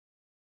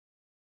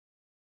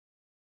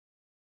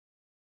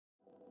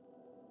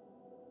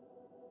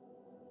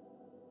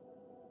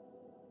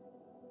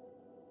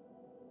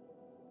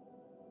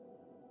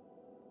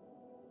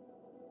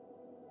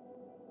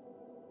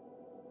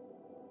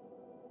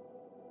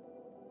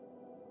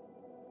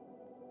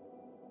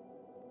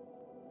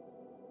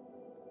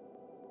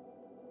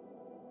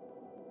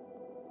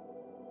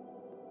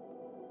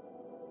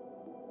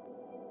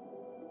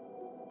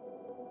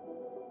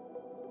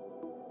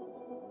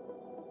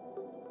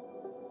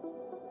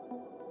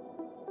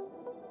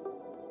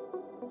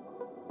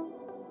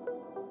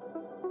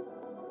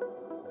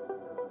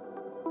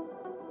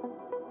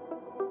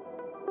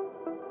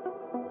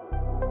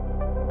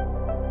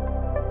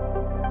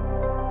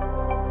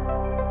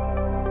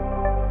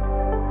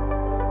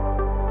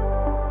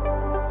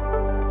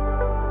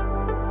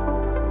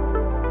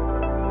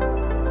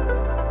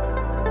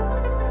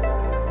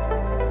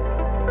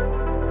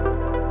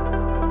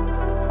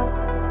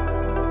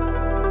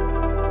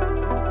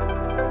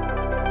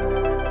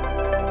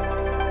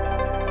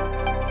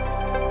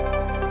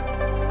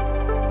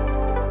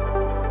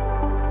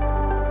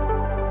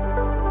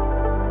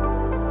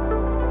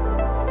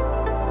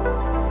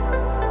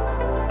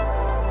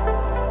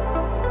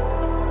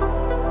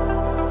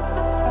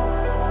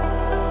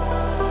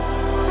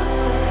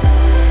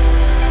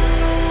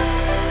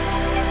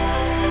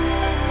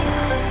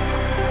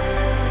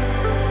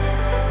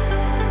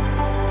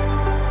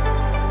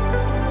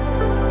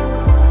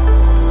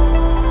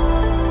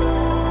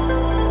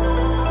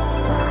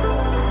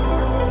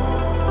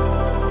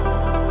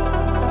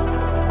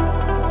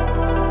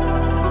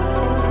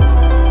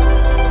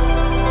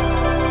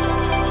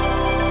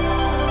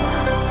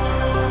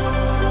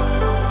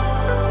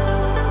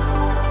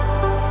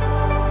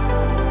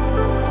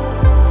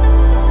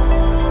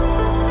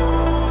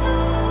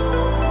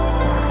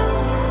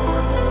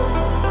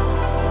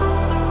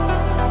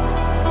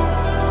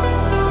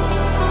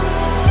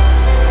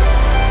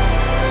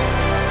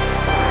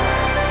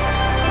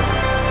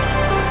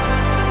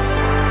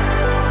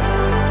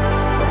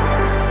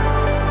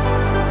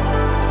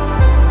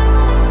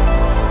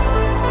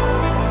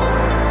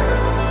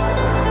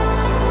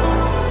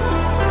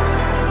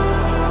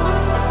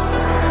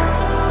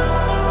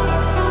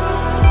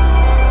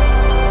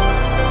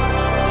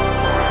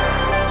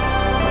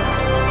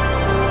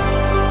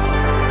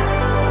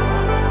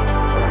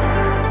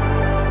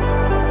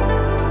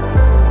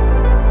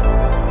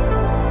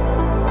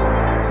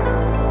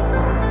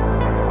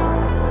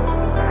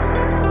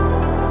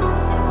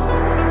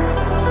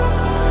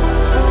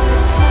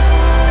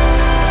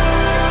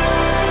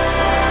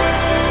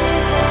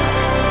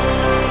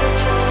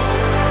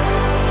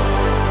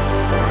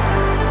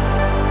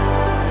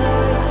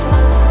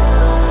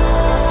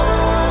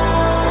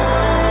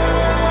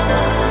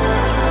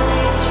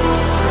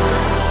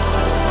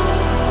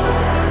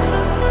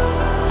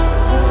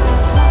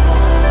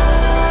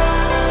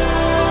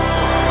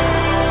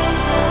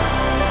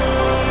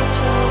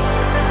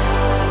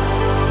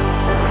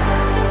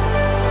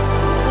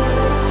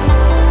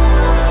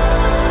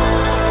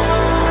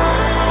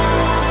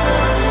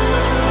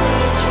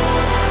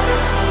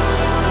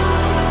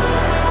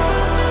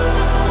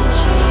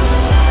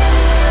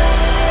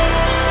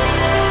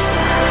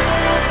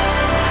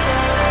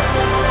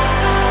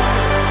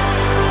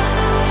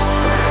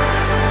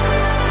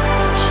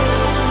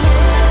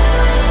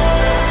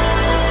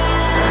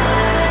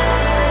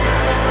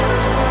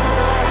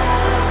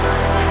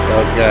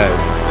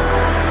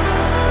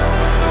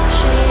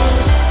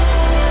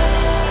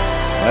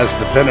That's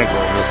the pinnacle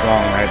of the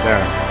song right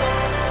there.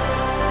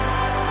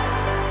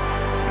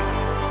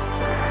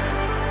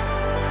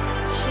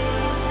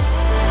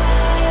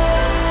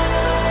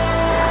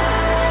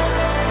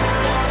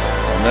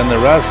 And then the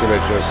rest of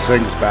it just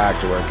sinks back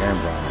to where it came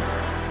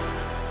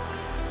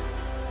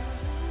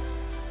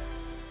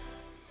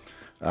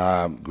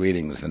from.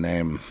 Greetings, the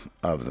name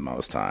of the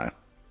Most High.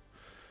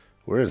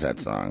 Where is that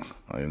song?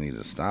 I need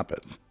to stop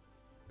it.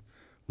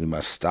 We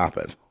must stop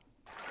it.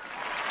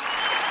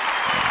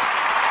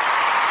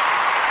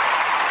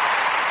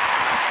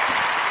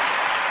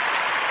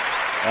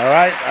 All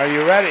right, are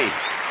you ready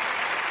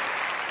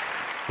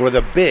for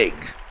the big,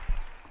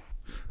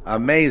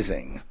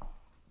 amazing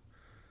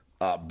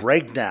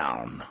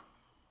breakdown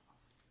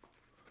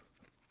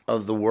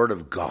of the Word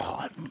of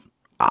God?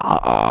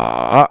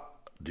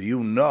 Do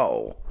you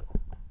know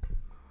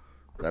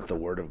that the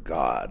Word of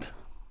God...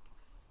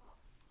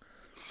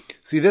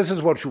 See, this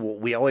is what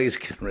we always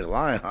can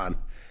rely on.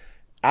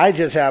 I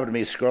just happen to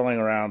be scrolling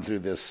around through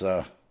this.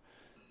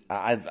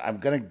 I'm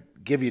going to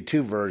give you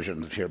two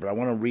versions here, but I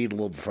want to read a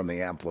little from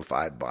the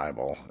Amplified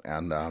Bible,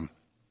 and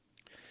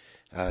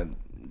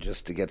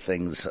just to get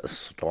things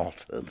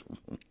started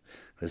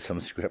with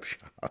some scripture.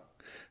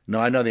 No,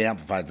 I know the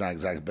Amplified's not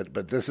exactly,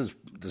 but this is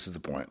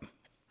the point.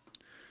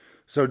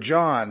 So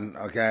John,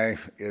 okay,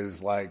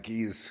 is like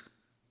being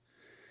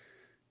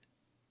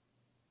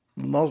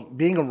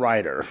a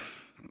writer.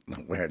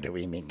 Where do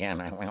we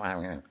begin?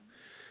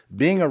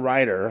 Being a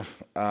writer,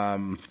 I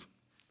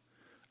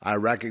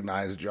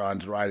recognize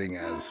John's writing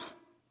as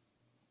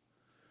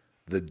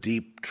the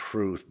deep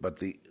truth, but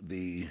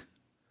the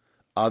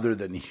other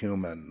than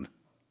human,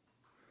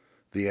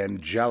 the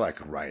angelic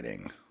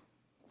writing,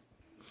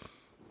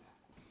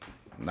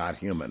 not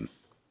human.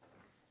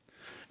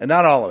 And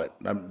not all of it,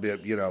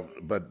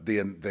 but the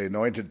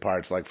anointed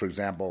parts, like, for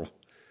example,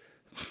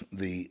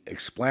 the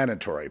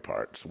explanatory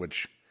parts,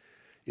 which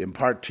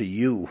impart to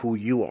you who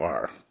you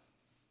are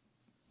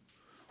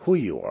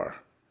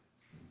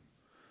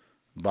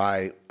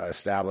by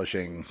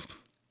establishing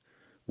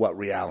what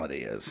reality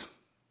is,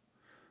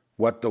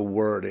 what the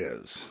Word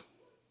is.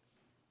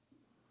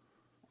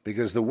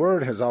 Because the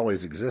Word has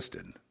always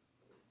existed.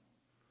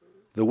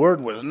 The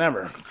Word was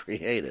never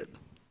created.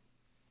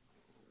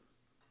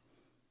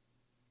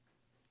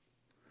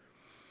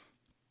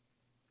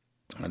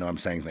 I know I'm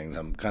saying things.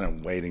 I'm kind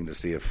of waiting to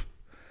see if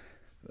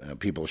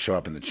people show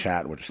up in the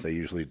chat, which they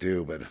usually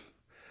do, but,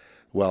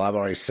 well, I've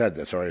already said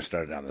this, already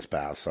started down this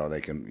path, so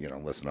they can,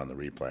 listen on the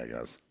replay, I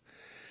guess.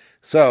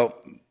 So,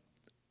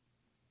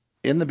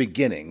 in the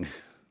beginning,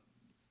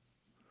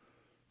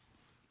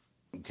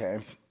 okay,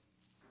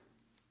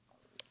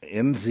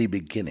 in the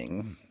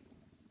beginning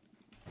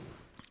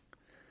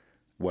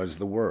was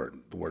the Word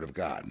of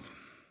God.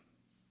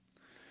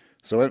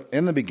 So,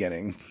 in the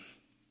beginning,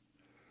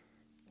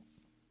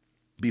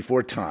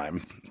 before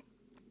time,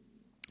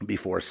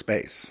 before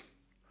space,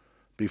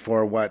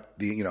 before what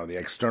the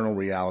external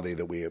reality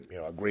that we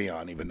agree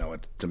on, even though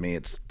to me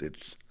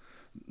it's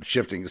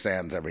shifting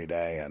sands every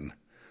day and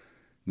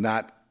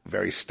not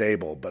very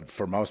stable, but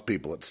for most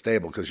people it's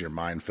stable because your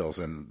mind fills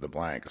in the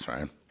blanks,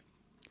 right?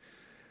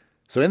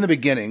 So in the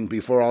beginning,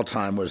 before all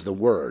time, was the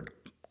Word,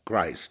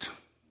 Christ.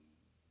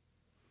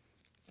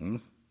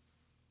 And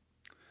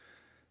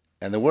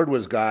the Word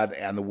was God,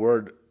 and the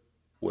Word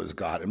was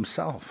God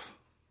Himself.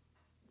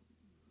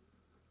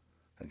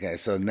 Okay,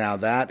 so now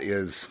that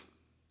is,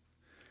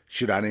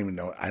 I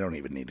don't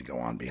even need to go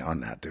on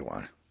beyond that, do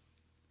I?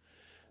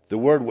 The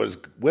Word was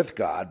with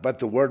God, but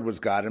the Word was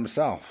God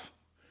Himself.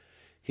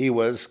 He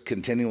was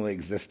continually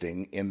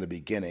existing in the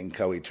beginning,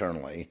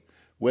 co-eternally,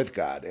 with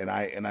God. And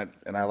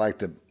I like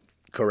to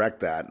correct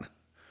that.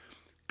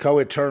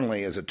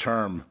 Co-eternally is a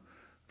term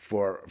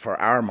for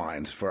our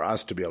minds, for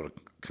us to be able to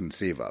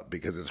conceive of,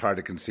 because it's hard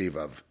to conceive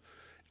of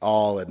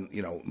all in,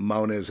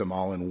 monism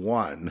all in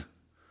one.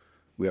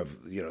 We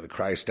have, the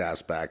Christ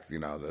aspect,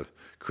 the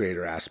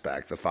Creator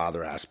aspect, the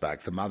Father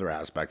aspect, the Mother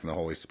aspect, and the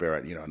Holy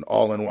Spirit, and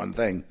all in one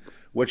thing,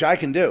 which I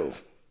can do.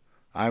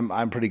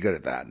 I'm pretty good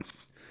at that.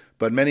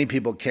 But many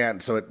people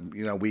can't, so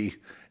we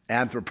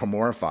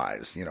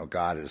anthropomorphize.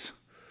 God is,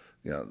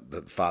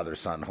 the Father,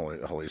 Son,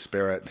 Holy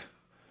Spirit.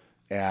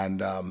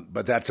 And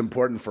but that's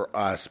important for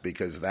us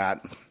because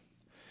that's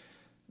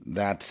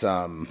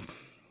how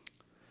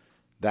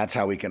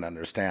we can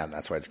understand.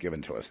 That's why it's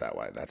given to us that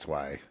way. That's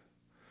why.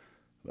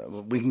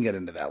 We can get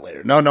into that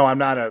later. No, I'm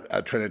not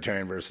a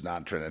Trinitarian versus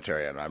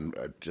non-Trinitarian. I'm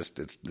just,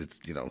 it's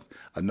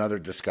another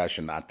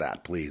discussion, not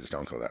that. Please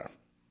don't go there.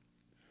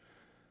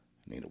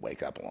 I need to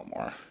wake up a little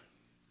more.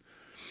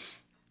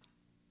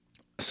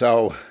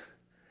 So,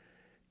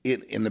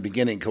 in the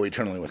beginning,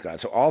 co-eternally with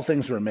God. So all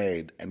things were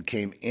made and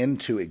came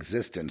into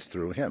existence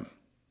through Him.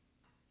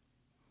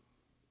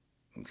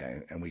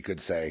 Okay, and we could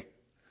say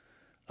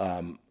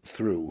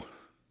through,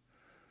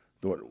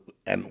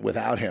 and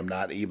without Him,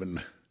 not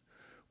even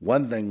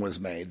one thing was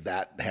made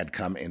that had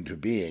come into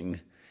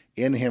being.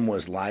 In Him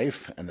was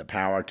life and the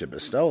power to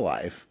bestow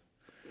life,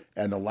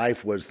 and the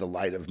life was the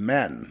light of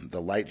men.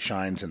 The light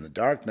shines in the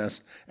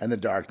darkness, and the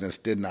darkness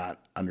did not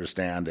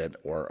understand it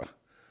or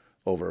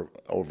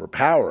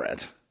overpower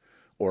it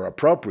or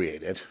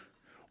appropriate it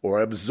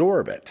or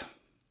absorb it,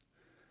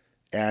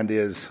 and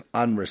is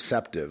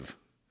unreceptive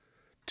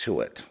to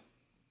it.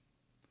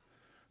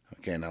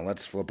 Okay, now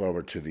let's flip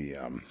over to the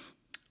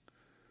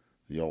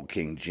old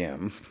King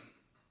Jim,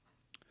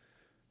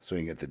 so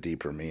we can get the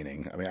deeper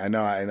meaning. I mean, I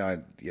know,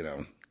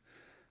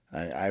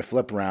 I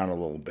flip around a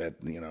little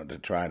bit, to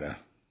try to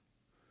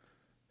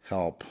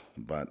help,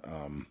 but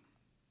now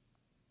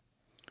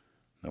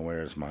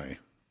where's my?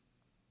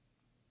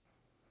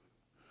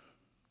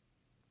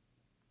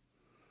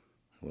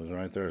 It was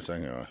right there a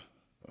second ago.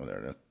 Oh, there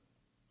it is.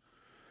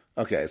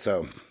 Okay,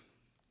 so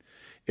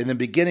in the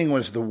beginning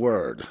was the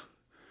Word,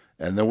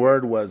 and the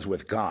Word was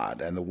with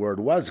God, and the Word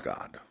was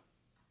God.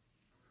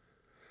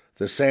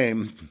 The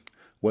same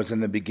was in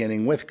the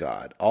beginning with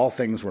God. All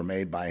things were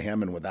made by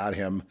him, and without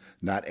him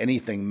not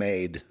anything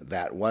made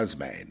that was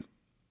made.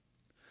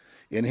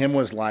 In him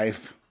was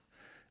life,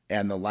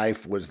 and the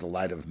life was the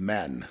light of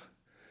men.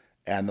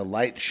 And the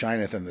light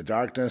shineth in the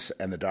darkness,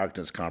 and the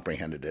darkness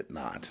comprehended it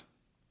not.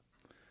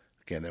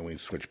 Okay, and then we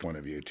switch point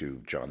of view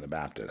to John the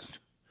Baptist.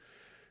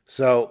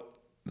 So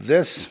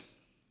this,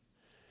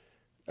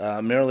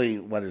 merely,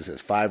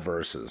 5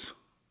 verses,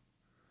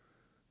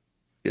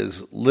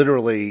 is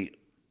literally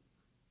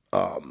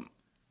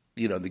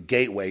the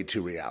gateway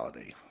to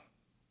reality.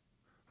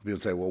 People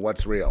say, well,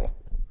 what's real?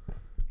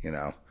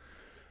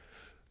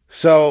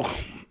 So,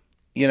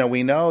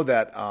 we know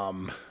that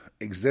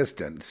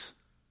existence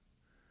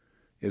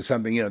is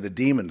something, the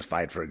demons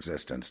fight for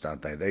existence,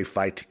 don't they? They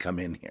fight to come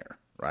in here,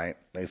 right?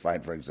 They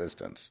fight for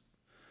existence.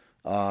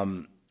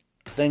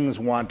 Things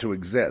want to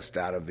exist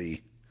out of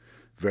the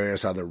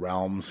various other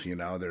realms,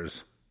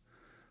 there's,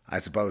 I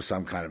suppose,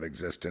 some kind of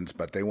existence,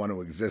 but they want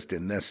to exist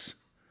in this,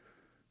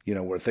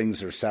 where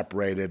things are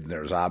separated and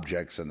there's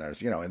objects and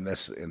there's,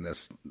 in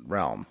this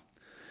realm.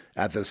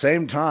 At the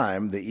same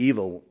time, the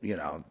evil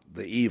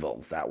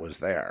that was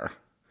there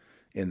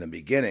in the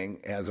beginning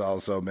has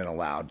also been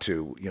allowed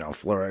to,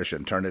 flourish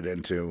and turn it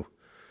into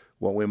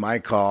what we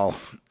might call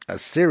a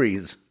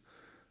series,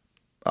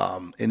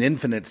 an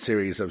infinite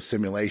series of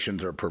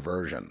simulations or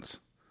perversions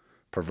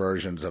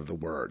of the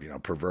word,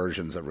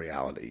 perversions of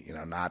reality,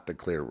 not the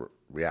clear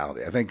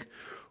reality. I think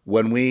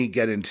when we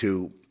get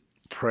into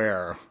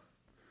prayer,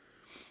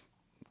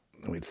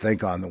 we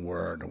think on the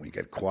word and we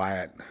get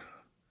quiet,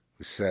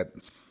 we sit,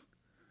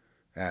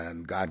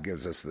 and God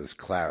gives us this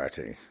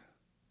clarity,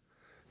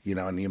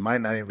 and you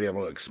might not even be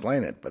able to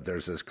explain it, but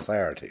there's this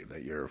clarity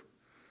that you're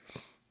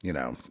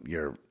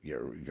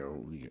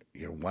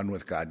one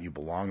with God. You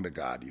belong to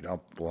God. You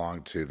don't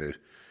belong to the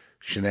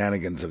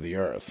shenanigans of the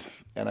earth.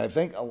 And I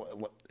think,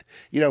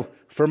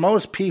 for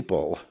most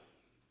people,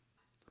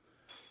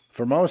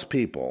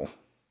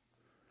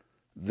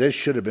 this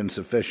should have been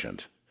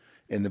sufficient.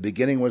 In the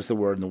beginning was the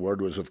Word, and the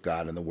Word was with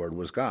God, and the Word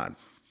was God.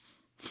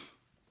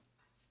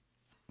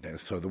 Okay,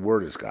 so the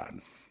Word is God.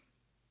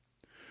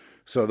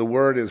 So the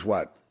Word is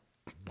what?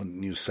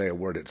 When you say a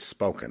word, it's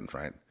spoken,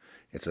 right?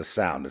 It's a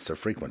sound. It's a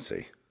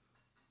frequency.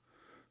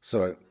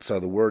 So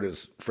the Word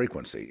is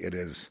frequency. It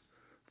is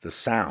the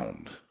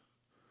sound.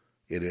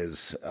 It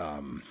is,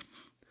 and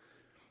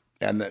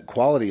the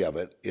quality of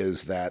it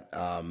is that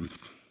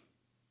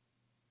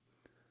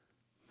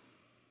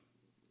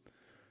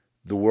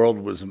the world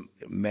was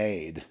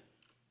made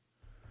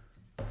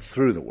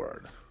through the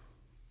Word.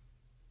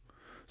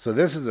 So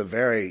this is a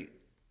very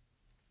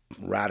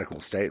radical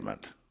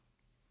statement.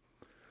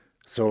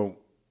 So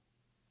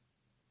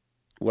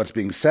what's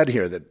being said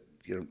here that,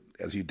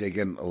 as you dig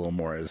in a little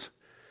more, is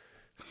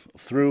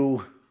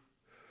through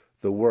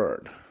the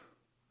Word,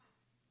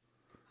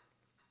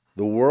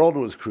 the world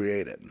was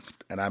created,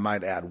 and I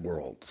might add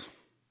worlds,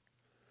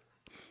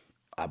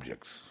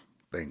 objects,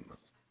 things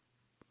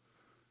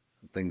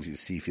you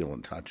see, feel,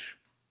 and touch.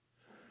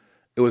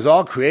 It was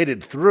all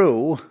created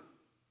through,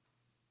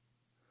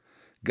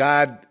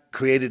 God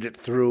created it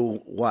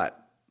through what?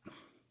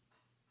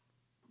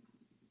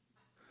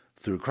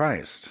 Through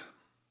Christ,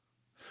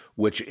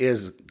 which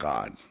is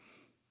God.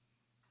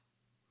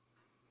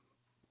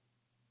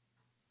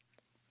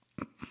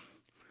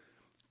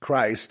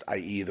 Christ,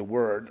 i.e. the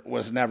Word,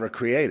 was never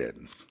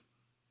created.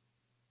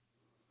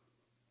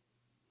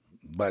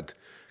 But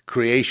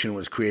creation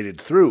was created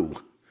through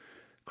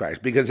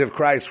Christ. Because if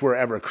Christ were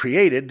ever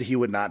created, he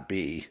would not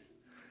be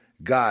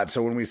God.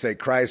 So when we say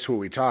Christ, who are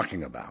we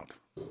talking about?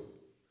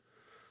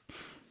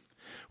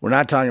 We're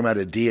not talking about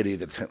a deity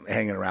that's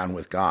hanging around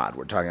with God.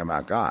 We're talking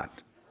about God.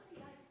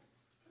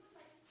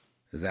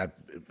 Is that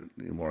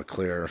more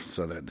clear?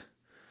 So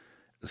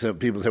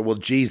people say, well,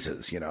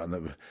 Jesus,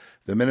 and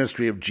the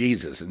ministry of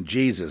Jesus and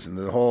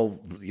the whole,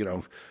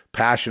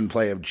 passion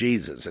play of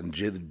Jesus and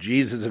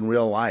Jesus in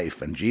real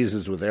life and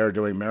Jesus was there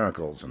doing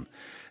miracles and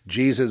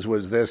Jesus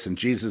was this and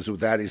Jesus was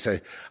that. He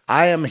said,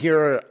 I am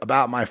here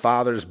about my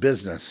Father's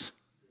business.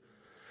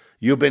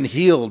 You've been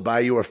healed by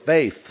your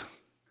faith.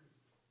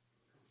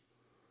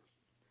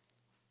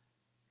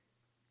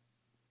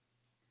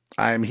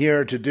 I'm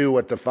here to do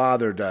what the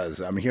Father does.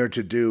 I'm here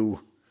to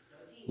do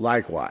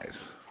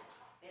likewise.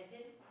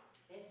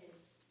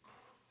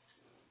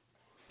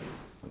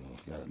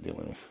 Got to deal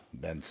with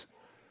Ben's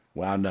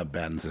wound up.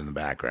 Ben's in the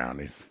background.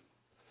 He's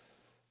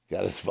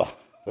got his fault.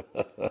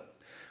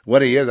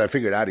 What he is, I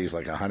figured out. He's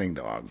like a hunting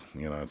dog.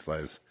 It's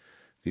like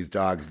these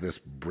dogs, this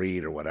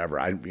breed or whatever.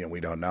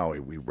 We don't know.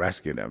 We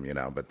rescued him,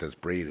 but this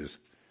breed is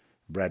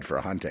bred for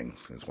hunting.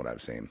 Is what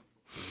I've seen.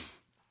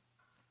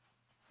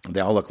 They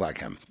all look like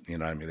him. You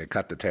know what I mean? They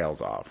cut the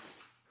tails off,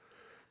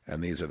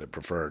 and these are the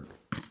preferred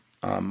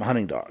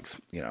hunting dogs.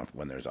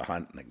 When there's a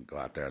hunt, they can go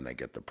out there and they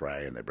get the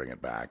prey and they bring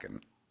it back,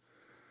 and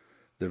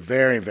they're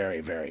very, very,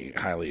 very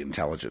highly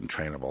intelligent,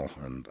 trainable,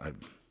 and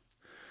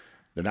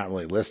they're not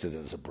really listed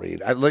as a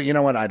breed. You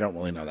know what? I don't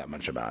really know that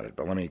much about it,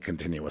 but let me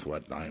continue with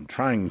what I'm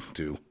trying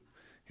to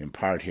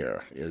impart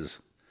here is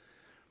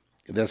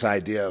this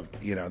idea of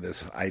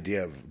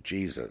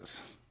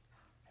Jesus.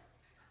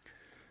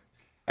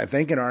 I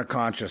think in our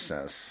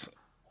consciousness,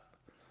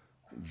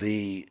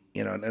 and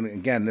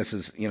again, this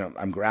is,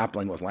 I'm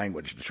grappling with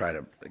language to try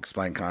to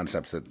explain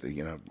concepts that,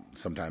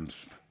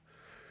 sometimes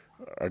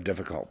are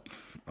difficult.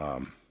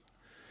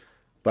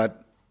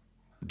 But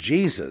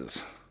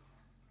Jesus,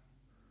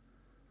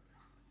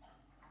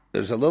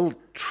 there's a little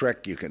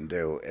trick you can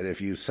do, and if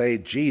you say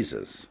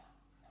Jesus,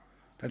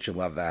 don't you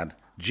love that?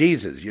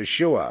 Jesus,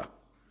 Yeshua,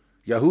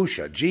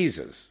 Yahusha,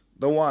 Jesus,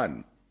 the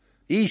one,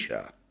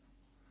 Isha,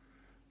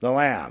 the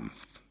Lamb,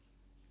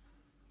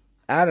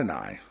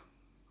 Adonai,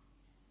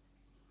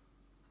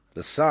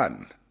 the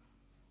Son.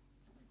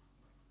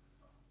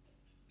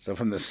 So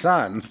from the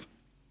Son,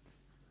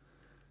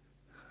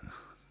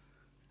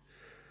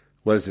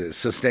 what is it? It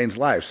sustains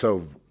life.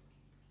 So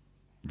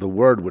the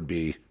word would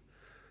be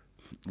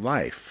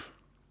life.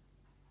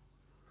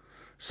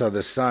 So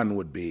the Son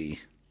would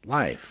be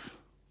life.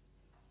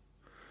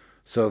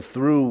 So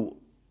through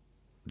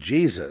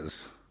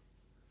Jesus,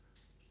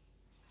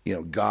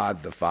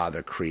 God the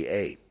Father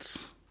creates.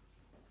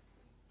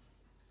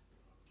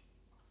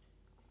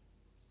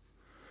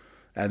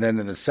 And then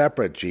in the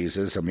separate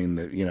Jesus,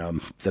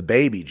 the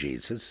baby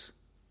Jesus,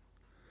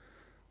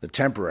 the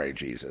temporary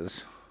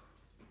Jesus,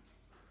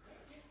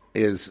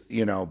 is,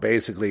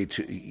 basically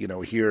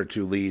here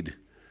to lead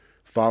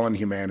fallen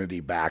humanity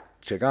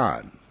back to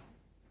God.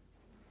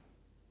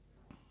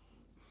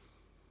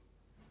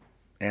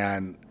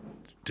 And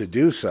to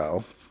do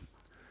so,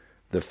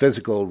 the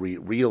physical,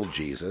 real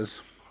Jesus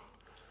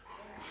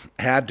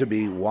had to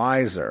be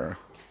wiser.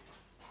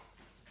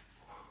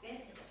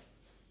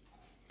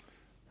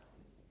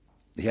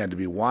 He had to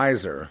be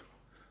wiser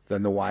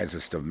than the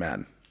wisest of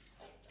men.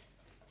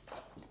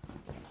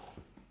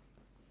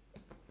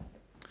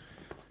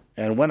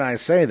 And when I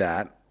say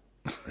that,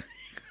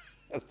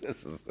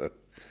 this is the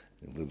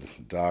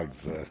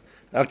dogs.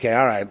 Okay,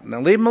 all right.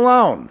 Now leave him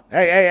alone.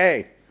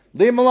 Hey.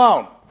 Leave him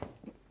alone.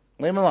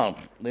 Leave him alone.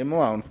 Leave him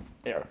alone.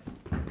 Here.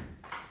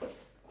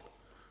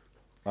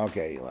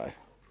 Okay, Eli.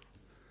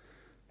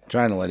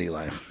 Trying to let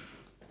Eli.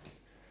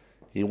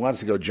 He wants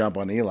to go jump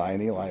on Eli,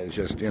 and Eli is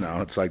just,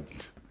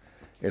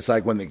 it's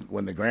like when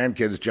the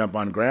grandkids jump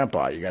on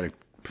Grandpa, you got to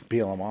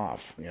peel them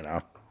off,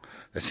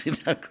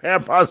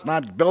 Grandpa's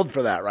not built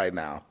for that right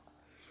now.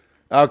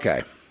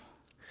 Okay.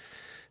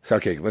 So,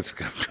 let's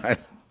try.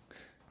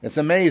 It's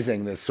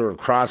amazing, this sort of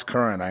cross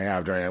current I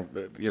have during,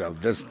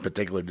 this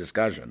particular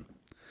discussion.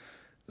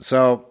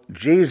 So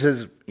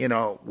Jesus,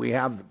 we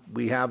have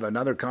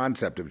another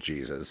concept of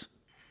Jesus,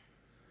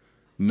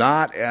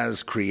 not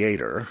as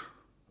creator,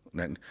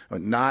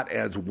 not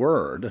as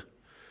word,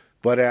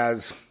 but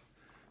as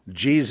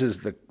Jesus,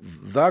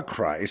 the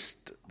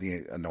Christ,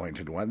 the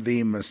anointed one,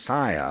 the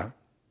Messiah,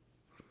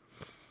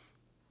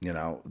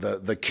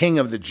 the King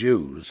of the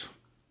Jews,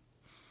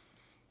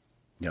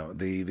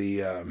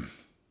 the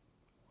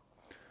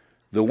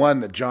one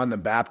that John the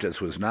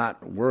Baptist was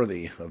not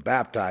worthy of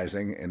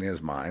baptizing in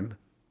his mind,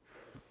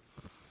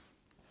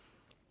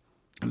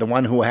 the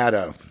one who had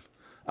a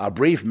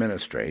brief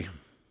ministry,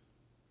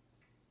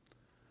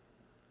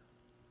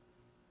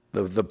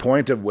 the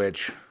point of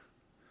which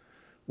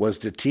was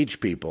to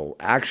teach people,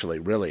 actually,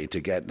 really, to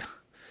get,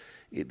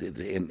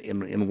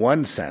 in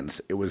one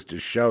sense, it was to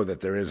show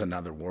that there is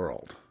another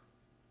world.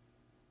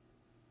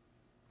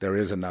 There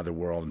is another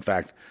world. In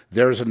fact,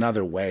 there's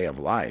another way of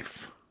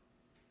life.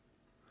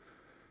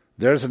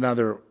 There's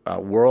another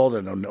world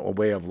and a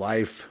way of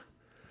life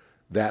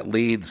that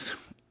leads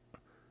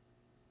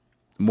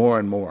more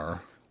and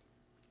more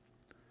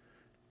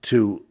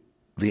to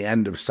the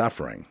end of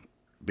suffering,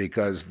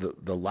 because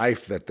the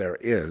life that there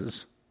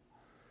is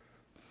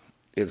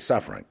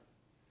suffering.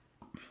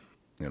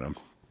 The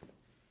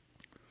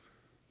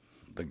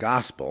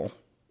gospel,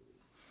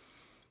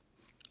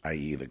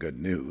 i.e. the good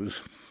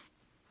news,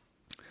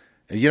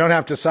 you don't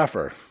have to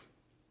suffer.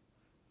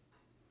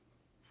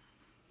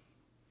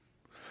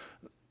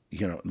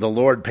 The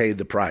Lord paid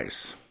the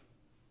price.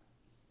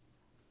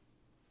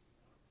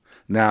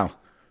 Now,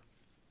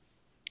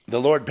 the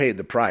Lord paid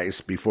the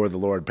price before the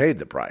Lord paid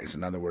the price.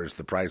 In other words,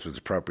 the price was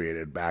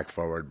appropriated back,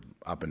 forward,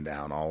 up and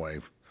down, all the way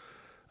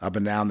up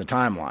and down the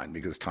timeline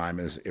because time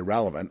is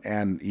irrelevant.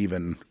 And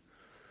even,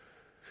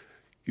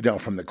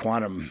 from the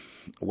quantum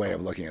way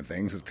of looking at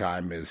things,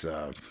 time is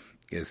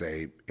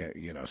a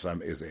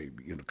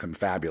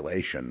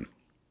confabulation,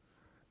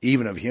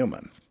 even of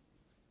human.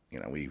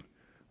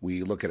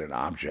 We look at an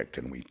object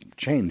and we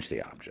change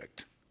the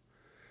object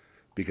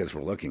because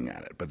we're looking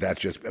at it.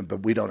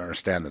 But we don't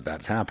understand that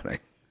that's happening,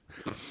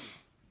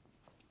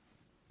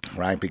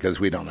 right? Because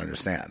we don't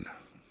understand.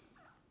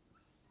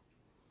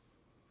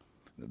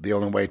 The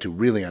only way to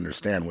really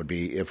understand would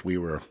be if we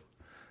were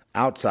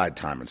outside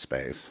time and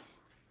space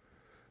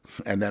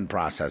and then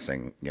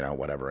processing,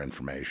 whatever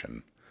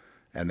information.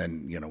 And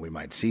then, we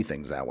might see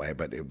things that way,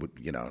 but it would,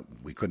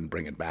 we couldn't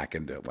bring it back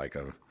into like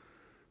a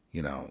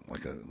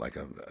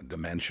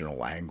dimensional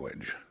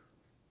language.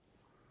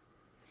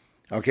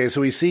 Okay,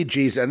 so we see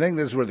Jesus. I think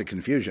this is where the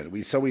confusion.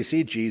 We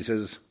see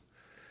Jesus,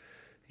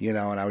 and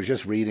I was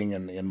just reading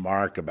in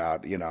Mark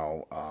about,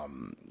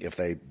 if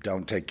they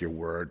don't take your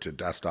word, to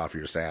dust off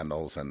your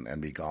sandals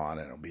and be gone,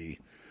 and it'll be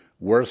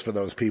worse for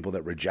those people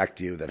that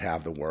reject you, that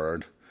have the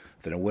word,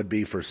 than it would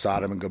be for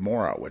Sodom and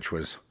Gomorrah, which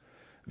was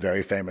a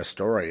very famous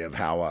story of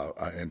how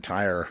an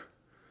entire,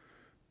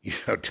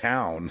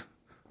 town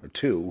or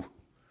two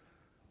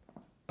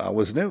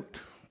was nuked,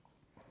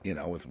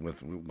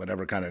 with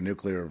whatever kind of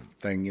nuclear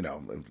thing,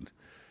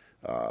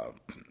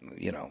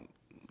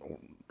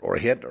 or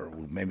hit, or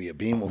maybe a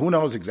beam. Who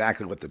knows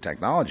exactly what the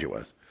technology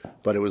was,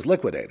 but it was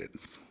liquidated,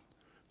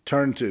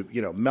 turned to,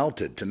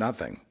 melted to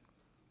nothing.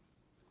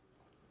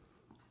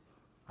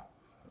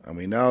 And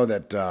we know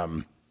that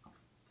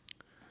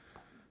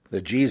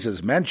that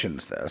Jesus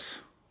mentions this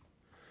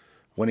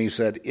when he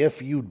said,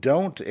 if you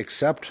don't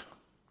accept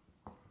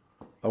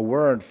a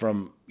word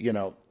from,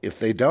 if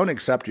they don't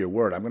accept your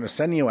word, I'm going to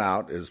send you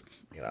out as,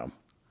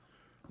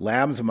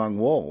 lambs among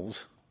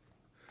wolves.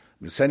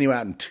 I'm going to send you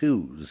out in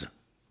twos.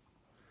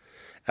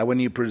 And when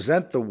you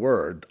present the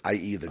word,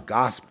 i.e. the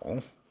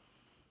gospel,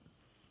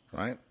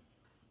 right?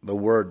 The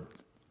word,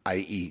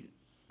 i.e.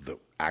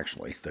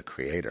 the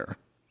creator.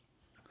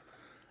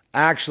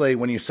 Actually,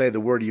 when you say the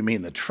word, you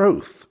mean the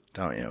truth,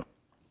 don't you?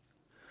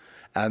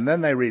 And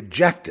then they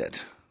reject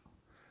it,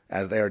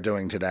 as they are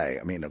doing today.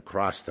 I mean,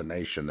 across the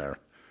nation, they're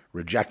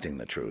rejecting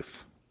the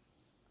truth,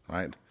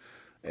 right?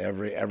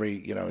 Every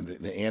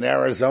in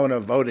Arizona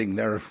voting,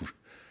 they're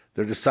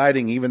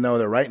deciding, even though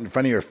they're right in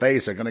front of your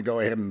face, they're going to go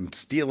ahead and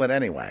steal it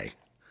anyway.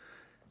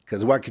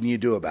 Because what can you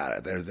do about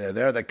it?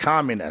 They're the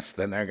communists.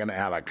 Then they're going to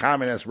have a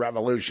communist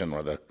revolution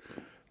where the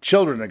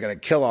children are going to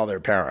kill all their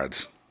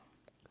parents.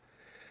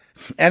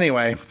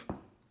 Anyway,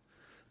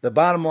 the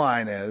bottom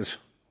line is,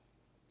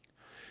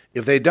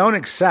 if they don't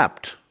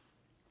accept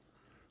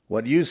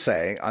what you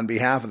say on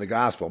behalf of the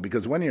gospel,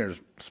 because when you're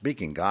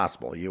speaking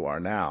gospel, you are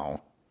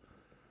now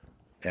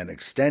an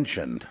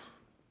extension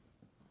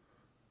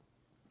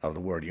of the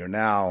word. You're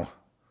now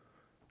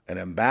an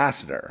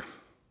ambassador.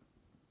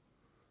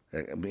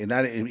 I mean,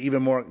 not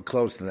even more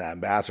close than that.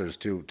 Ambassador is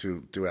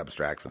too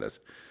abstract for this.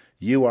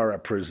 You are a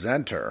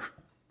presenter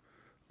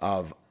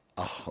of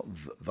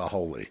the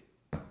holy.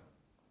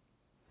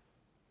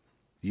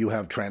 You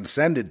have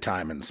transcended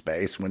time and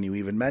space when you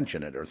even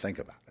mention it or think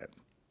about it.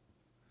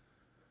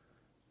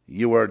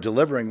 You are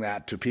delivering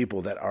that to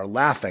people that are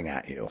laughing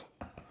at you.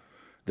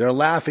 They're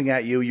laughing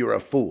at you, you're a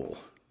fool.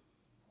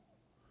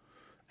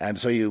 And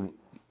so you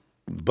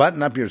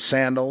button up your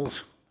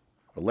sandals,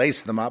 or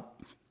lace them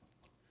up,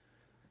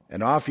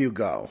 and off you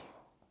go.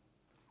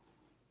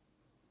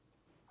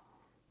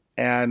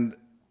 And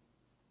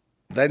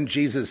then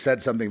Jesus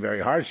said something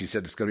very harsh. He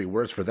said it's going to be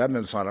worse for them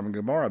than Sodom and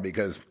Gomorrah,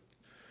 because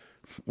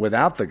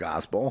without the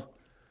gospel,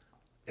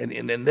 and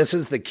this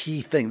is the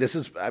key thing.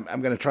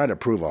 I'm going to try to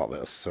prove all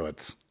this, so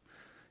it's,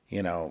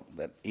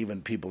 that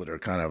even people that are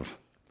kind of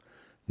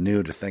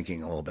new to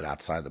thinking a little bit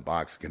outside the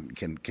box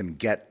can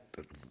get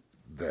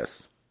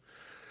this.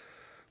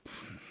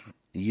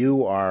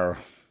 You are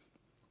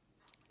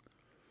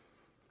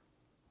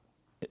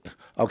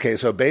okay.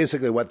 So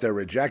basically, what they're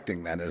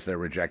rejecting then is they're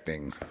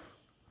rejecting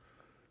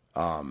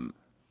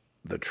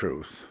the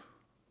truth.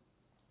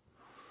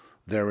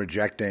 They're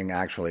rejecting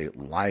actually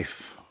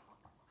life.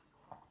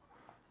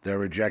 They're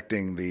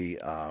rejecting the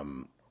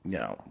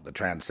the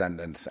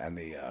transcendence and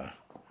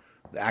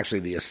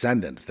the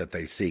ascendance that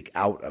they seek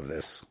out of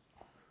this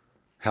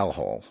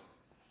hellhole.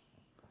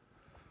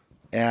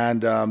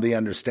 And the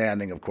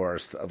understanding, of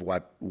course, of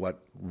what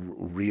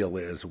real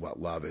is, what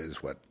love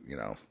is, what,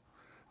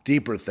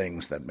 deeper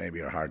things that maybe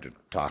are hard to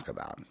talk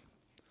about.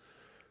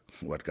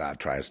 What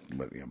God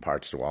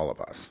imparts to all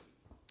of us.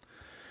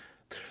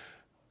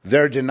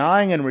 They're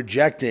denying and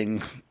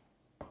rejecting,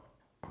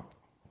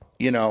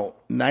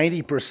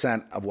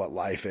 90% of what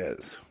life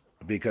is.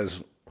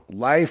 Because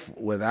life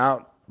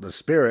without the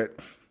Spirit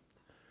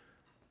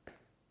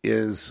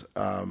is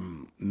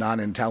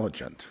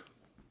non-intelligent.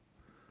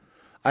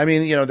 I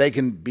mean, they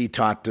can be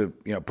taught to,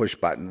 push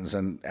buttons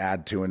and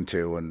add 2 and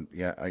 2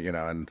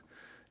 and,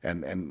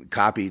 and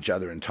copy each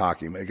other in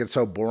talking. But it gets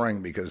so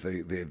boring because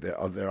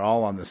they're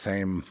all on the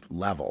same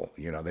level.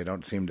 They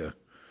don't seem to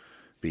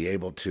be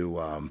able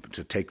to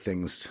take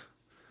things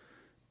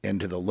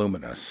into the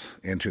luminous,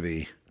 into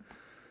the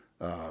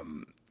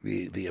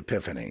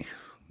epiphany,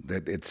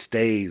 that it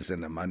stays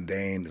in the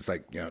mundane. It's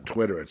like,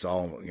 Twitter, it's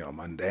all,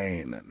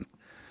 mundane,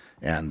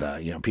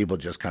 and people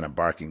just kind of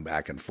barking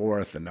back and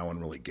forth and no one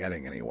really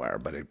getting anywhere,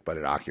 but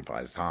it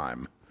occupies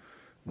time.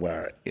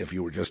 Where if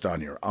you were just on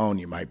your own,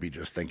 you might be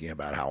just thinking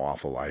about how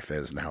awful life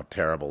is and how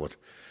terrible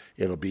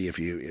it'll be if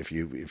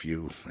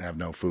you have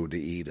no food to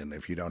eat, and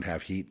if you don't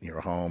have heat in your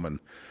home,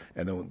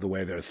 and the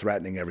way they're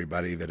threatening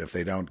everybody, that if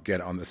they don't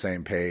get on the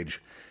same page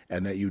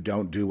and that you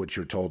don't do what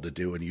you're told to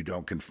do and you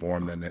don't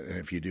conform, then, and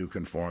if you do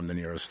conform, then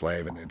you're a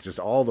slave, and it's just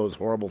all those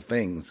horrible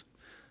things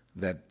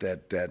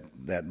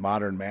that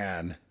modern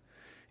man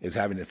is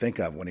having to think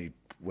of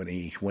when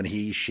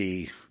he,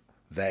 she,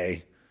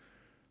 they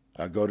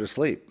go to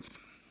sleep.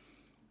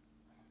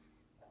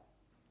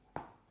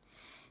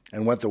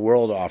 And what the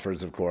world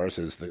offers, of course,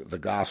 is the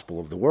gospel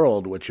of the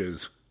world, which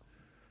is,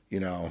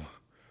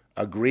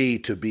 agree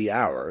to be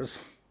ours,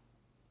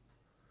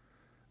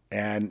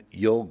 and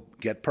you'll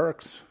get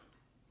perks.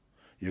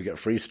 You'll get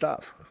free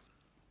stuff.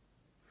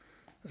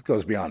 This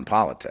goes beyond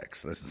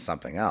politics. This is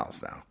something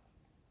else now.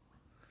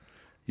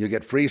 You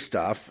get free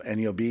stuff,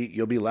 and you'll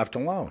be left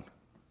alone.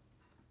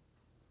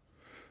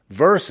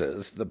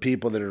 Versus the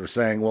people that are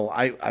saying, well,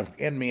 I've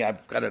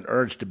got an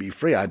urge to be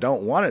free. I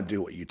don't want to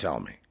do what you tell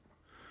me.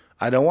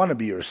 I don't want to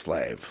be your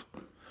slave.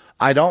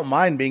 I don't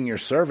mind being your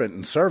servant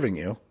and serving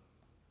you.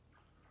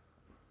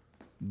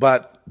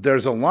 But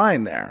there's a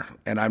line there,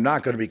 and I'm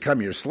not going to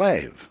become your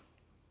slave.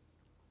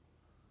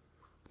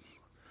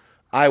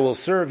 I will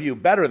serve you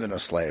better than a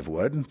slave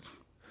would,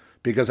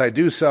 because I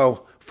do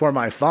so for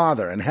my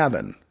Father in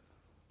heaven.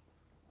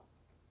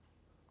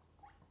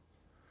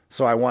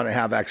 So I want to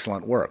have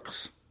excellent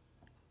works.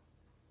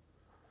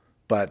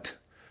 But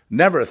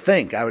never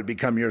think I would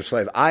become your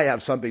slave. I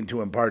have something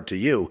to impart to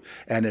you,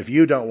 and if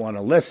you don't want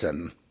to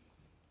listen,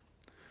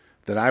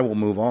 then I will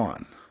move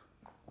on.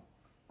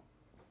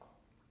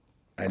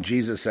 And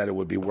Jesus said it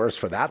would be worse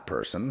for that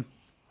person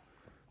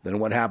than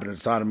what happened in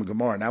Sodom and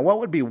Gomorrah. Now, what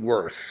would be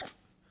worse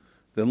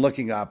than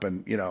looking up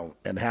and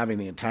having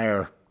the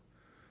entire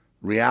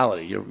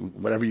reality,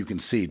 whatever you can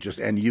see,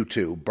 and you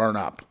too, burn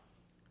up?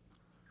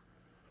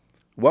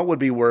 What would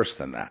be worse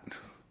than that?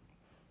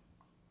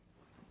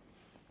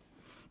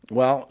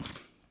 Well,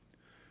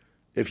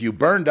 if you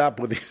burned up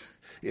with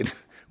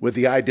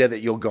the idea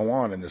that you'll go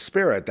on in the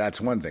spirit, that's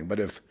one thing. But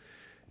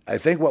I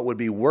think what would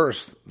be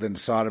worse than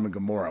Sodom and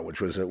Gomorrah, which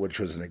was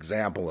an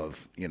example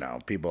of,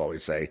 people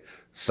always say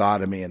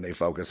sodomy and they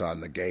focus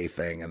on the gay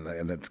thing,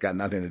 and it's got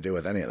nothing to do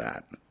with any of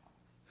that.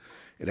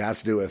 It has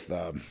to do with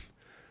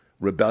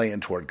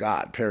rebellion toward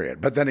God,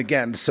 period. But then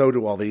again, so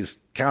do all these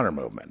counter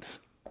movements.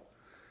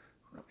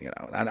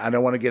 I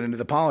don't want to get into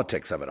the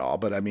politics of it all,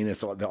 but I mean,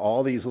 it's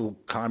all these little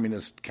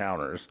communist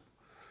counters,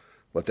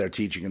 what they're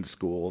teaching in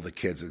school. The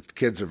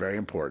kids are very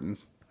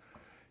important.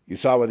 You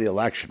saw with the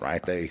election,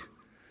 right? They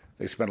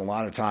spent a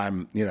lot of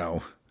time,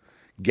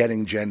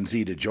 getting Gen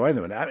Z to join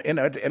them, and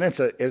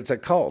it's a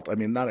cult. I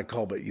mean, not a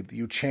cult, but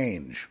you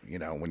change,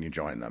 when you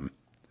join them,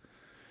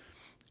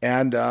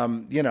 and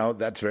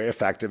that's very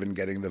effective in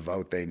getting the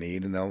vote they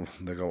need. And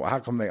they'll go, well, how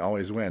come they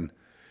always win?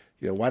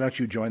 Why don't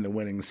you join the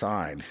winning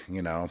side?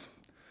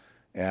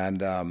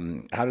 And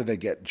how do they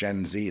get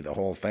Gen Z, the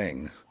whole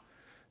thing?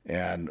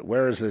 And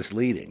where is this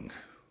leading?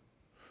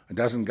 And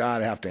doesn't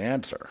God have to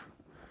answer?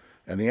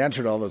 And the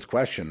answer to all those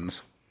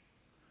questions,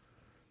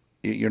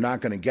 you're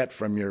not going to get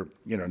from your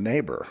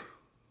neighbor.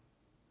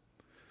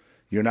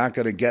 You're not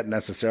going to get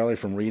necessarily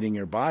from reading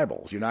your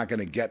Bibles. You're not going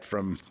to get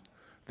from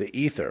the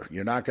ether.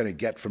 You're not going to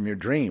get from your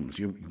dreams.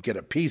 You get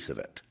a piece of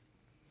it.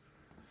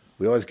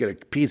 We always get a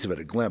piece of it,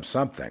 a glimpse,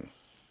 something.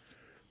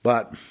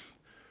 But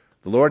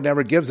the Lord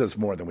never gives us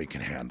more than we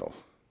can handle.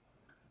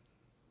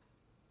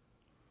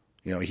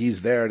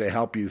 He's there to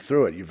help you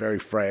through it. You're very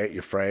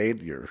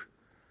afraid, you're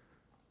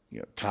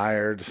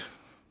tired,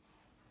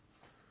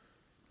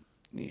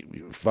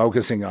 you're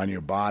focusing on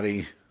your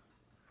body.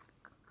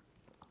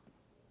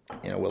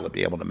 Will it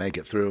be able to make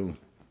it through?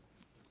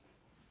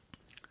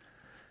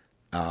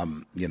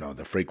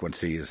 The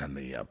frequencies and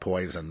the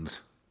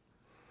poisons,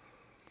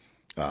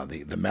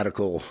 the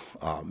medical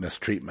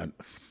mistreatment,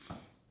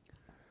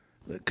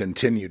 the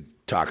continued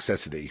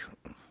toxicity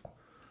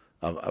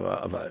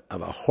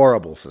of a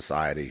horrible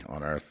society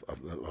on earth,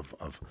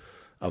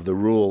 of the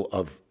rule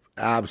of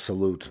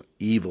absolute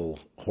evil,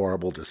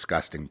 horrible,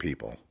 disgusting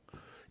people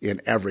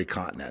in every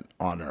continent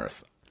on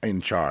earth,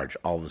 in charge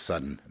all of a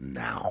sudden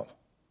now.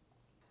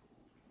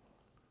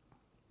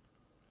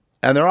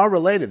 And they're all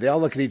related. They all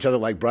look at each other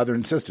like brother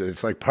and sister.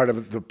 It's like part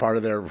of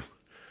their.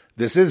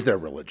 This is their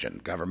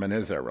religion. Government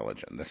is their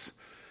religion. This,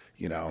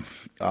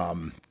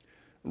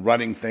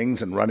 running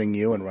things and running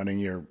you and running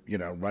your,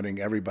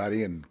 running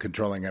everybody and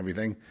controlling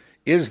everything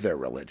is their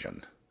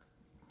religion.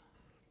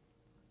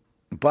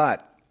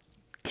 But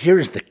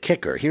here's the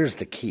kicker. Here's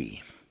the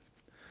key.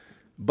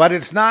 But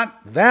it's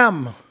not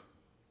them.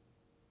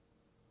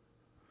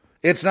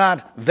 It's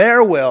not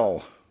their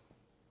will.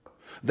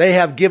 They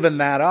have given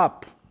that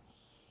up.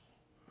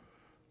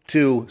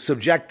 to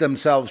subject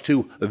themselves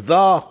to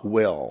the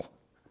will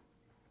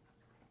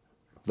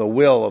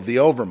of the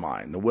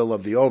overmind, the will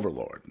of the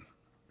overlord.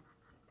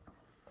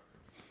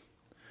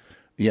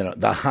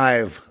 The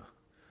hive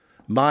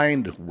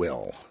mind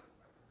will.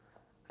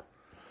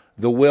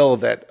 The will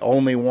that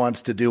only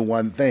wants to do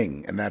one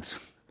thing, and that's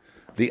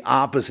the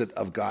opposite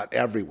of God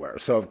everywhere.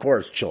 So, of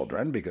course,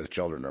 children, because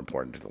children are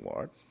important to the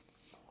Lord.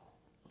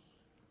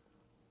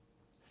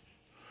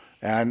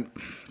 And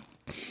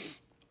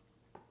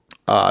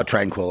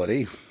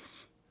tranquility,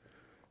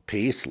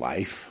 peace,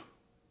 life,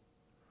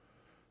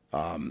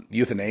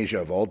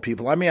 euthanasia of old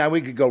people. I mean,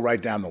 we could go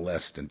right down the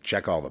list and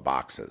check all the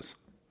boxes.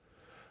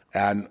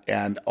 And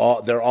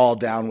they're all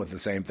down with the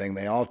same thing.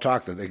 They all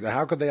talk.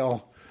 How could they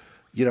all,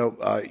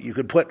 you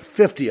could put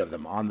 50 of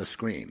them on the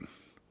screen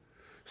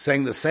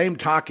saying the same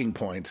talking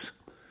points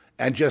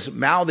and just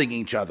mouthing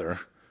each other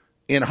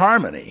in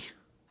harmony.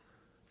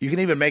 You can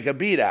even make a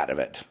beat out of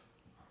it.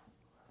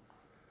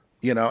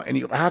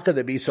 How could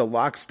they be so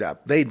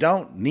lockstep? They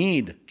don't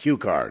need cue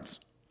cards.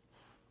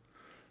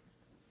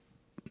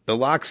 The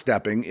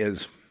lockstepping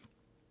is,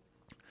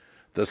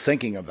 the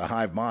syncing of the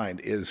hive mind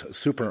is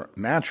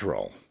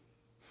supernatural.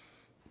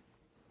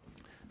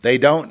 They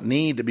don't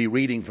need to be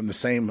reading from the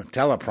same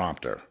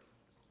teleprompter.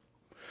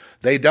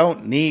 They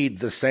don't need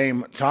the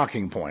same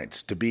talking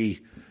points to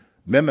be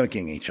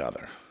mimicking each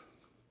other.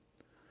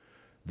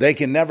 They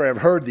can never have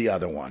heard the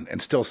other one and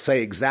still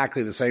say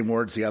exactly the same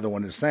words the other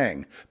one is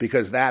saying,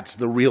 because that's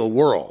the real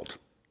world.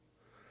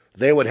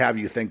 They would have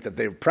you think that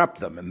they've prepped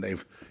them and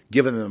they've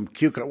given them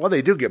cue cards. Well,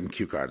 they do give them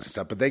cue cards and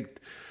stuff, but they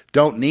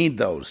don't need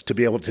those to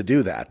be able to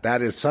do that.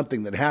 That is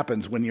something that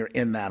happens when you're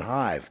in that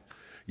hive.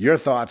 Your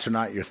thoughts are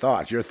not your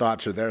thoughts. Your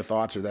thoughts are their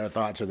thoughts, or their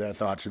thoughts are their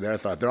thoughts, or their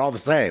thoughts. They're all the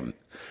same.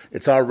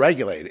 It's all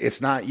regulated.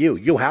 It's not you.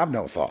 You have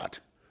no thought.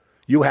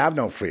 You have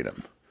no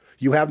freedom.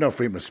 You have no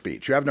freedom of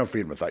speech. You have no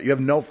freedom of thought. You have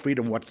no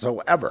freedom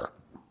whatsoever.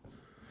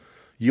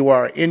 You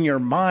are in your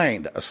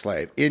mind a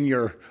slave, in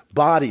your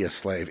body a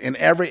slave, in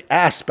every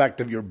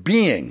aspect of your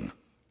being.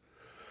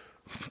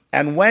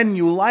 And when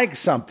you like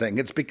something,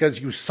 it's because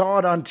you saw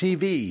it on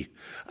TV,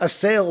 a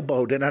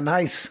sailboat in a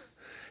nice,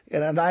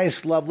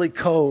 lovely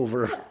cove,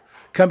 or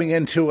coming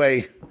into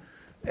a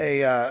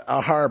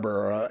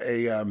harbor,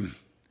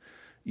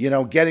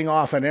 or getting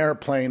off an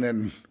airplane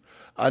in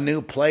a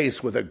new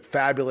place with a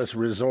fabulous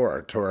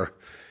resort, or,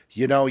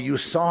 you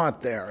saw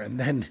it there and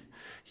then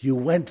you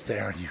went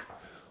there and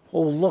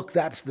oh, look,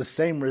 that's the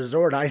same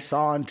resort I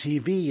saw on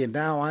TV and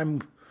now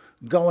I'm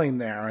going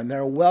there and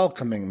they're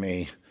welcoming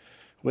me.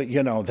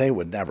 Well, they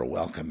would never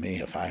welcome me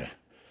if I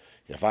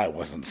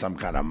wasn't some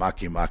kind of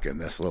mucky-muck in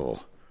this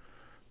little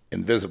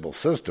invisible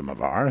system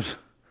of ours.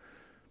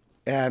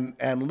 And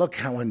look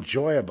how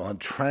enjoyable and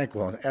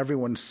tranquil, and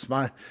everyone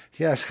smile.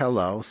 Yes,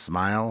 hello,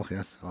 smile.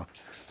 Yes, hello,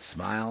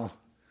 smile.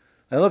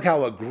 And look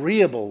how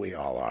agreeable we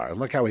all are. And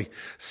look how we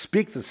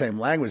speak the same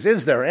language.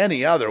 Is there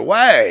any other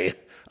way?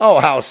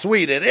 Oh, how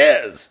sweet it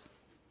is.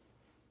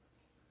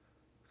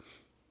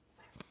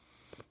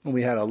 And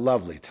we had a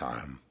lovely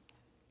time.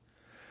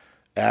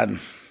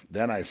 And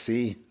then I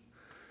see,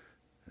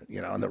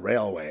 on the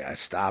railway, I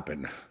stop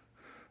in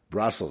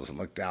Brussels and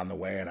look down the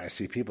way, and I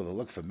see people that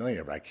look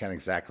familiar, but I can't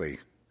exactly.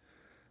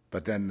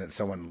 But then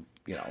someone,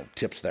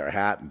 tips their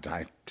hat, and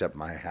I tip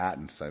my hat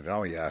and say,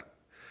 "Oh yeah,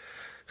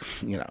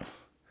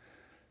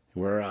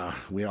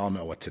 we all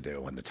know what to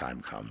do when the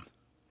time comes,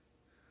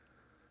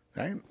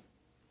 right?"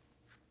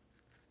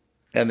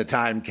 And the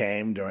time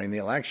came during the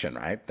election,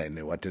 right? They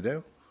knew what to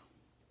do.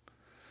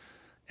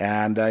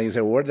 And you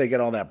say, well, where did they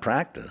get all that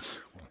practice?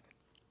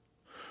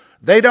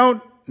 They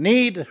don't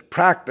need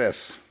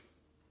practice.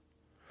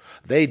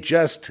 They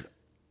just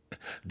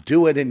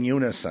do it in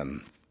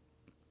unison.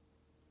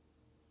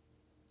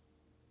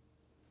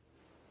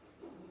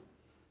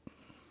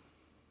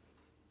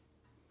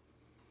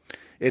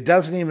 It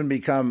doesn't even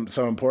become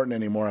so important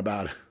anymore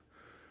about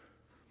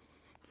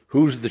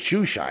who's the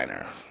shoe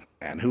shiner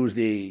and who's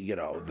the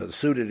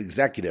suited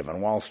executive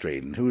on Wall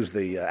Street and who's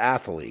the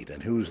athlete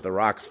and who's the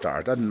rock star.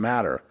 It doesn't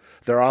matter.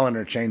 They're all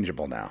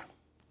interchangeable now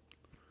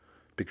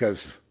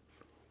because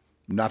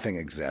nothing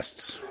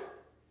exists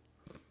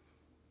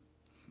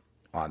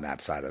on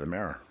that side of the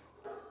mirror.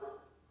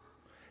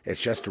 It's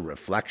just a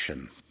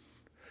reflection.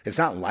 It's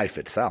not life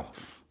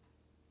itself.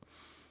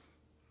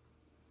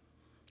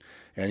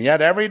 And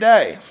yet every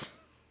day,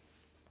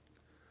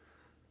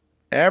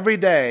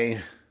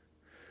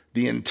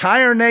 the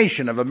entire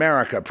nation of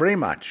America, pretty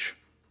much,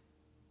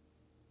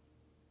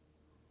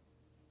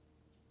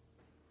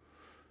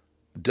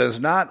 does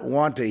not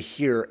want to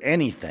hear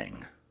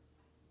anything.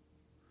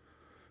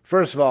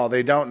 First of all,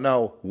 they don't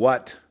know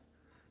what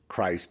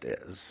Christ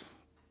is,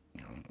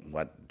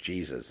 what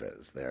Jesus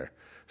is. They're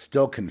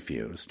still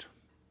confused.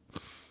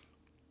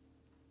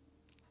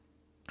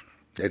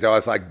 They tell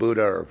us like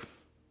Buddha or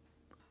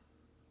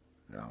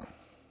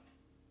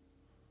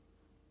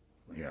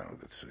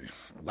it's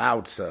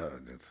Lao Tzu.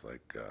 It's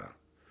like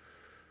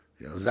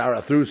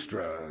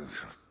Zarathustra.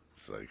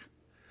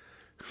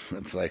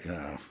 It's like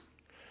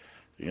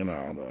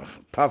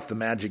Puff the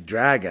Magic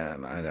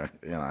Dragon.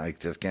 I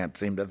just can't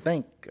seem to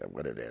think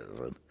what it is.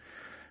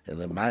 And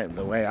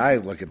the way I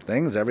look at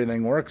things,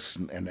 everything works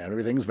and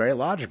everything's very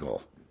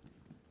logical.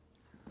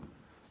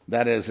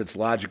 That is, it's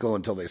logical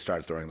until they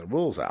start throwing the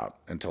rules out,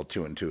 until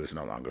 2 and 2 is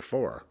no longer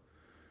 4.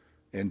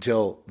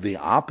 Until the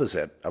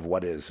opposite of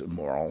what is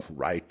moral,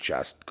 right,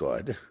 just,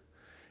 good,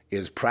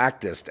 is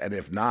practiced, and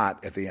if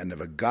not, at the end of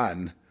a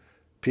gun,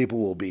 people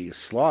will be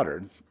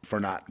slaughtered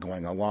for not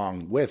going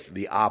along with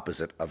the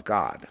opposite of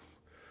God,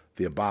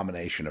 the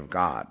abomination of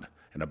God,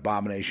 an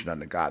abomination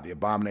unto God, the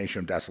abomination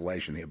of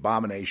desolation, the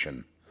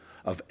abomination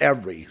of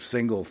every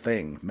single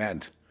thing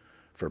meant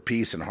for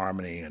peace and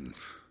harmony and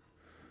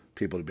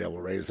people to be able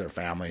to raise their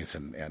families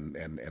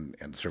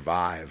and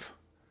survive.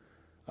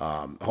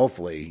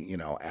 Hopefully,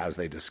 as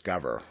they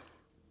discover,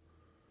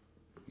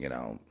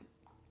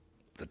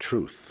 the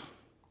truth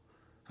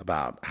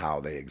about how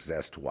they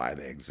exist, why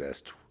they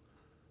exist,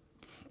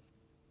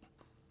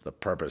 the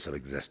purpose of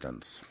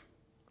existence.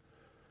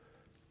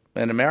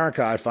 In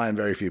America, I find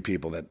very few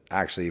people that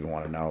actually even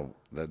want to know,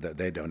 that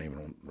they don't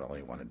even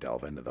really want to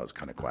delve into those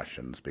kind of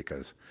questions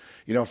because,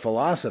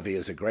 philosophy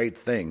is a great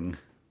thing.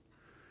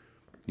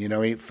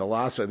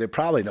 Philosophy, they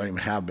probably don't even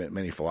have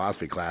many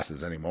philosophy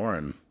classes anymore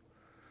in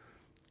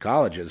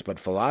colleges, but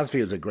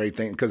philosophy is a great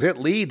thing because it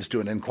leads to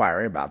an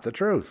inquiry about the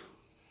truth.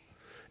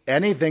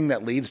 Anything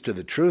that leads to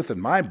the truth in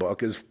my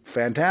book is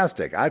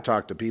fantastic. I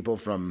talk to people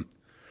from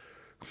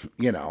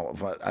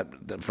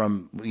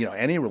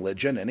any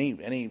religion,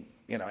 any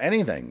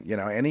anything,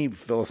 any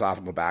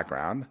philosophical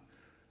background.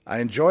 I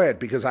enjoy it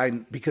because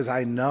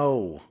I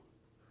know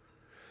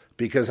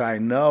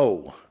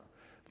the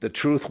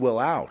truth will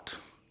out.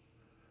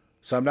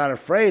 So I'm not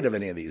afraid of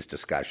any of these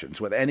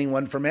discussions with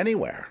anyone from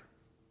anywhere.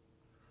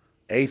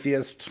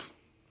 Atheist,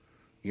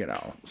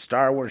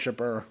 star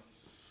worshiper,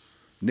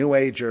 New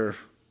Ager,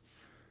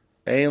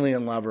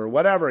 alien lover,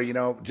 whatever,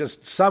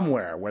 just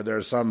somewhere where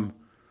there's some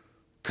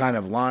kind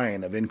of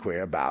line of inquiry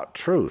about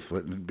truth.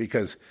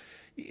 Because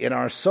in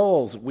our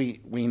souls,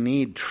 we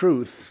need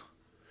truth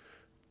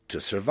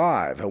to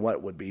survive. And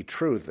what would be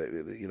truth?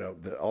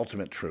 The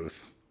ultimate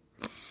truth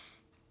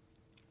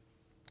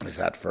is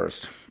that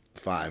first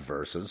 5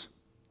 verses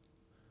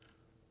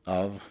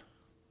of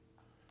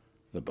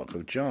the book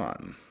of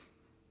John.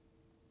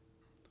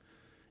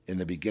 In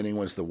the beginning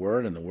was the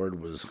Word, and the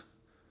Word was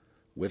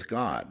with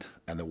God,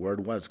 and the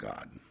Word was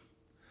God.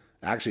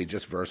 Actually,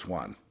 just verse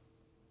 1.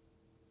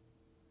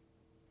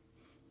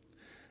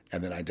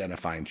 And then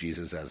identifying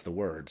Jesus as the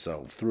Word.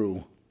 So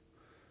through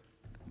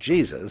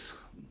Jesus,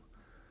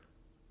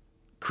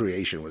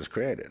 creation was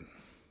created.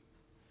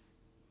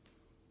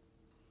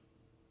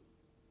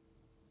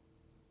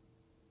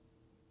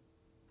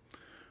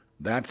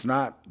 That's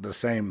not the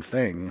same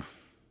thing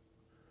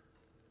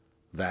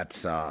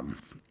that's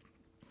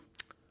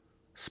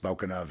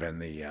spoken of in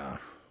the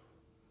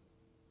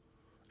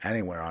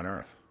anywhere on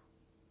earth.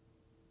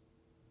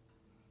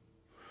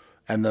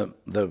 And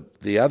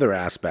the other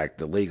aspect,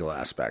 the legal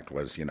aspect,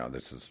 was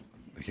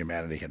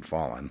humanity had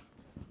fallen,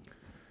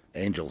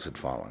 angels had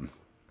fallen,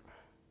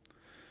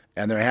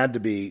 and there had to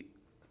be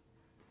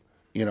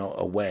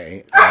a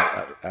way.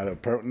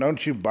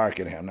 Don't you bark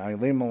at him now.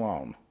 Leave him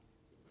alone.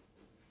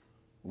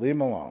 Leave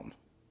him alone.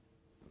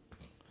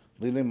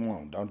 Leave him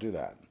alone. Don't do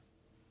that.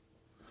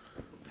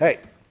 Hey,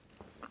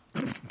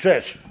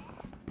 Trish.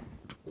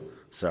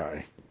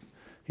 Sorry.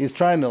 He's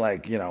trying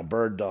to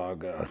bird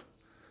dog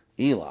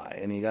Eli,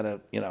 and you gotta,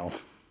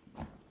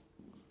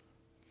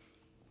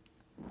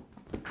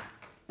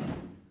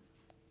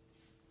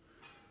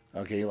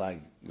 Okay, Eli,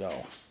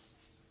 go.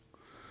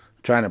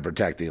 Trying to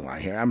protect Eli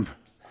here. I'm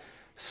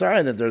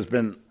sorry that there's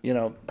been,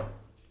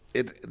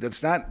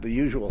 it's not the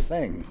usual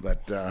thing,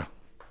 but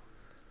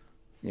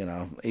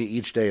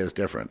each day is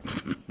different.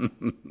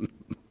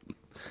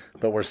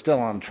 But we're still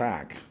on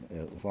track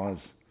as long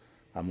as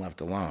I'm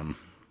left alone.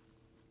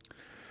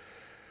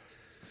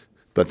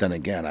 But then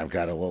again, I've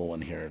got a little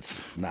one here.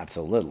 It's not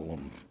so little.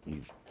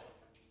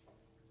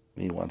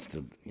 He wants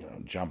to,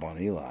 jump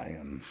on Eli,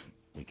 and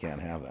we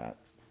can't have that.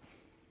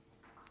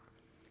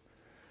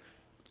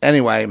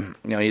 Anyway,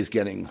 he's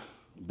getting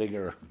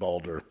bigger,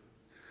 bolder,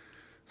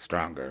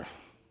 stronger.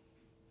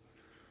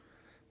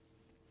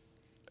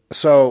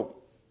 So,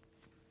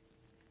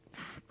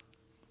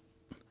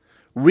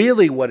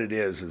 really what it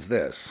is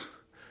this.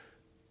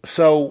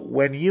 So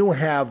when you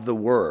have the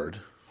Word,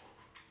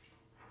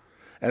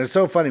 and it's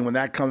so funny when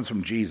that comes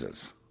from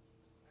Jesus,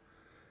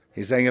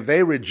 he's saying if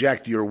they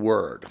reject your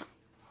Word,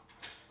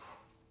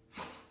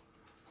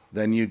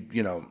 then you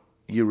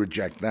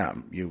reject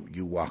them.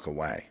 You walk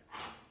away.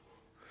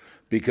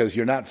 Because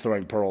you're not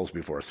throwing pearls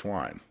before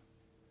swine.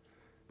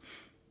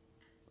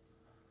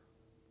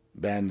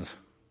 Benz,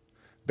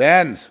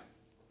 leave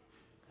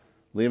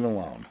him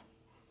alone.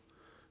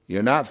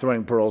 You're not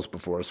throwing pearls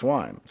before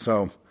swine.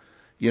 So,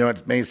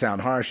 it may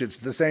sound harsh. It's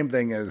the same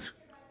thing as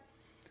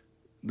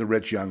the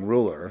rich young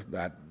ruler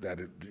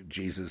that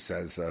Jesus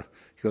says,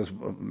 he goes,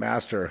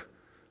 Master,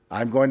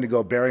 I'm going to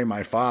go bury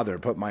my father,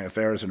 put my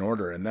affairs in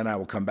order, and then I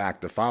will come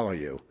back to follow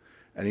you.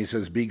 And he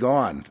says, be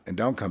gone and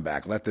don't come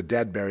back. Let the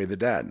dead bury the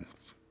dead.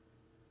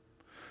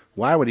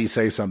 Why would he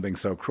say something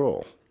so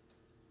cruel?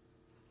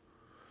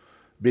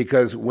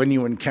 Because when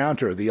you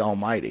encounter the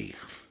Almighty,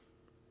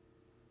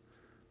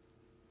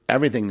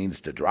 everything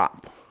needs to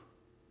drop.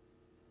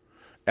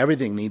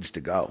 Everything needs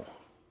to go.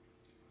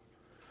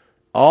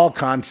 All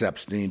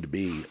concepts need to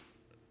be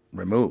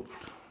removed.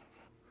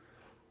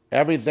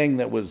 Everything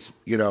that was,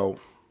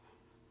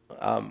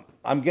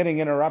 I'm getting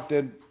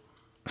interrupted.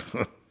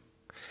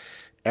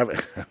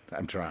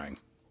 I'm trying.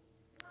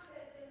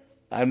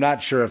 I'm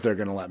not sure if they're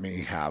going to let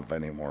me have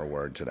any more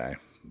word today,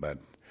 but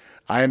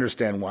I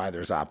understand why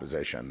there's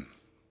opposition.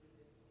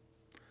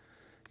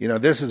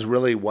 This is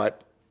really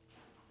what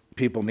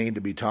people need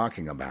to be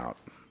talking about.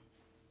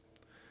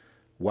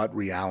 What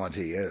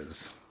reality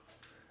is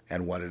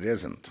and what it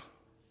isn't.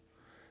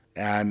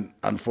 And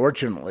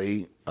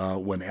unfortunately,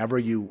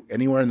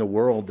 anywhere in the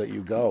world that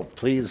you go,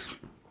 please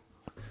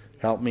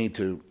help me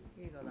to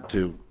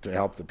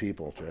help the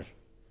people, Trish.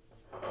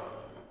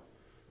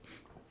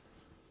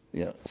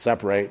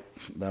 Separate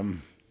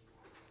them.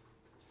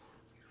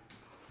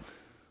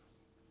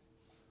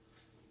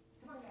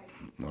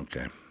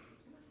 Okay.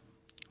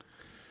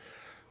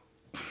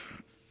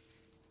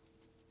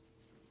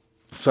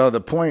 So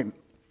the point,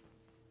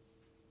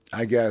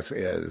 I guess,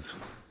 is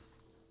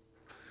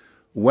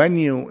when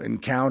you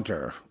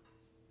encounter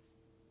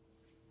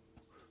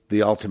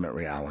the ultimate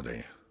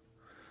reality,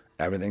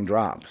 everything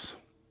drops.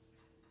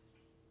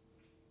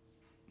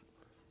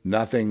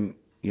 Nothing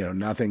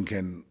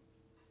can,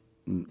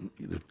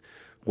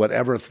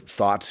 whatever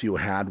thoughts you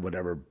had,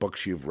 whatever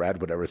books you've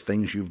read, whatever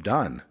things you've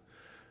done,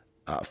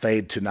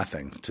 fade to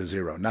nothing, to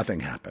zero. Nothing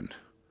happened.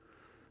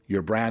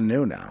 You're brand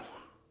new now.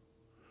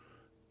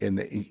 In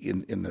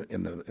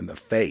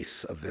the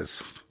face of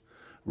this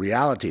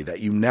reality that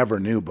you never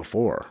knew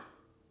before.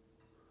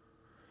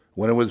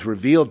 When it was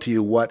revealed to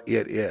you what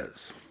it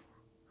is,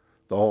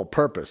 the whole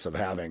purpose of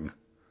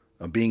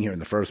being here in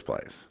the first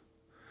place.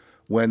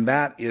 When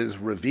that is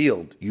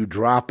revealed, you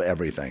drop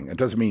everything. It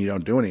doesn't mean you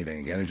don't do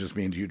anything again. It just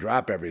means you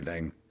drop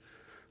everything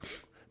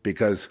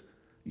because,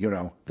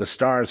 the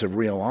stars have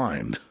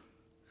realigned.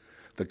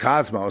 The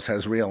cosmos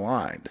has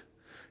realigned.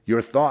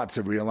 Your thoughts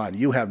have realigned.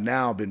 You have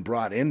now been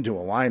brought into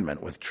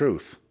alignment with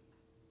truth.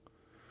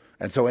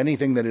 And so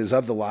anything that is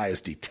of the lie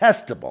is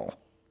detestable.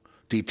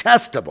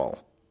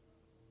 Detestable.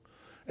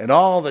 And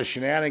all the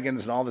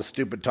shenanigans and all the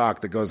stupid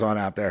talk that goes on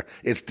out there,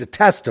 it's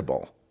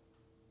detestable.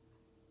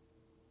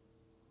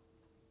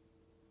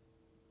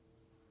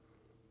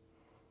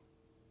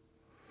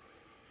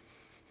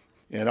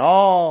 And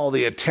all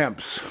the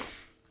attempts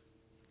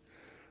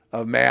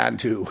of man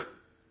to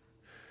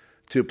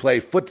play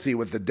footsie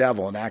with the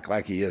devil and act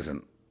like he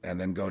isn't, and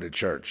then go to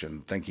church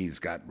and think he's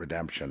got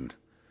redemption.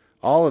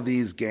 All of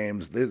these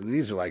games,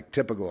 these are like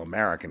typical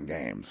American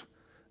games.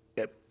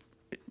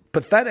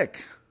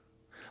 Pathetic,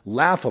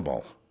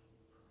 laughable,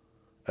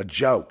 a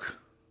joke.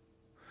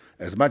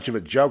 As much of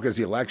a joke as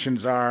the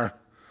elections are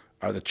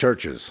the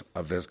churches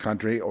of this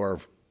country or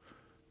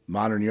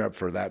modern Europe,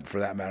 for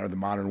that matter, the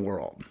modern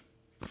world.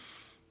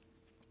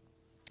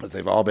 Because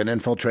they've all been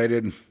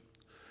infiltrated,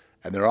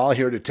 and they're all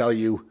here to tell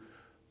you,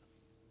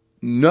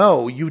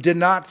 no, you did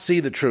not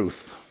see the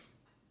truth.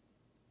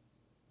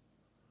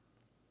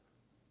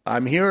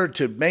 I'm here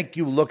to make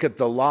you look at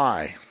the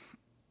lie,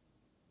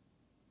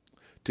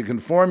 to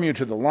conform you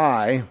to the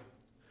lie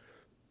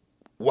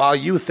while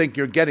you think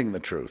you're getting the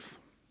truth.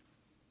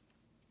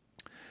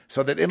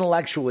 So that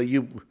intellectually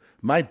you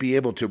might be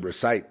able to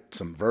recite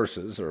some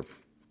verses or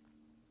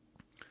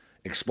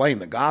explain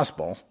the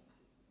gospel,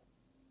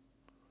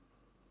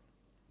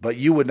 but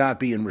you would not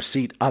be in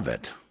receipt of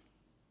it.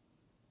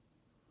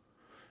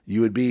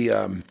 You would be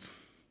a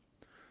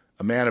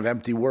man of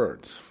empty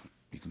words.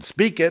 You can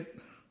speak it.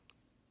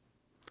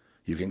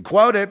 You can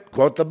quote it.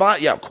 Quote the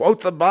Bible. Yeah,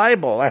 quote the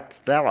Bible.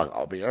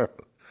 That'll be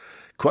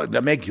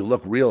that make you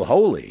look real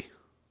holy.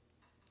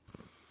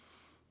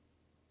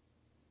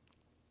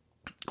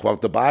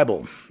 Quote the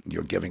Bible.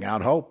 You're giving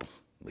out hope.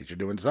 At least you're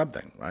doing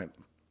something, right?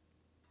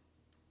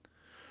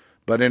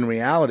 But in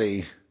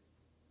reality,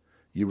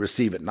 you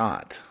receive it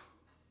not.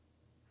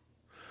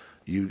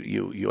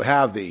 You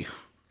have the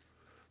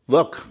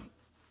look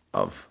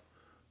of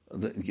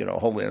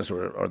holiness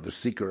or the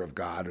seeker of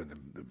God or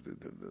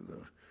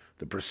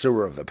the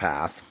pursuer of the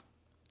path,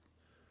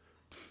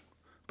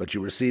 but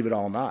you receive it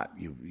all not.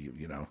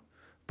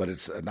 But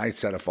it's a nice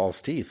set of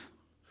false teeth.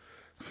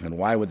 And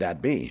why would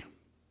that be?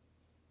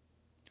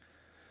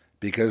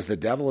 Because the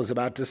devil is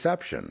about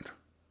deception.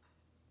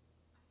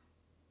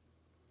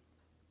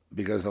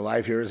 Because the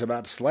life here is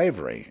about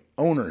slavery,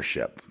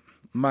 ownership,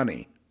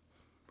 money,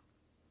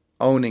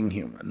 owning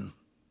human,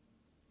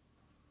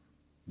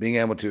 being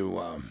able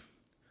to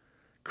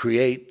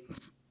create,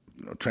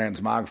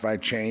 transmogrify,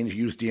 change,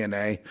 use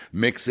DNA,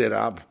 mix it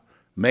up,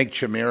 make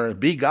chimera,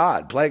 be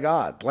God, play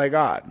God, play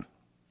God.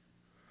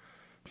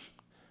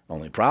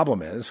 Only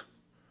problem is,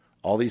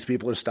 all these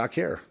people are stuck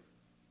here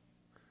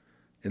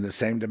in the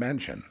same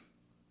dimension,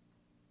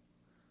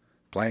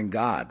 playing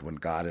God when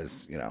God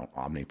is,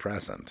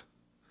 omnipresent.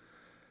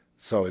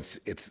 So it's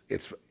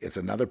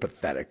another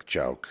pathetic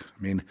joke.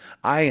 I mean,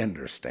 I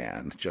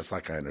understand, just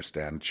like I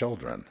understand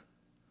children.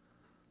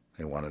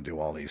 They want to do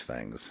all these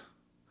things.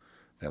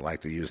 They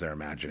like to use their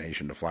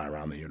imagination to fly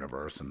around the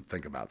universe and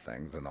think about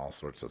things and all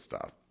sorts of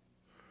stuff.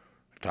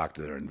 Talk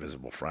to their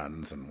invisible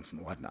friends and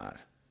whatnot.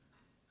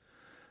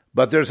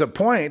 But there's a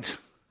point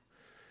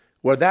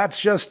where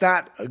that's just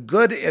not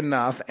good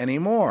enough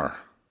anymore.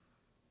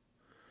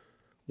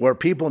 Where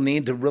people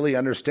need to really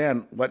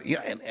understand what,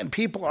 and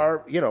people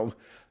are,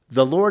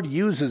 the Lord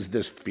uses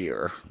this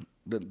fear.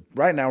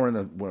 Right now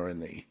we're in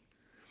the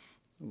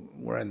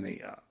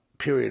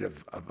period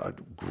of a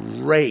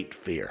great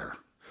fear,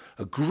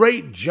 a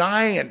great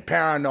giant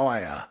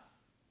paranoia.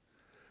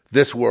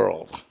 This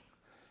world,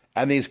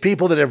 and these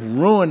people that have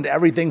ruined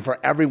everything for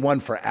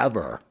everyone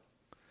forever.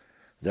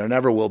 There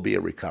never will be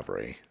a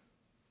recovery.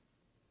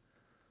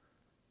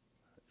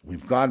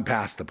 We've gone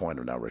past the point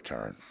of no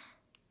return.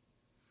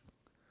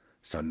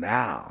 So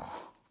now,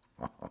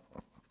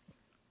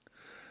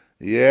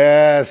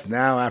 yes,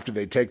 now after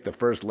they take the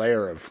first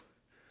layer of,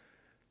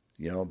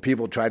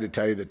 people try to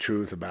tell you the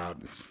truth about,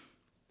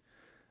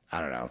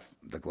 I don't know,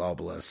 the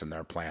globalists and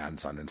their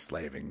plans on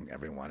enslaving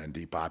everyone and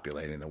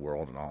depopulating the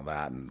world and all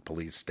that, and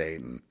police state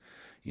and,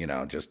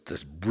 just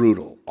this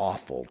brutal,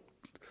 awful,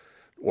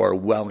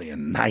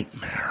 Orwellian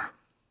nightmare.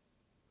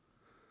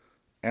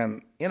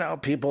 And,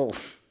 people,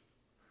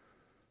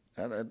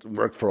 it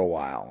worked for a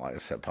while, I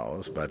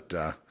suppose, but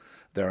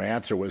their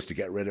answer was to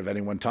get rid of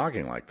anyone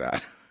talking like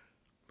that.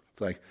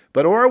 It's like,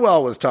 but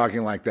Orwell was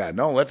talking like that.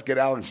 No, let's get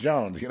Alex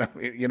Jones. You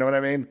know what I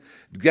mean?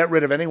 Get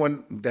rid of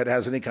anyone that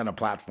has any kind of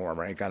platform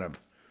or any kind of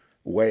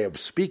way of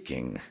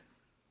speaking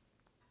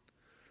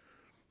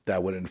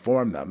that would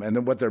inform them. And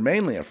then what they're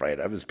mainly afraid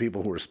of is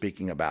people who are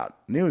speaking about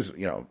news,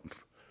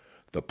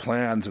 the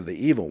plans of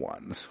the evil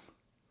ones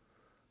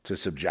to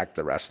subject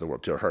the rest of the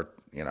world, to hurt,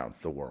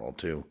 the world,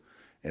 to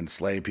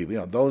enslave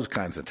people, those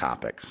kinds of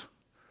topics.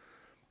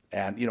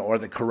 And, or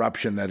the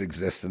corruption that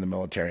exists in the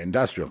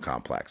military-industrial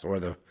complex, or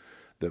the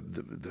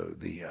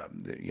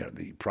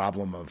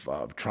problem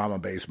of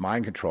trauma-based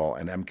mind control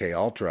and MK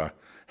Ultra,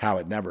 how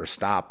it never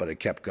stopped, but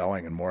it kept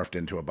going and morphed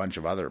into a bunch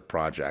of other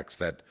projects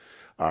that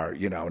are,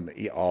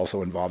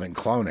 also involving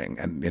cloning,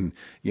 and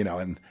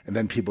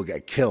then people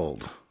get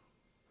killed,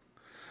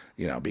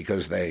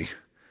 because they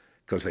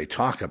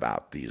talk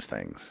about these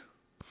things.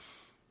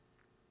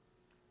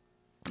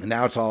 And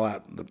now it's all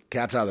out, the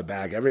cat's out of the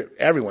bag.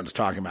 Everyone's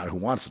talking about it who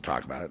wants to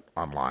talk about it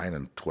online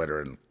and Twitter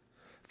and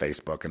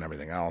Facebook and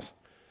everything else.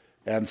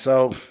 And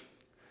so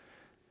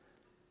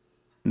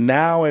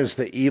now is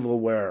the evil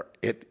where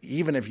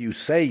even if you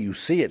say you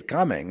see it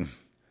coming,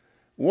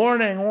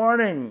 warning,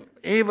 warning,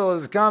 evil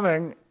is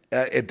coming,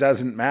 it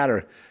doesn't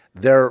matter.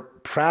 They're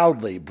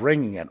proudly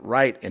bringing it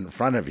right in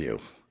front of you.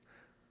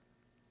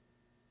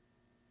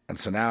 And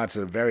so now it's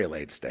a very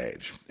late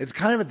stage. It's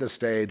kind of at the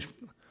stage,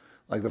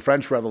 like the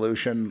French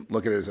Revolution,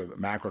 look at it as a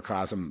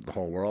macrocosm of the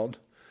whole world.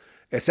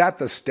 It's at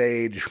the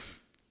stage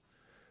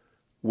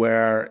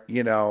where,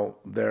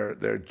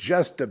 they're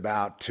just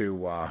about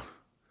to,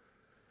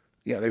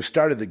 they've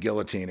started the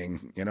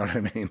guillotining, you know what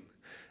I mean?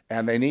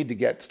 And they need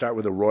to start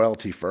with the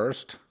royalty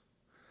first,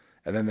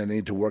 and then they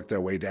need to work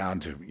their way down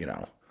to,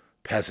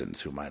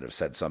 peasants who might have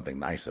said something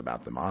nice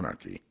about the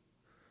monarchy.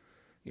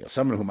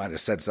 Someone who might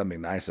have said something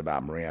nice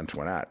about Marie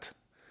Antoinette.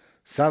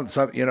 Some,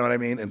 you know what I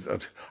mean?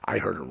 And I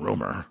heard a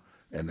rumor.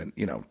 And then,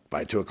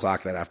 by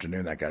 2:00 that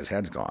afternoon, that guy's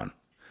head's gone,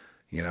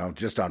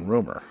 just on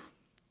rumor.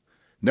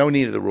 No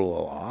need of the rule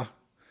of law.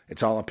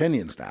 It's all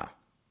opinions now.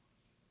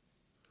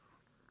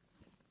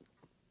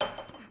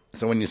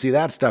 So when you see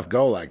that stuff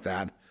go like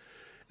that,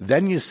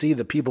 then you see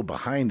the people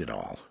behind it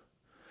all.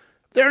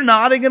 They're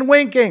nodding and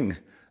winking.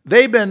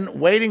 They've been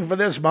waiting for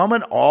this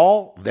moment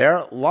all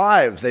their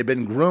lives. They've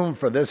been groomed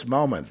for this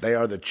moment. They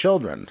are the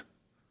children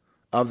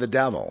of the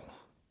devil.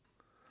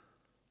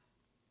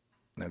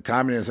 Now,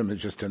 communism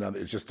is just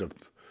a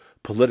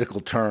political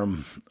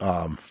term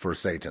for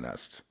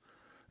Satanists.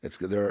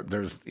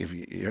 If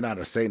you're not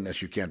a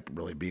Satanist, you can't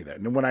really be there.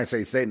 And when I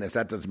say Satanist,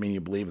 that doesn't mean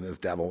you believe in this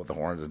devil with the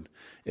horns.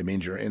 It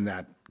means you're in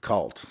that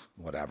cult,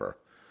 whatever.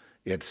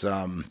 It's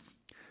I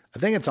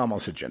think it's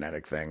almost a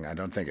genetic thing. I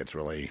don't think it's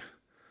really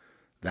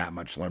that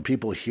much learned.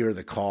 People hear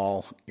the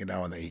call,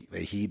 and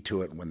they heed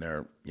to it when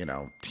they're,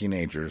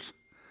 teenagers.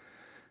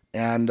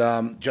 And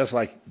just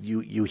like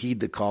you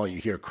heed the call, you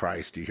hear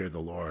Christ, you hear the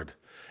Lord.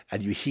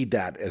 And you heed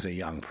that as a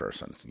young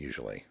person,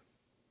 usually,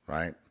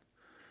 right?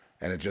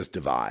 And it just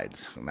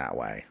divides in that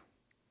way.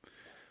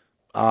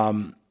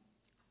 But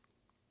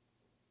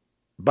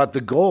the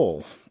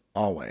goal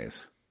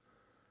always,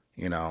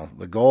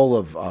 the goal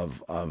of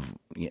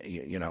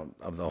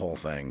the whole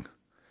thing,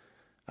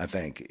 I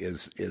think,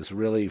 is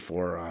really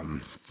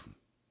for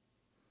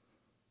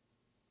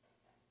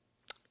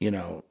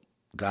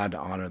God to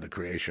honor the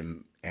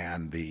creation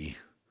and the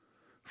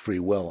free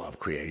will of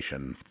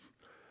creation.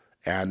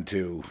 And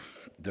to,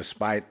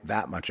 despite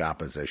that much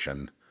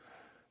opposition,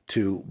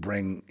 to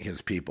bring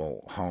his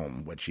people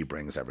home, which he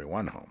brings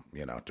everyone home,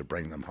 to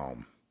bring them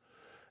home.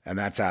 And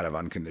that's out of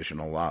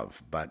unconditional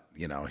love. But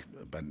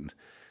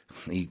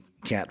he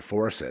can't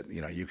force it.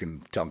 You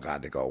can tell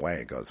God to go away,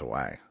 it goes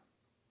away.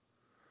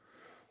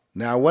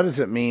 Now, what does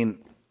it mean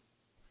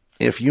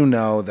if you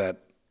know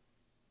that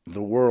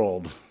the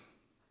world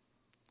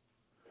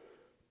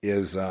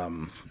is,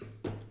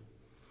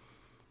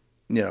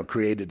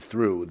 created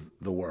through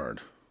the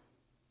Word?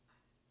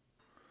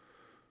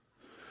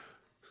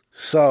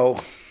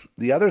 So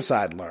the other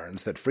side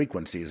learns that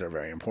frequencies are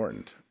very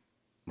important,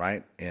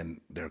 right? And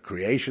their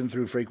creation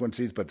through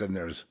frequencies, but then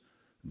there's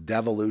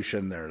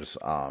devolution, there's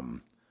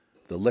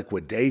the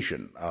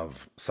liquidation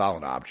of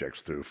solid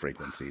objects through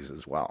frequencies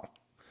as well.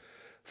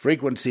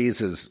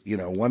 Frequencies is,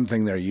 one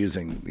thing they're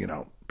using,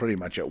 pretty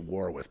much at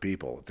war with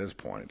people at this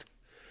point.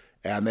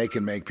 And they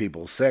can make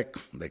people sick,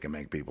 they can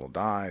make people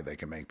die, they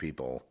can make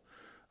people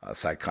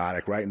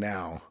psychotic. Right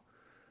now,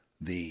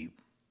 the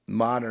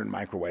modern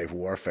microwave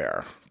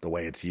warfare, the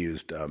way it's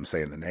used,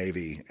 say in the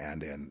Navy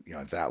and in,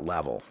 at that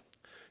level,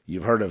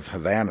 you've heard of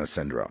Havana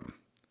syndrome.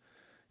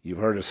 You've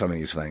heard of some of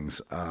these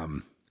things.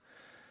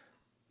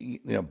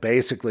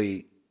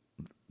 Basically,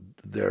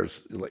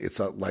 it's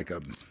like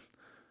a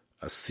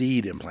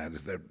seed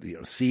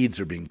implanted. Seeds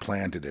are being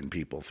planted in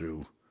people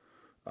through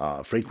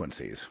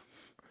frequencies,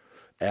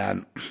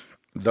 and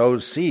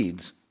those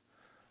seeds,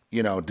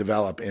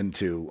 develop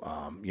into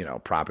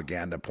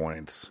propaganda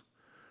points,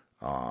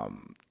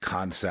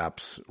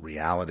 concepts,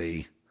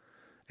 reality,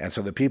 and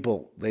so the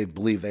people, they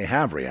believe they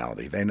have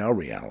reality. They know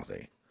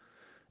reality.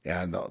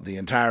 And the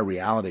entire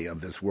reality of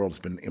this world has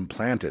been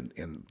implanted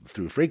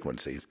through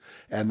frequencies,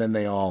 and then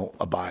they all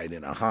abide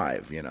in a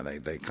hive.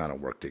 They kind of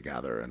work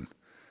together, and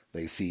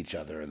they see each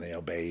other, and they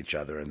obey each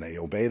other, and they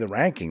obey the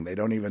ranking. They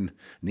don't even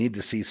need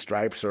to see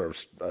stripes or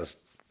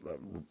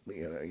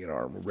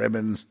or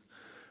ribbons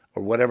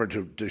or whatever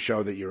to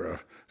show that you're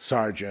a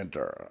sergeant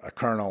or a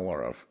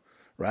colonel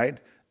right?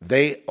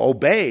 They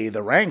obey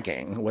the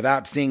ranking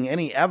without seeing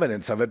any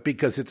evidence of it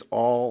because it's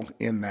all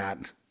in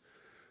that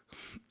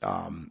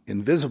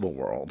invisible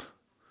world,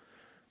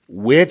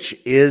 which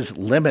is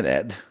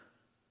limited,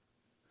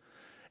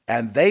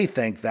 and they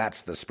think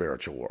that's the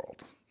spiritual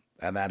world,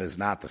 and that is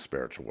not the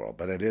spiritual world,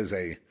 but it is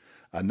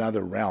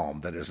another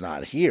realm that is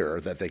not here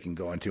that they can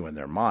go into in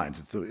their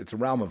minds. It's a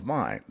realm of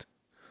mind,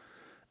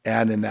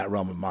 and in that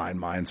realm of mind,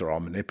 minds are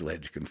all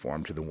manipulated to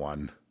conform to the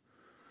one,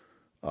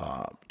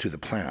 to the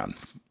plan,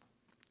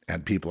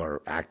 and people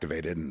are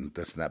activated and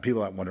this and that.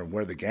 People wonder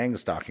where the gang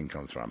stalking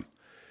comes from.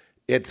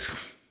 It's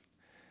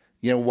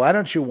why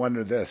don't you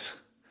wonder this?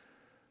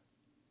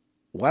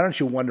 Why don't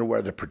you wonder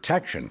where the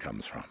protection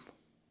comes from?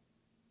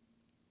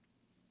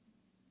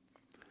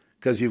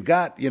 Because you've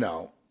got,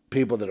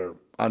 people that are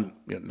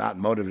not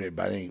motivated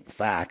by any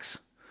facts,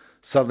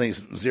 suddenly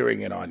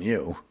zeroing in on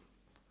you.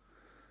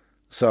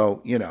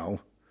 So,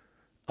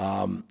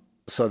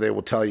 so they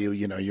will tell you,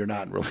 you're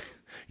not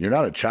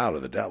a child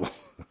of the devil.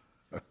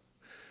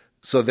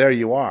 So there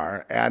you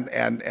are.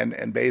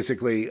 And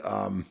basically,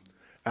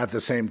 at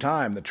the same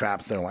time, the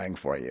traps they're laying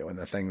for you and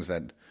the things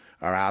that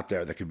are out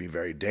there that can be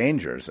very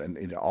dangerous,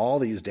 and all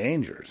these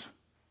dangers,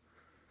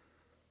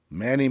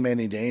 many,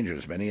 many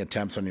dangers, many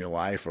attempts on your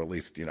life, or at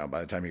least, by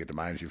the time you get to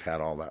mines, you've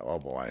had all that. Oh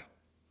boy,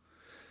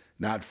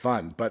 not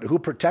fun. But who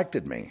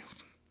protected me?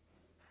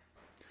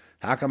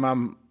 How come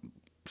I'm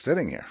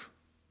sitting here?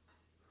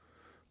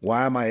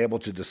 Why am I able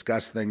to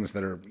discuss things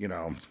that are,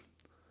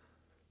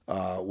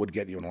 would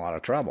get you in a lot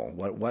of trouble?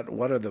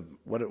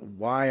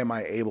 Why am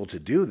I able to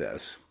do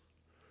this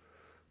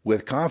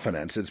with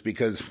confidence? It's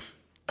because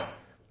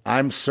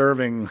I'm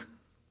serving,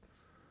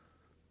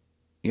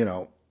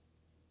 the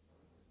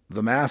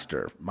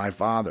master, my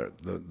father,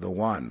 the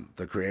one,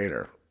 the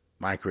creator,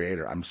 my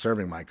creator. I'm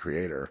serving my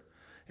creator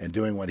and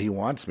doing what he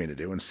wants me to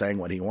do and saying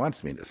what he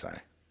wants me to say.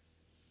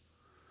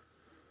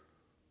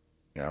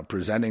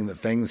 Presenting the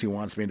things he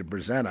wants me to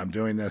present. I'm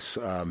doing this,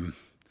 I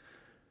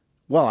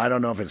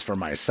don't know if it's for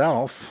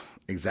myself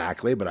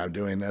exactly, but I'm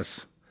doing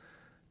this.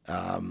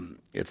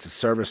 It's a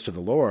service to the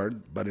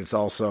Lord, but it's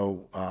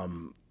also,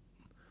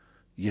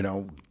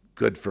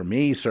 good for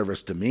me,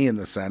 service to me in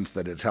the sense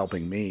that it's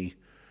helping me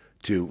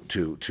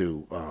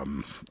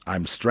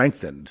I'm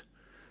strengthened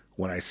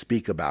when I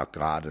speak about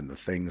God and the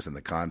things and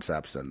the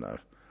concepts and the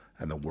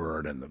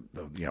word and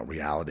the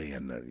reality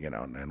and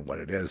and what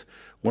it is.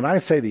 When I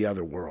say the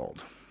other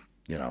world,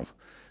 that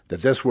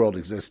this world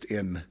exists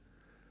in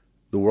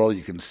the world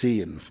you can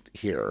see and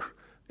hear,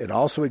 it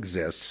also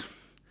exists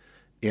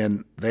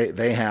in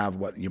they have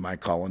what you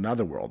might call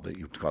another world, that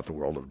you call the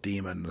world of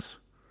demons,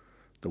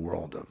 the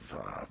world of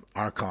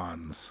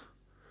archons,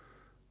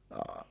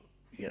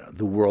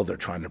 the world they're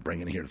trying to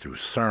bring in here through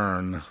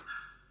CERN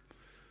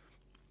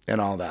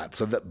and all that.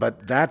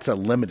 But that's a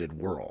limited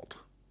world.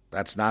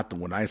 That's not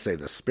when I say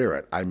the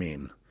spirit, I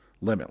mean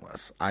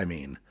limitless. I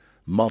mean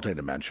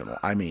multidimensional.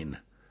 I mean,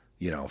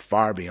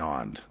 far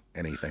beyond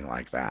anything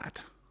like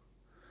that.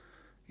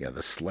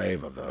 The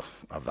slave of the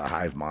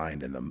hive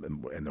mind in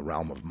the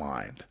realm of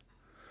mind.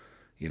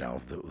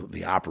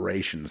 The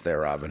operations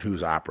thereof and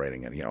who's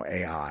operating it.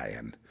 AI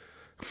and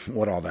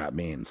what all that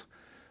means.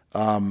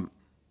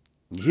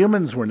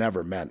 Humans were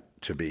never meant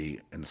to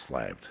be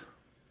enslaved.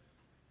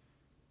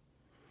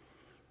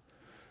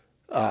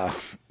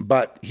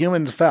 But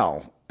humans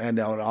fell. And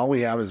all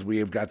we have is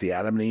we've got the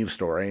Adam and Eve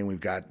story, and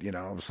we've got,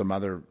 some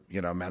other,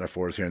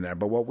 metaphors here and there.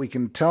 But what we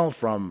can tell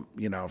from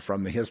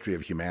the history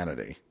of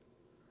humanity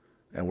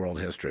and world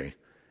history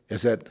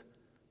is that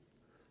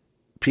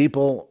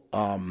people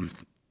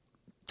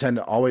tend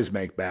to always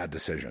make bad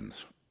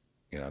decisions.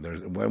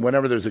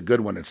 Whenever there's a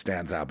good one, it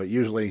stands out. But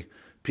usually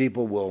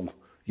people will,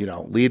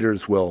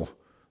 leaders will,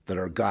 that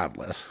are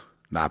godless,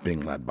 not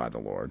being led by the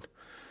Lord,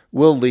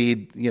 will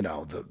lead,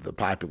 the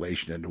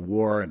population into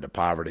war, into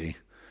poverty.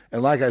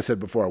 And like I said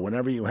before,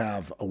 whenever you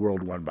have a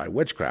world won by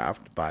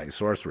witchcraft, by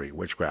sorcery,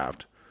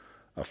 witchcraft,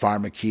 a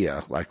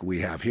pharmakia like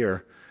we have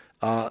here,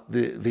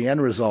 the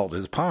end result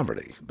is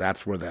poverty.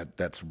 That's where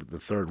that's the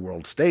third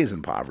world stays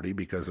in poverty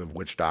because of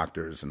witch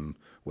doctors and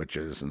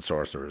witches and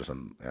sorcerers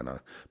and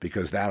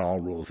because that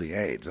all rules the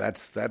age.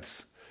 That's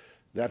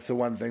the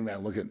one thing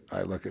that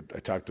I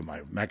talk to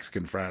my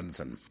Mexican friends,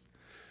 and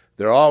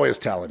they're always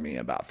telling me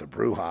about the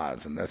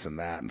brujas and this and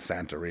that and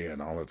Santeria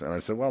and all that. And I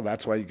said, well,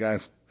 that's why you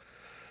guys,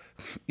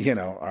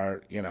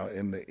 are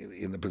in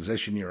the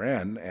position you're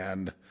in,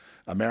 and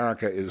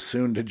America is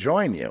soon to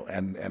join you.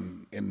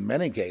 And in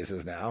many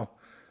cases now,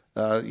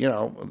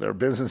 there are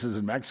businesses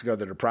in Mexico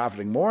that are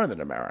profiting more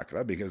than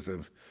America because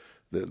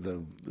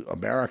the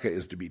America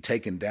is to be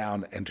taken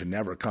down and to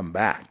never come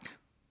back.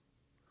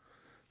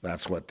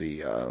 That's what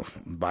the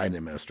Biden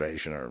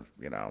administration, or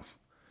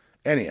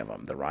any of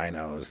them, the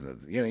rhinos,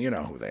 you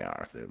know who they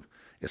are, the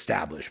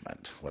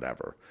establishment,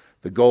 whatever.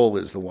 The goal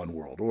is the one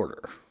world order,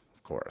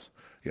 of course.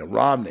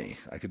 Romney,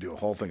 I could do a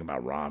whole thing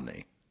about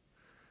Romney.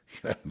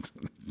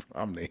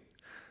 Romney,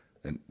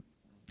 and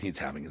he's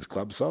having his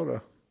club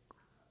soda.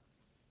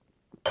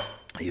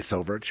 He's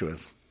so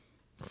virtuous.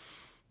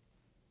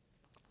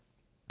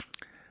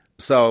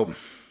 So,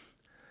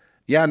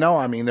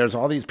 there's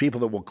all these people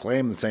that will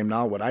claim the same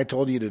knowledge. What I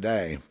told you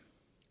today,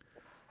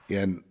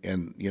 in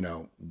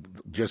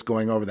just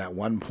going over that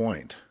one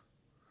point,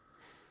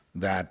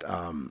 that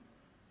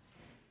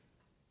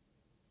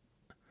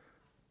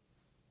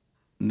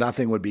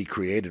nothing would be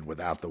created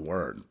without the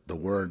Word. The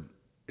Word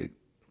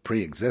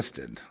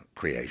pre-existed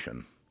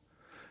creation,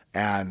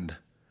 and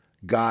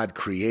God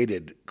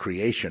created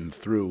creation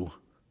through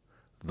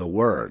the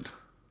Word.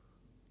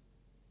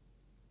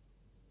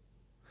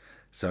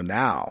 So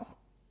now,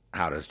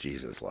 how does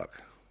Jesus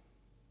look?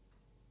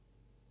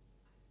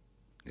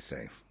 You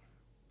see?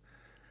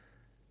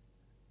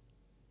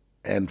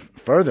 And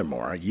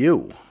furthermore,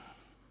 you,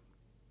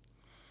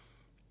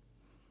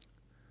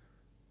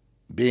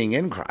 being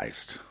in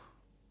Christ,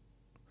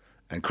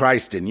 and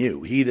Christ in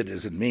you, he that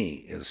is in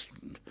me is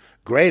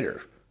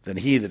greater than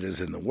he that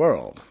is in the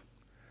world.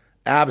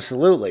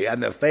 Absolutely.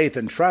 And the faith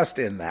and trust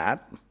in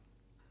that,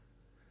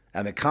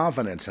 and the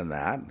confidence in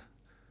that,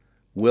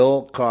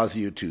 will cause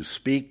you to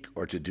speak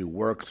or to do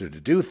works or to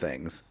do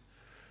things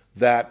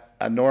that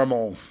a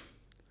normal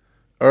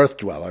earth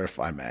dweller, if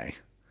I may,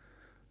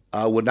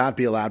 would not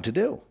be allowed to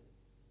do.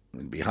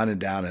 Would be hunted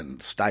down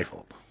and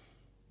stifled.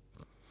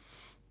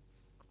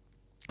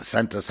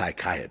 Sent to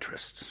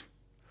psychiatrists.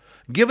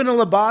 Given a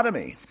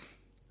lobotomy.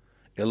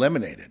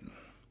 Eliminated.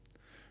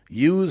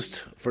 Used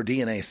for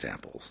DNA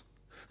samples.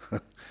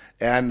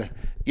 And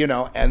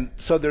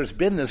so there's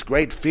been this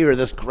great fear,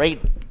 this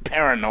great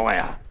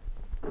paranoia.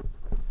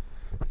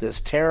 This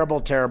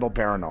terrible, terrible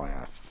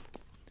paranoia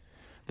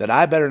that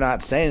I better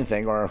not say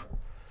anything or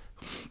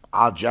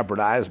I'll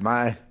jeopardize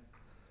my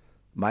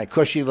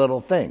cushy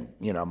little thing,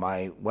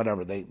 my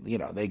whatever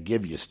they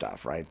give you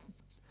stuff, right?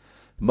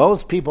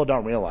 Most people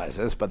don't realize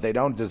this, but they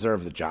don't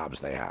deserve the jobs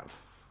they have.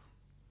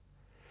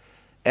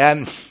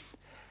 And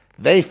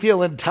they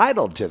feel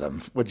entitled to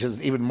them, which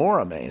is even more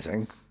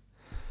amazing,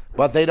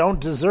 but they don't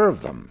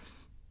deserve them.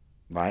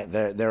 Right,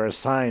 they're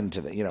assigned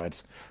to the,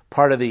 it's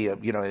part of the,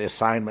 the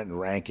assignment and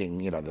ranking,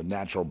 the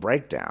natural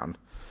breakdown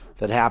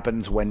that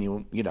happens when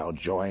you,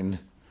 join,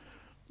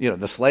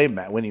 the slave,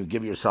 when you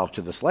give yourself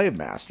to the slave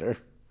master,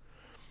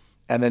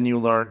 and then you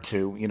learn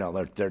to,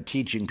 they're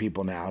teaching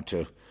people now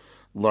to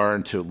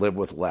learn to live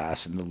with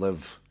less and to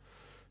live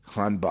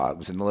on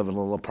bugs and to live in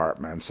little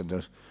apartments and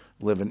to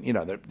live in,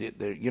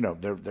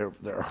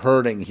 they're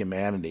herding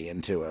humanity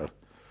into a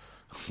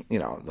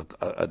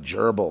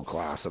gerbil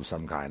class of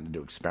some kind to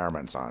do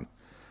experiments on.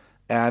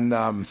 And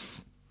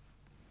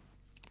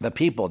the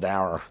people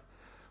now are,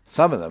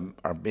 some of them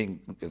are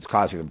it's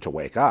causing them to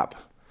wake up.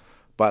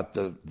 But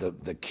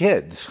the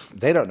kids,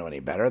 they don't know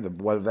any better.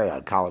 What have they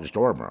had? College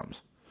dorm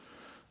rooms.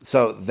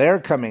 So they're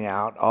coming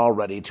out all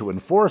ready to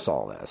enforce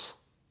all this,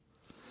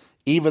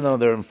 even though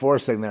they're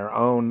enforcing their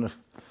own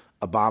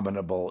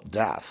abominable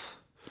death.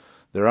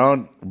 Their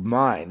own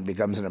mind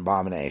becomes an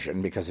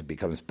abomination because it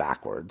becomes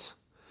backwards.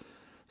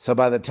 So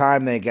by the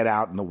time they get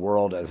out in the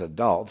world as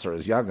adults or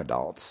as young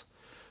adults,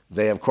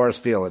 they, of course,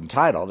 feel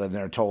entitled, and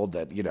they're told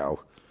that,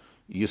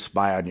 you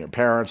spy on your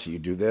parents, you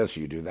do this,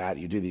 you do that,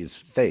 you do these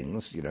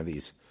things,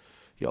 these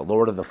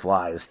Lord of the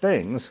Flies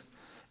things,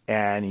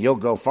 and you'll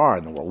go far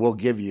in the world. We'll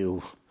give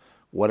you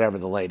whatever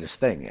the latest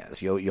thing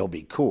is. You'll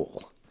be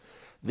cool.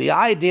 The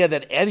idea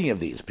that any of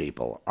these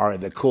people are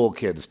at the cool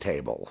kids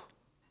table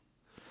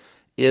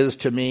is,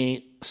 to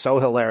me, so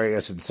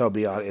hilarious and so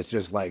beyond. It's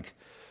just like,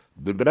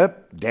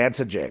 dance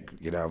a jig.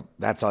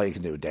 That's all you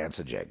can do, dance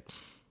a jig.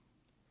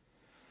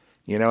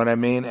 You know what I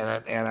mean?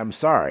 And I'm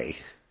sorry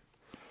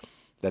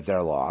that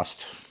they're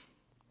lost.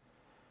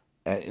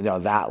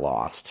 That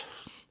lost.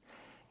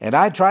 And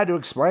I tried to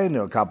explain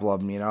to a couple of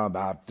them,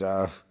 about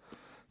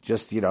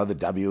just, the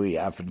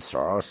WEF and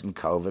Soros and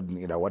COVID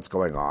and, what's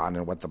going on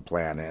and what the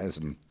plan is.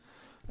 And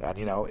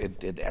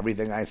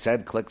everything I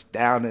said clicks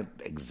down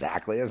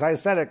exactly as I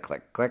said it.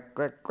 Click, click,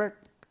 click, click.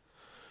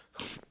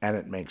 And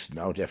it makes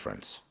no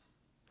difference.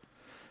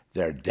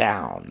 They're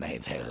down.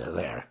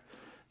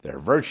 They're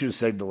virtue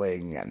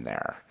signaling, and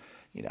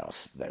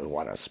they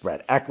want to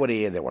spread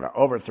equity, and they want to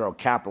overthrow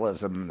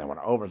capitalism, and they want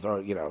to overthrow,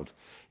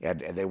 and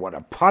they want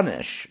to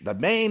punish the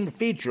main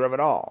feature of it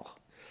all.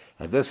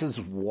 And this is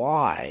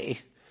why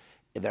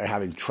they're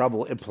having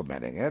trouble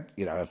implementing it,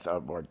 if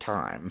more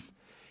time.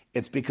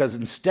 It's because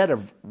instead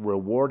of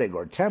rewarding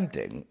or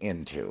tempting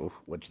into,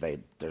 which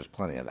there's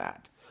plenty of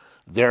that,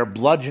 they're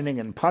bludgeoning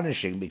and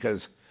punishing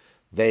because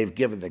they've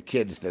given the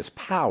kids this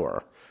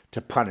power to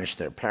punish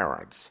their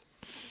parents.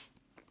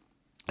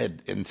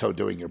 And in so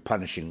doing, you're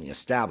punishing the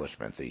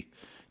establishment, the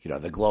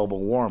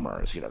global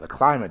warmers, the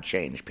climate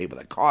change people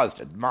that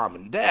caused it, mom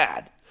and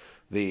dad,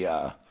 the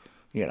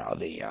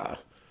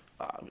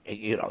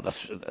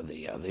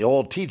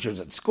old teachers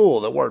at school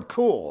that weren't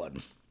cool.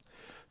 And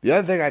the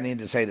other thing I need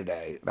to say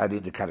today, I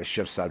need to kind of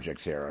shift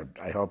subjects here.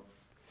 I hope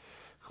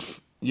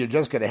you're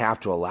just going to have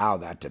to allow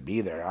that to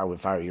be there.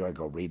 If I were you, I'd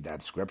go read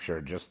that scripture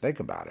and just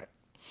think about it.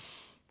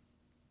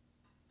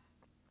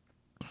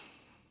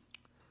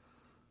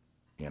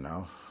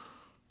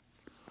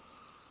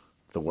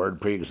 The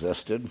Word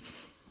pre-existed.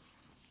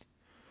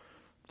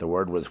 The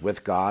Word was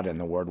with God, and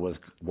the Word was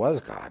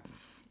God.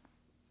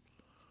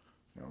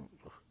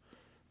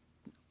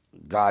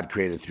 God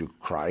created through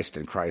Christ,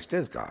 and Christ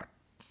is God.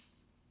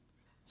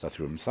 So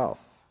through himself.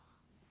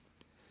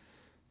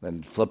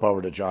 Then flip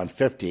over to John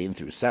 15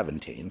 through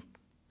 17,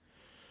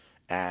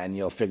 and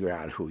you'll figure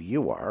out who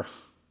you are,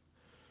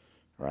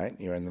 right?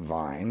 You're in the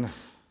vine.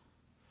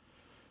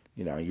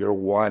 You're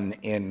one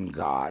in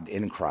God,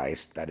 in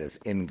Christ, that is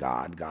in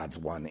God. God's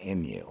one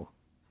in you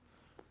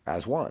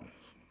as one,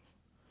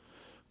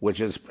 which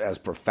is as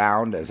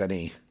profound as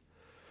any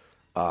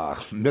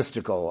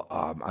mystical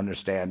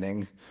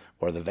understanding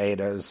or the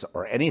Vedas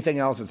or anything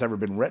else that's ever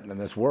been written in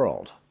this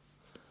world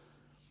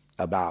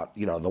about,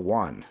 the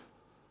one.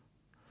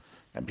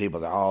 And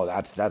people say, oh,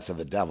 that's of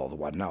the devil, the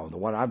one. No, the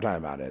one I'm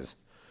talking about is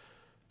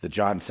the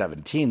John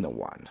 17, the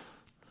one.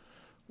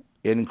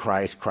 In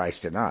Christ,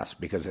 Christ in us,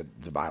 because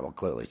the Bible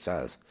clearly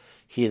says,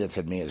 he that's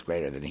in me is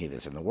greater than he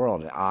that's in the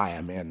world, and I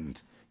am in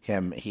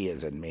him, he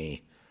is in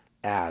me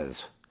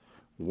as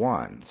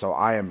one. So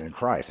I am in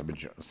Christ. I've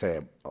been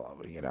saying,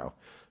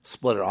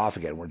 split it off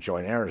again. We're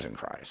joint heirs in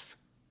Christ.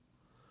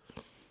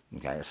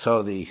 Okay,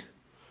 so the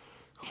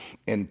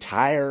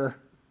entire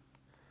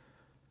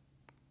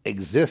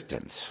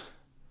existence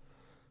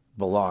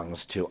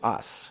belongs to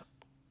us,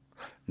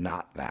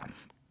 not them.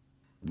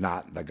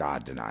 Not the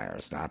God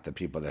deniers, not the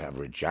people that have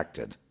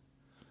rejected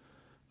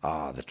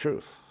the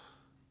truth,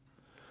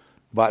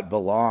 but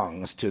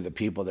belongs to the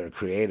people that are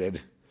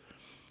created,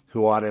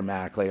 who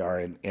automatically are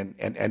in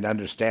and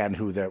understand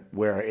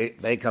where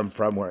they come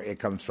from, where it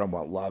comes from,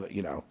 what love,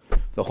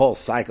 the whole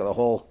cycle,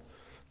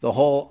 the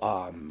whole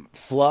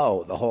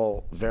flow, the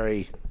whole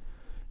very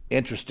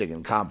interesting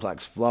and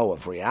complex flow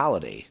of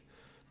reality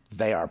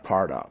they are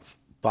part of.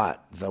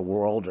 But the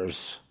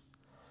worlders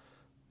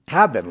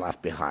have been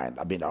left behind.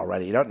 I mean,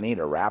 already, you don't need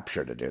a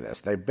rapture to do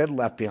this. They've been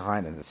left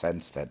behind in the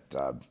sense that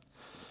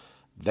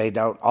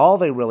all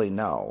they really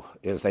know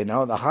is they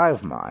know the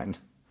hive mind,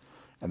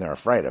 and they're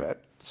afraid of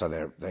it.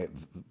 So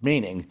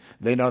meaning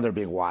they know they're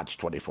being watched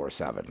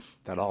 24/7.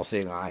 That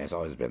all-seeing eye has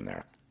always been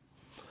there.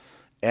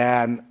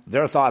 And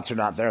their thoughts are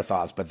not their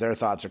thoughts, but their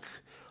thoughts are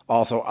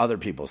also other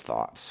people's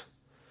thoughts.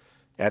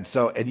 And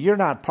you're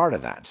not part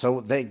of that.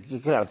 So you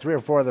could have 3 or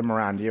 4 of them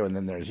around you, and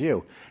then there's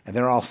you, and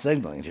they're all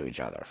signaling to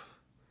each other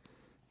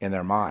in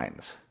their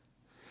minds.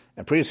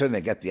 And pretty soon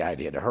they get the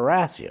idea to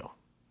harass you,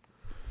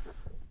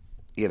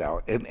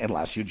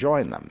 unless you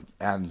join them.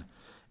 And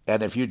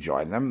if you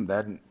join them,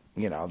 then,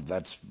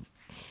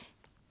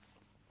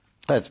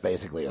 that's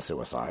basically a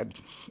suicide,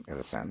 in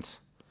a sense.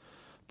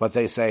 But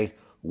they say,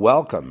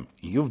 welcome,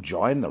 you've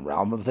joined the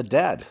realm of the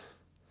dead.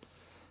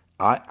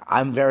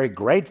 I'm very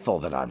grateful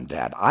that I'm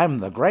dead. I'm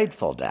the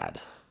Grateful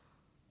Dead.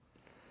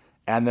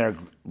 And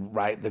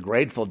the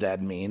Grateful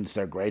Dead means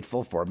they're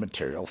grateful for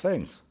material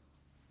things.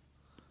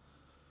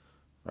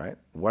 Right?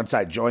 Once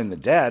I joined the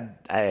dead,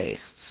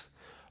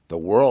 the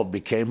world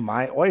became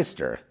my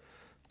oyster.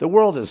 The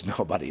world is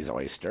nobody's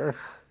oyster.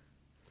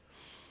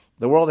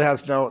 The world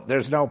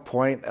there's no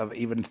point of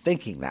even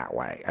thinking that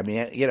way. I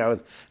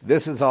mean,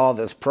 this is all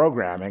this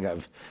programming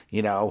of,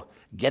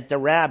 get the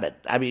rabbit.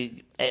 I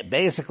mean,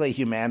 basically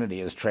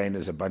humanity is trained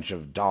as a bunch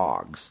of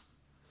dogs,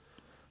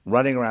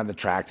 running around the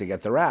track to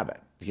get the rabbit.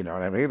 You know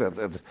what I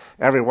mean?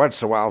 Every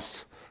once in a while,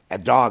 a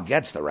dog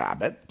gets the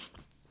rabbit.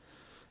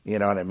 You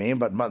know what I mean?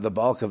 But the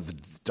bulk of the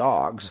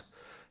dogs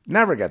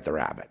never get the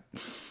rabbit.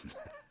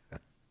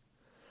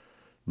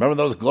 Remember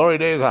those glory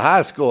days of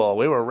high school?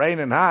 We were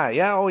reigning high.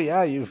 Yeah, oh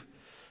yeah, you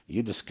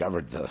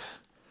discovered the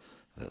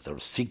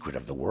secret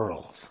of the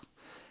world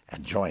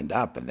and joined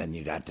up, and then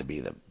you got to be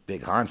the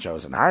big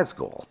honchos in high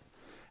school.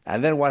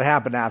 And then what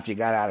happened after you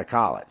got out of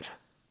college?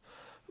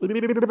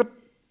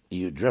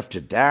 You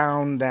drifted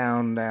down,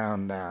 down,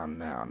 down, down,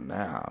 down,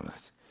 down.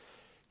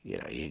 You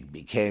know, you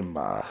became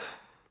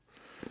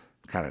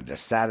kind of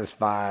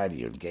dissatisfied.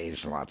 You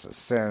engaged in lots of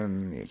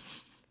sin. You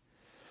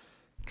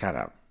kind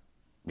of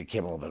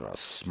became a little bit of a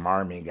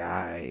smarmy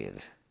guy.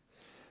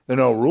 There are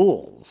no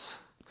rules.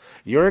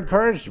 You're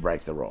encouraged to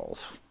break the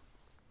rules.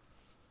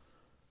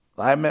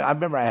 I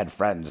remember I had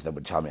friends that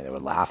would tell me, they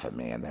would laugh at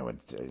me, and they would,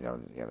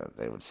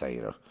 they would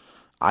say,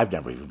 I've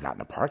never even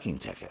gotten a parking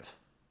ticket.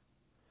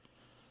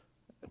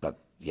 But,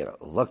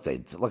 look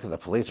at the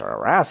police are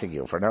harassing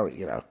you for no,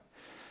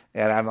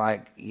 And I'm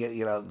like,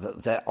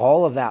 that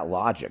all of that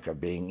logic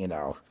of being,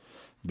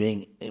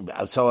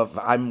 so if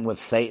I'm with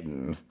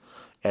Satan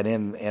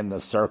and in the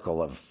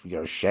circle of,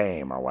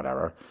 shame or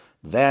whatever,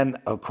 then,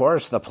 of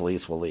course, the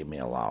police will leave me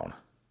alone.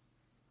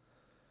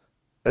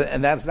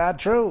 And that's not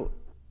true.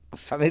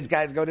 Some of these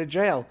guys go to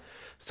jail.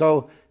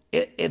 So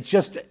it's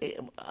just,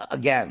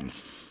 again,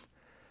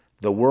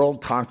 the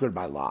world conquered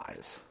by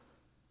lies.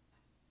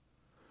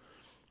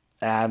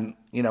 And,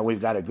 we've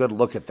got a good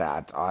look at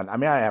that. I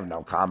have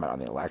no comment on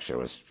the election. It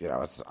was,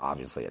 it's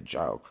obviously a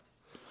joke.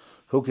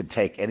 Who could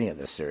take any of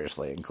this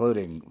seriously,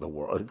 including the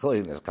world,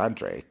 including this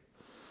country?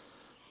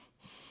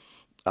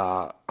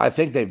 I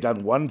think they've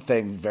done one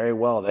thing very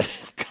well.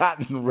 They've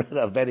gotten rid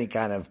of any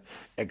kind of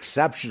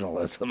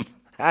exceptionalism.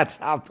 That's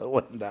out the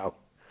window.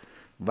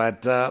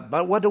 But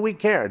what do we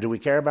care? Do we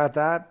care about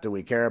that? Do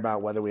we care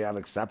about whether we have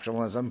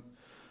exceptionalism?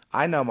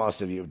 I know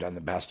most of you have done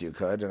the best you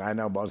could, and I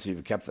know most of you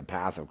have kept the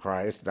path of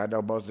Christ, and I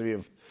know most of you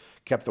have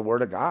kept the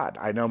Word of God.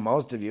 I know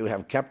most of you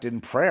have kept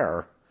in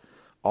prayer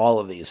all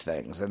of these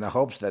things in the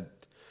hopes that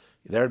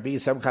there'd be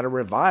some kind of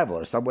revival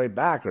or some way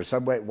back or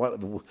some way.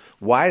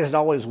 Why is it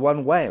always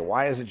one way?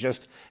 Why is it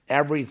just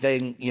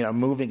everything,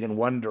 moving in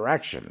one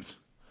direction?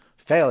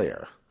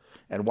 Failure.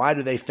 And why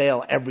do they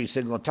fail every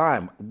single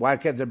time? Why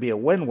can't there be a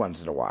win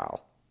once in a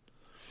while?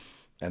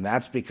 And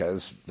that's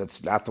because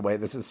that's not the way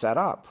this is set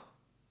up.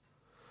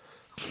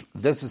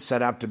 This is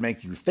set up to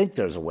make you think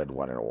there's a win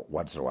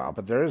once in a while,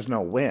 but there is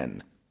no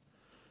win.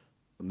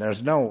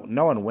 There's no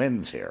one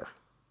wins here.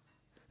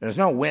 There's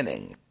no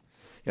winning.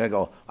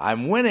 Go,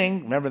 I'm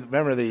winning.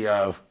 Remember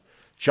the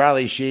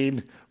Charlie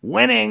Sheen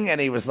winning,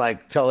 and he was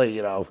like totally,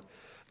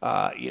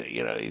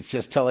 he's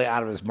just totally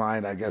out of his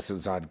mind. I guess it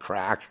was on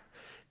crack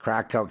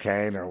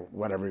cocaine or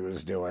whatever he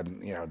was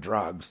doing,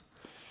 drugs.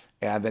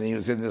 And then he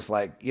was in this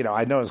I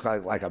know it's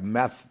like a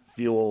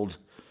meth-fueled,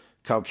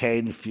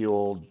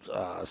 cocaine-fueled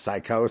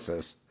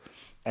psychosis,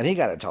 and he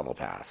got a total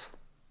pass.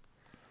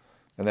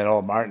 And then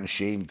old Martin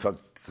Sheen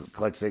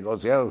clicks and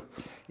goes,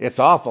 it's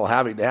awful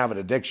having to have an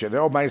addiction.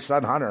 Oh, my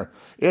son Hunter,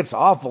 it's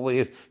awful.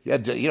 He's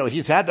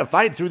had to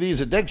fight through these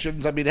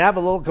addictions. I mean, have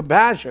a little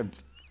compassion.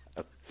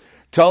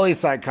 Totally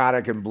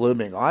psychotic and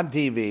blooming on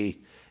TV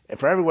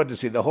for everyone to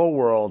see, the whole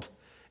world,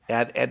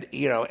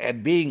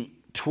 and being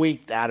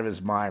tweaked out of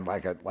his mind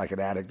like an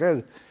addict.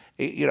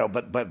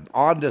 But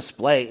on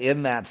display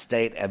in that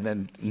state, and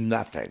then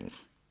nothing.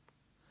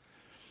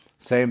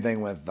 Same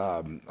thing with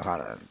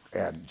Hunter,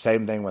 and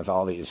same thing with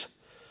all these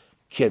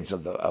kids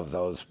of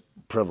those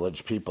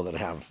privileged people that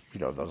have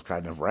those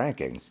kind of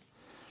rankings.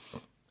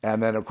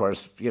 And then of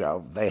course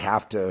they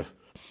have to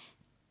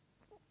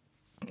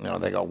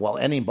they go, well,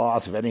 any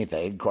boss of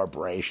anything,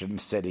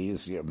 corporations,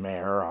 cities,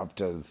 mayor up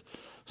to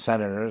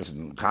senators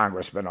and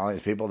congressmen, all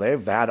these people,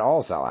 they've had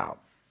all sell out.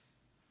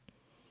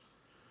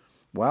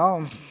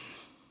 Well,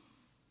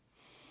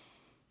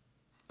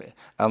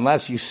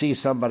 unless you see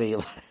somebody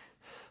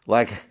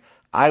like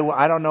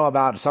I don't know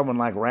about someone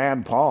like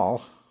Rand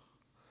Paul,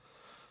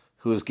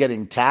 who's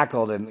getting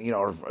tackled, and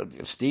or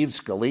Steve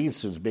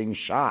Scalise, who's being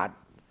shot.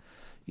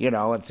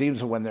 It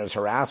seems when there's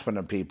harassment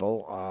of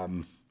people,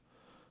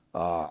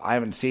 I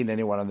haven't seen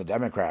anyone on the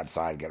Democrat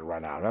side get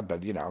run out of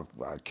it,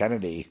 but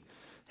Kennedy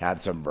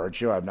had some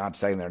virtue. I'm not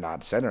saying they're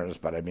not sinners,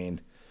 but I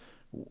mean,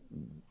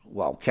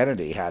 well,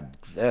 Kennedy had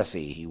this.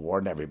 He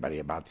warned everybody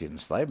about the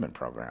enslavement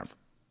program.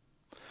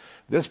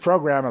 This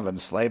program of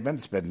enslavement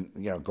has been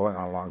going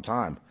on a long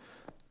time.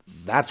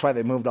 That's why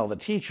they moved all the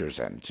teachers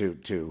in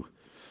to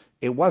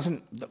it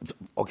wasn't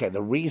okay.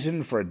 The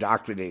reason for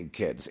indoctrinating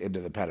kids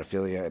into the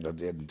pedophilia,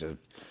 into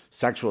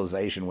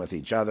sexualization with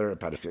each other,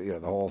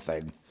 pedophilia, the whole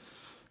thing,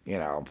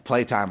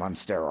 playtime on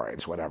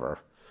steroids, whatever.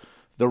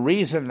 The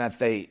reason that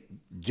they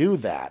do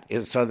that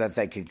is so that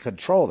they can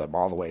control them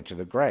all the way to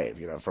the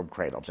grave, from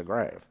cradle to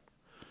grave.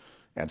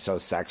 And so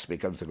sex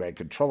becomes the great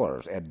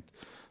controller. And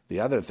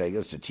the other thing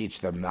is to teach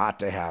them not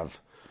to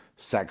have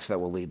sex that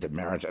will lead to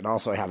marriage, and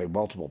also having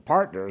multiple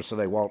partners so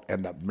they won't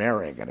end up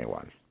marrying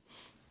anyone.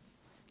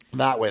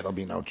 That way there'll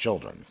be no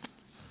children.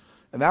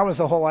 And that was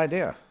the whole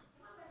idea.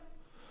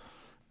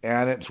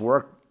 And it's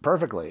worked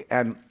perfectly.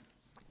 And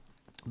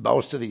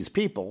most of these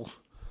people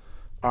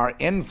are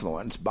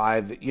influenced by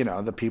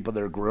the people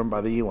that are groomed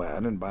by the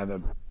UN and by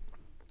the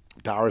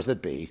powers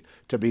that be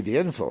to be the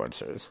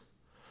influencers,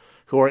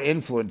 who are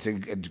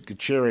influencing and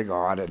cheering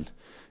on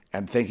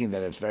and thinking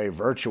that it's very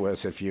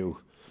virtuous if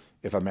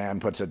a man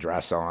puts a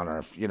dress on, or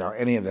if,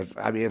 any of the.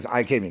 I mean,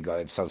 I can't even go.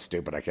 It's so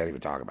stupid. I can't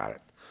even talk about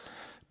it.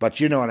 But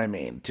you know what I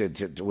mean.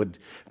 Would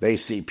they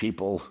see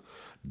people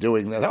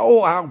doing that?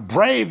 Oh, how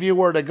brave you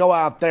were to go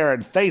out there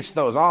and face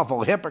those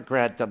awful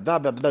hypocrites.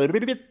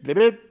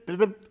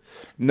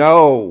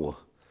 No,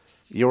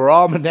 you were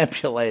all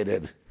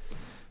manipulated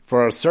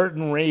for a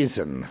certain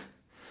reason,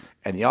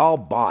 and y'all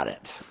bought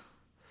it.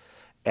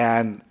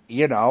 And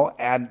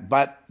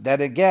but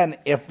then again,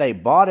 if they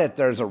bought it,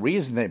 there's a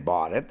reason they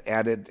bought it,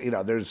 and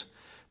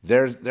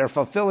they're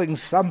fulfilling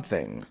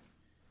something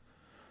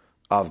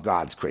of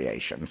God's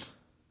creation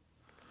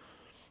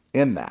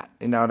in that.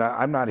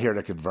 I'm not here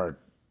to convert.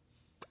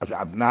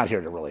 I'm not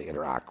here to really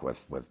interact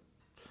with.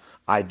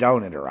 I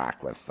don't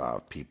interact with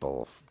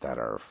people that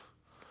are.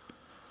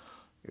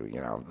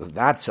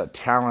 That's a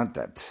talent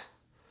that,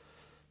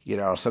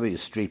 some of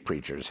these street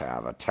preachers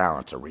have a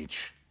talent to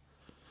reach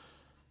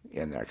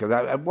in there.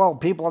 Because,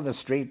 people on the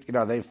street,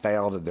 they've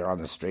failed and they're on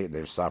the street and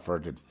they've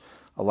suffered. And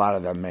a lot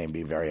of them may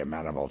be very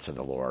amenable to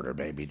the Lord, or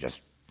maybe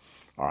just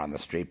are on the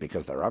street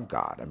because they're of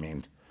God. I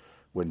mean,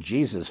 when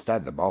Jesus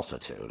fed the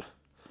multitude,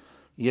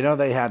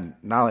 they had,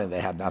 not only they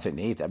had nothing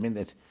to eat, I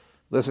mean,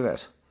 listen to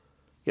this.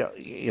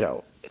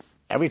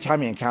 Every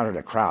time he encountered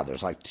a crowd,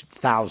 there's like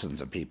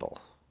thousands of people.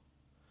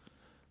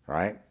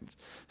 Right?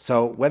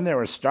 So when they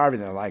were starving,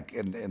 they're like,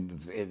 in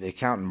the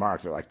account in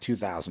Mark, they're like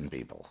 2,000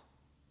 people.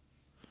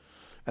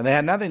 And they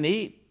had nothing to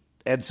eat.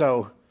 And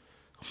so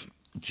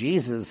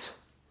Jesus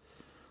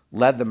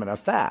led them in a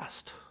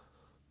fast,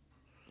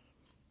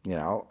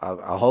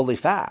 a holy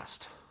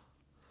fast.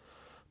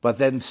 But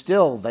then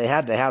still, they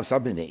had to have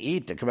something to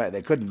eat to come out.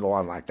 They couldn't go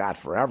on like that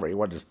forever. He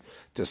wanted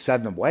to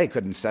send them away,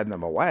 couldn't send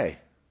them away.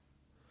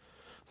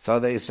 So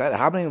they said,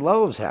 how many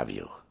loaves have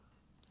you?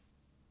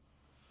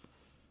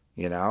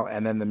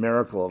 And then the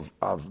miracle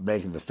of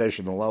making the fish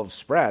and the loaves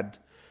spread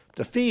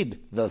to feed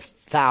the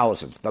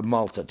thousands, the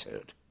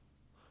multitude.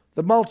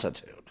 The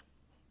multitude.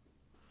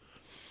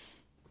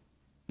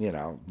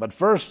 But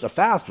first a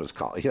fast was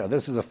called.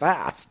 This is a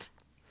fast.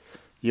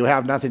 You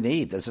have nothing to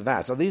eat. This is a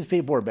fast. So these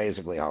people were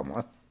basically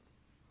homeless.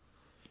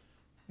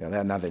 They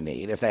had nothing to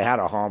eat. If they had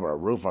a home or a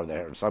roof over their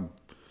head, or some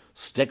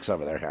sticks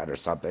over their head or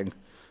something,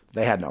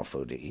 they had no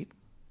food to eat.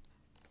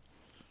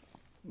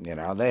 They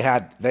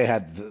had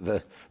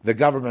the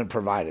government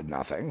provided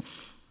nothing.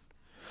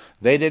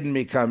 They didn't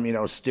become,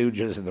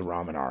 stooges in the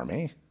Roman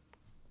army.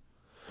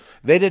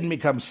 They didn't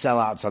become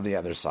sellouts on the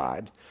other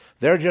side.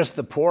 They're just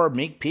the poor,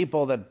 meek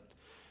people that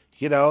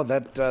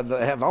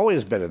have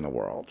always been in the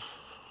world.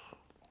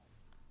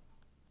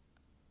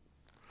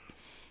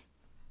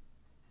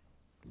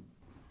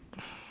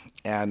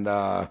 And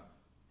so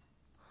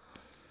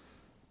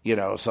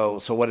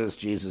what is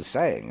Jesus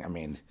saying? I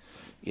mean,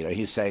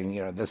 he's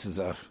saying, this is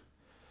a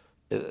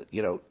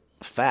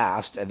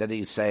fast, and then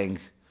he's saying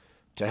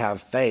to have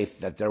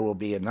faith that there will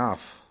be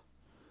enough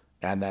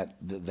and that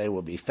they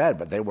will be fed,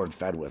 but they weren't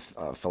fed with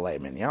filet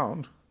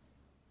mignon.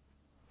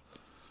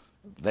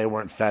 They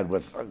weren't fed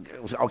with,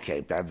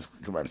 okay,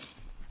 come on.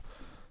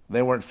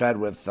 They weren't fed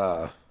with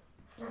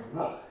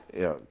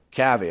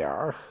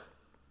caviar.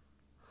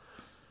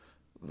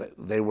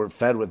 They were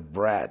fed with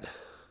bread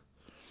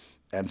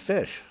and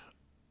fish,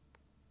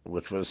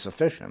 which was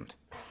sufficient.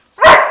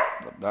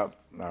 No.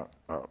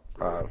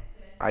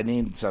 I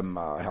need some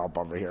help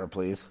over here,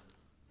 please.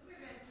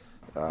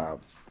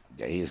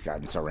 He's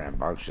gotten so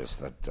rambunctious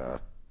that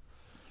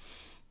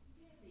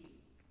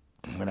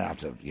I'm going to have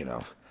to,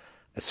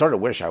 I sort of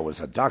wish I was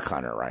a duck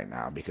hunter right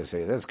now, because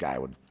this guy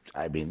would,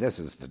 this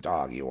is the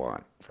dog you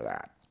want for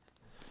that.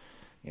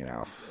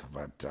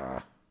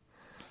 But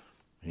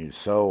he's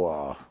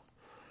so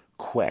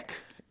quick,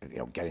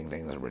 getting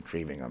things and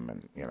retrieving them,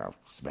 and,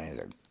 it's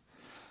amazing.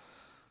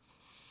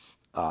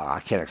 I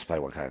can't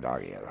explain what kind of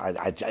dog he is.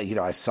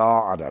 I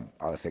saw on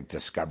I think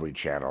Discovery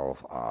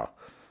Channel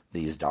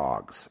these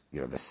dogs.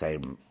 The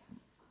same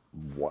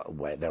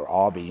way they're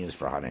all being used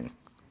for hunting,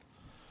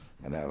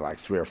 and there are like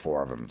 3 or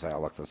 4 of them. They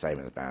all look the same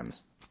as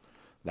Ben's.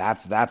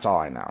 That's all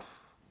I know.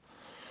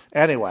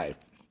 Anyway,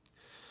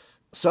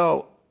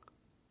 so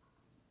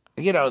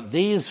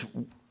these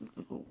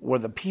were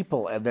the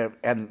people, and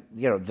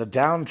the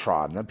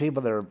downtrodden, the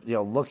people that are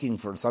looking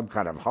for some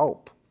kind of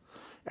hope.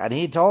 And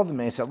he told them,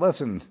 he said,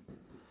 listen.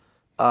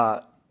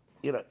 The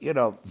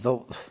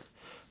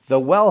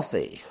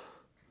wealthy,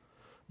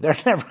 they're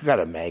never going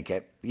to make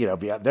it.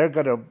 They're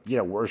going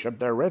to worship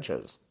their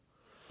riches.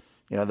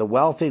 The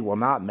wealthy will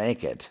not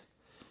make it.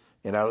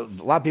 A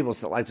lot of people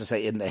like to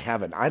say into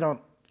heaven. I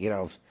don't.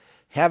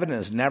 Heaven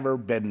has never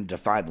been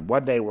defined.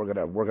 One day we're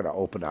gonna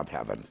open up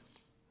heaven,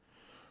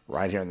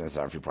 right here in this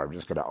Zephyr part. I'm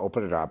just going to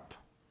open it up,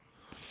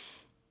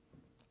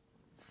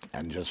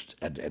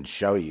 and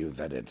show you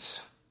that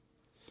it's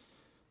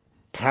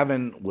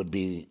heaven would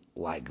be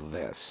like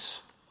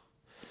this.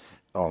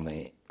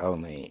 Only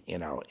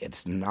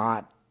it's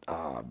not.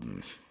 I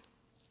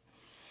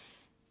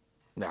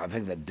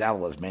think the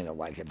devil has made it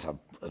like it's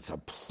a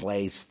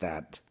place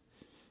that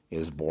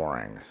is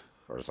boring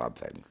or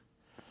something.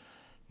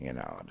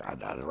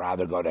 I'd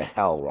rather go to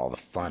hell where all the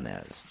fun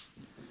is.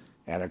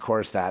 And of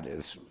course that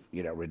is,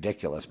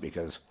 ridiculous,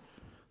 because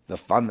the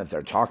fun that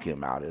they're talking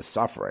about is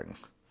suffering.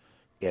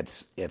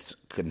 It's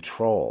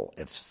control.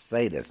 It's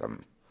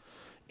sadism.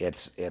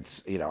 It's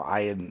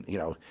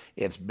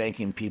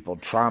making people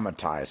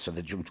traumatized so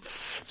that you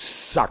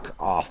suck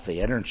off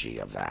the energy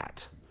of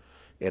that.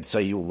 It's so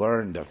you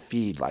learn to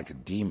feed like a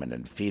demon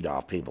and feed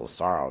off people's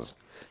sorrows,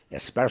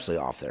 especially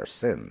off their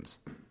sins,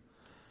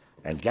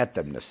 and get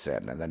them to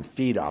sin, and then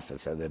feed off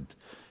this. And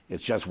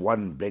it's just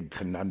one big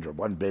conundrum,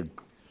 one big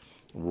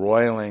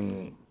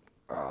roiling,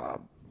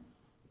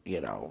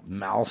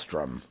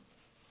 maelstrom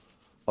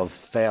of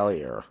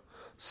failure,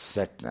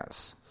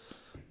 sickness,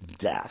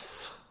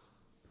 death,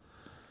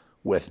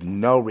 with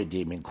no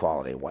redeeming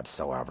quality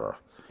whatsoever.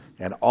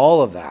 And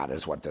all of that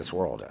is what this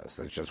world is.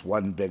 It's just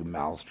one big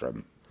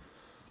maelstrom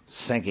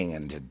sinking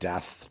into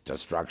death,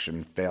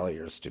 destruction,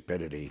 failure,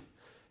 stupidity,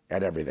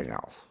 and everything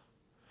else.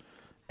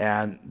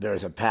 And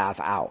there's a path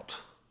out.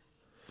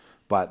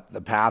 But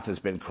the path has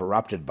been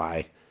corrupted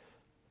by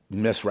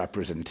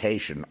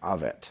misrepresentation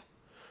of it,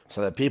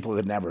 so that people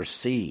could never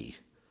see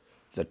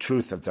the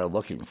truth that they're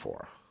looking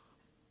for.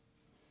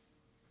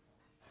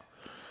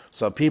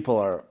 So people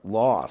are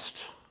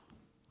lost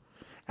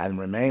and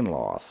remain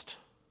lost.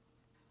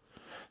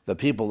 The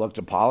people look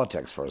to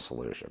politics for a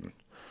solution.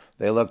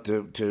 They look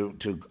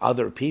to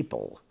other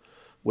people,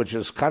 which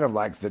is kind of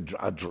like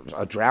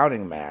a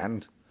drowning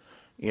man,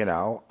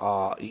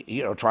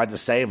 tried to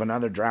save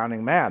another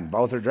drowning man.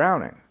 Both are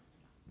drowning,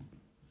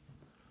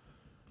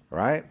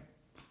 right?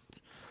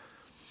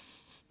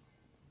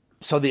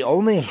 So the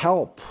only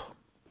help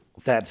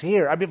that's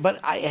here, but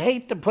I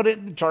hate to put it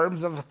in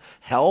terms of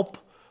help,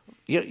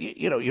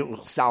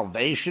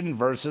 salvation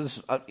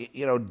versus,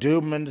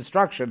 doom and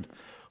destruction.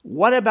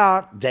 What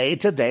about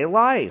day-to-day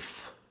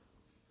life?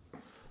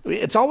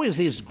 It's always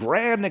these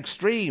grand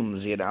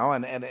extremes,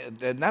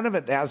 and none of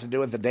it has to do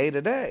with the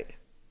day-to-day.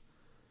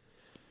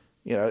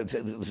 It's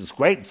this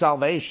great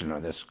salvation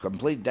or this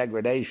complete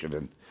degradation.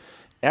 And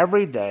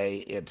every day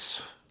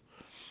it's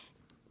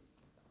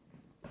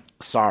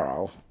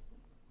sorrow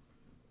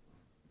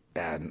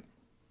and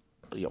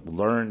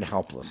learned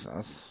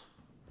helplessness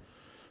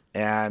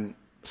and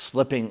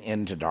slipping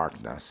into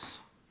darkness,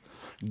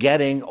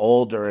 getting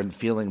older and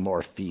feeling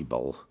more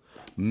feeble.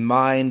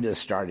 Mind is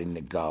starting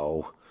to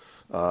go.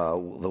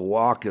 The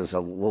walk is a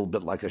little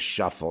bit like a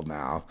shuffle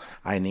now.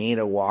 I need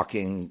a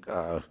walking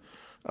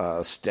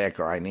stick,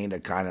 or I need a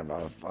kind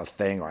of a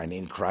thing, or I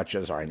need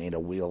crutches, or I need a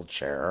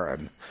wheelchair,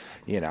 and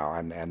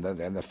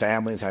the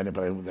families,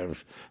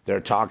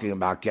 they're talking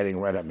about getting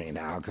rid of me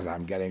now because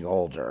I'm getting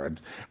older, and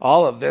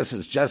all of this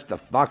is just a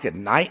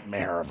fucking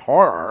nightmare of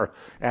horror,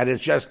 and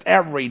it's just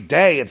every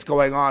day it's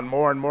going on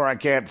more and more. I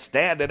can't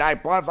stand it. I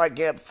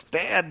can't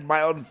stand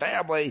my own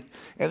family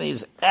and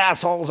these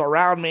assholes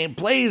around me.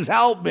 Please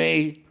help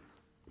me.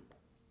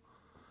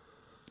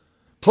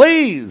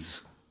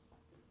 Please.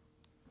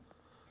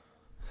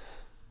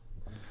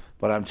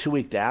 But I'm too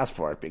weak to ask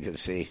for it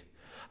because, see,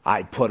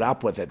 I put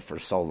up with it for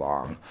so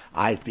long.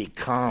 I've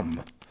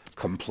become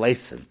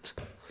complacent.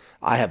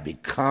 I have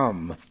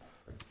become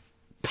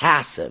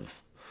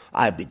passive.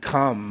 I've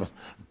become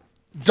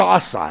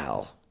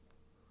docile.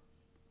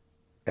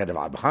 And if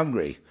I'm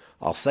hungry,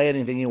 I'll say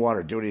anything you want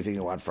or do anything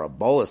you want for a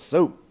bowl of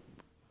soup.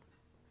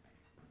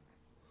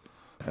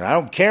 And I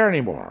don't care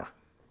anymore.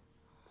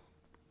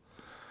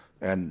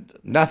 And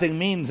nothing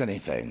means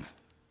anything.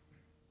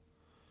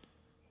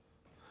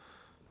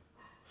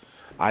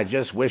 I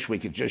just wish we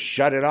could just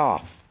shut it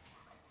off.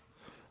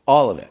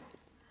 All of it.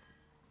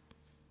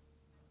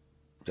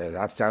 Does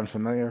that sound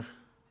familiar?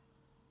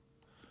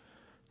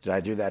 Did I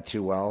do that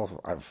too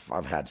well?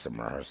 I've had some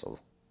rehearsal.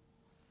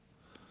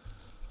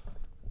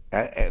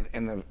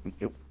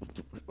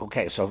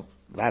 Okay, so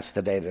that's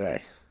the day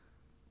today.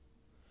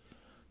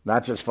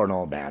 Not just for an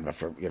old man, but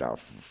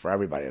for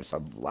everybody at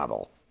some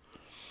level.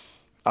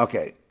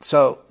 Okay,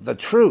 so the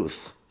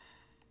truth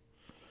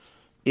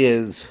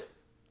is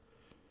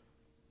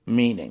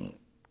meaning,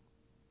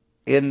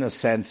 in the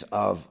sense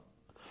of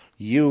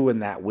you in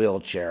that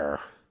wheelchair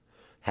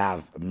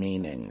have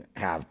meaning,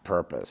 have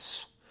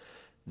purpose.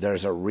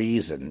 There's a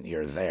reason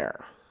you're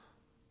there.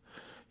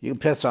 You can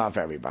piss off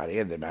everybody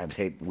and they might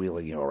hate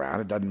wheeling you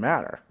around. It doesn't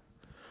matter.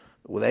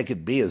 Well, they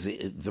could be,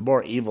 the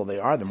more evil they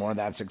are, the more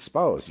that's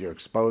exposed. You're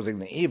exposing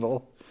the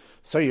evil,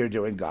 so you're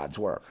doing God's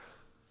work.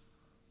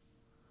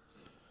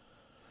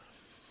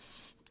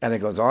 And it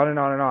goes on and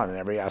on and on in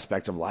every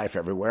aspect of life,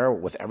 everywhere,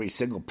 with every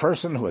single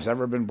person who has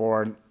ever been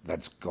born.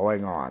 That's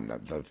going on.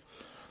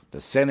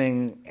 The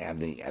sinning and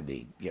the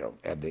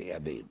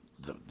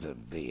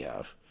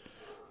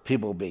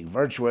people being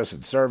virtuous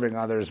and serving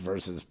others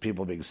versus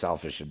people being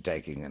selfish and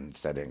taking and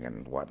sitting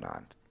and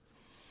whatnot.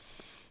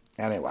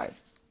 Anyway,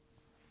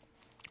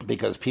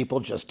 because people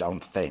just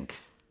don't think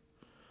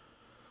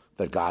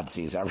that God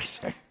sees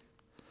everything.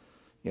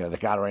 That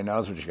God already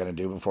knows what you're going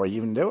to do before you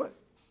even do it,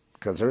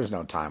 because there is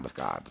no time with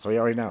God, so he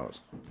already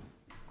knows.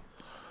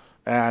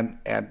 And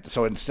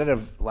so instead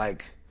of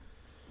like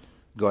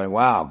going,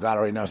 wow, God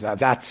already knows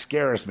that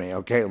scares me.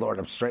 Okay, Lord,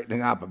 I'm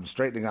straightening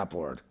up,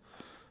 Lord.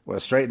 Well,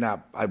 straighten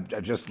up. I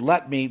just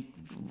let me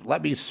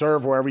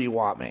serve wherever you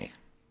want me.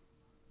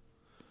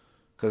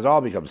 Because it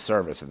all becomes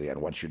service in the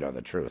end once you know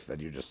the truth, that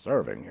you're just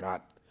serving.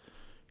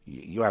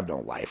 You have no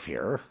life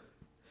here.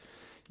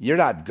 You're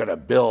not going to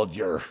build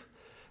your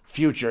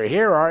future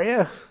here, are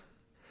you?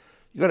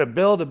 You're going to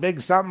build a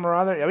big something or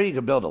other? I mean, you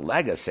can build a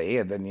legacy,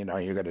 and then,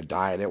 you're going to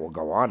die, and it will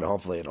go on, and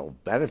hopefully it'll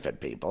benefit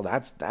people.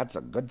 That's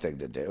a good thing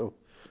to do,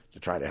 to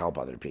try to help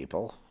other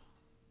people.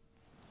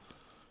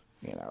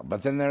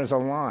 But then there's a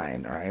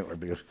line, right?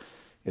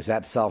 Is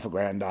that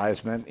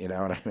self-aggrandizement? You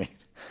know what I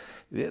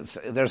mean?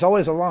 There's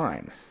always a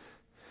line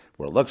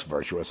where it looks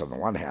virtuous on the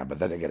one hand, but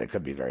then again, it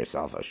could be very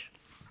selfish.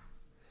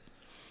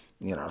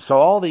 So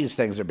all these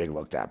things are being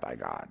looked at by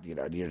God.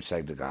 You're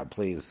saying to God,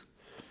 please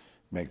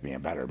make me a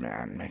better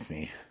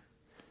man.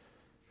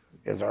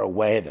 Is there a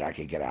way that I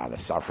could get out of the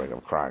suffering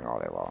of crying all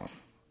day long?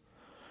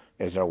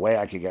 Is there a way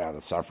I could get out of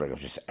the suffering of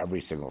just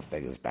every single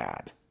thing is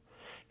bad?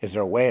 Is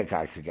there a way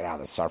I could get out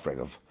of the suffering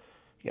of,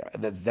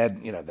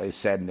 then they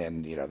send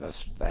in,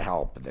 the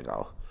help, and they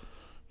go,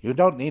 you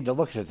don't need to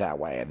look at it that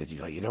way. And then you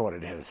go, you know what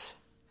it is?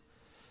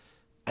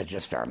 I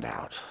just found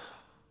out.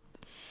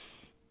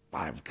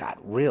 I've got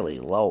really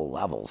low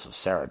levels of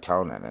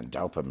serotonin and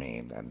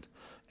dopamine and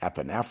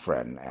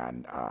epinephrine,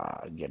 and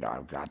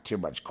I've got too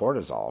much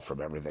cortisol from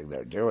everything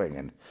they're doing,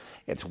 and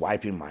it's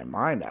wiping my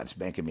mind out. It's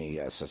making me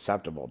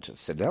susceptible to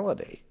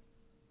senility.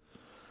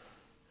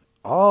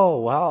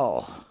 Oh,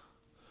 well,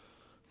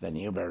 then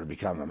you better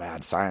become a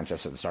mad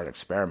scientist and start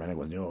experimenting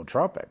with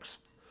nootropics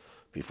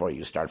before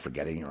you start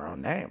forgetting your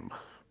own name.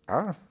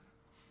 Huh?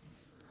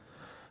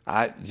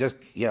 Just,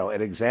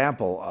 an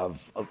example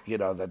of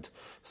that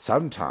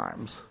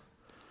sometimes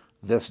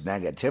this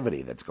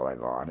negativity that's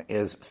going on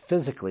is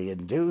physically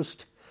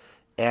induced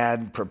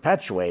and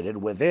perpetuated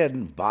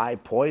within by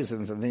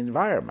poisons in the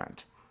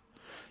environment.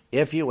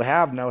 If you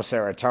have no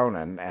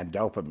serotonin and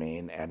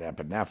dopamine and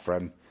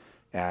epinephrine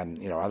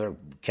and, other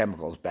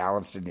chemicals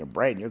balanced in your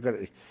brain, you're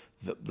going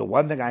to, the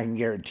one thing I can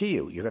guarantee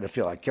you, you're going to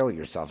feel like killing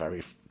yourself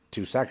every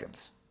 2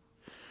 seconds.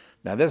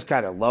 Now, this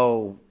kind of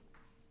low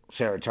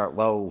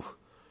serotonin,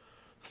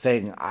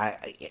 thing,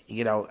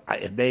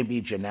 it may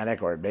be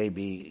genetic, or it may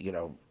be,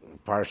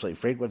 partially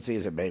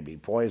frequencies, it may be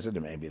poison,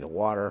 it may be the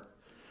water,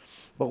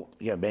 but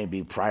it may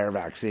be prior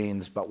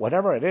vaccines, but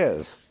whatever it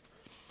is,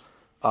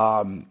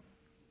 I'm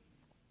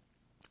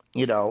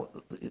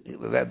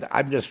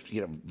just,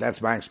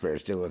 that's my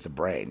experience dealing with the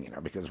brain,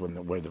 because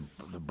where the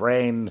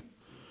brain,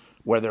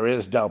 where there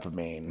is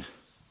dopamine,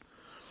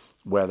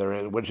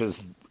 which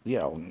is,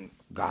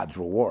 God's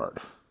reward.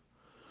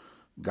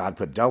 God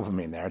put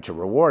dopamine there to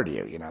reward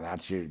you.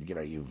 That's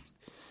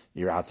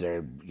you're out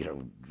there,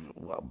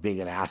 being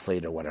an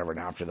athlete or whatever, and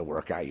after the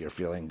workout, you're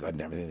feeling good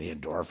and everything. The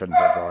endorphins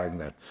are going,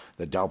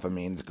 the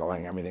dopamine's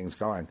going, everything's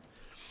going.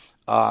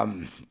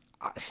 I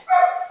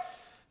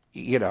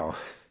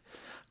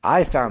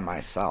found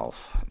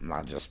myself,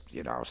 not just,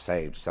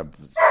 say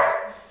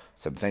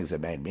some things that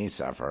made me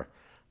suffer.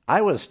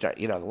 I was,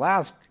 the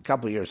last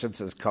couple of years since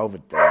this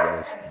COVID thing, it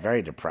was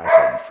very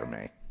depressing for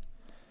me.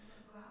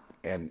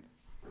 And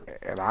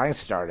I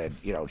started,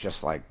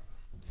 just like,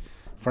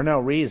 for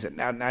no reason.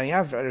 Now you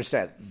have to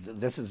understand,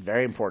 this is a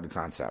very important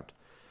concept.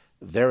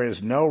 There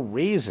is no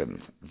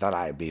reason that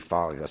I'd be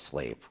falling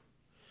asleep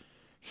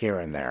here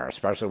and there,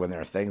 especially when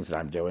there are things that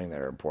I'm doing that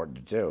are important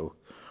to do,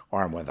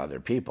 or I'm with other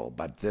people.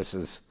 But this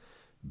has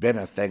been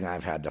a thing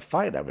I've had to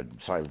fight.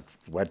 So I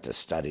went to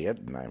study it,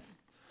 and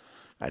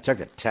I took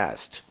a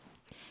test,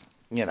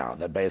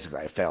 that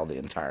basically I failed the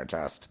entire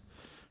test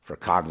for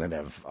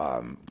cognitive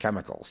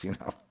chemicals,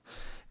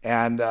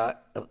 And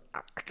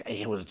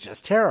it was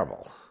just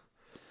terrible.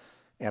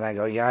 And I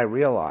go, I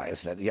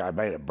realized that, I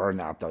might have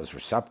burned out those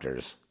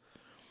receptors,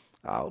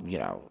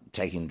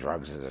 taking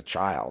drugs as a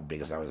child,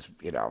 because I was,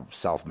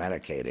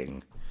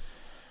 self-medicating,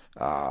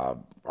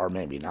 or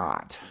maybe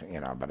not,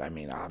 but I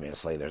mean,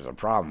 obviously there's a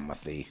problem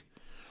with the,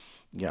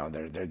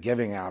 they're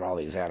giving out all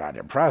these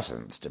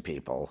antidepressants to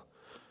people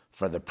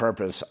for the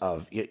purpose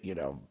of,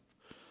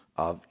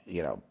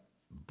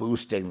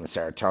 boosting the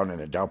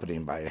serotonin and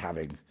dopamine by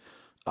having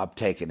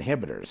uptake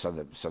inhibitors, so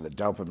the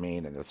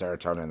dopamine and the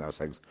serotonin and those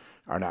things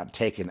are not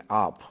taken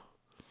up,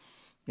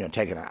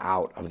 taken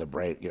out of the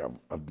brain,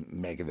 of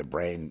making the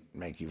brain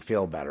make you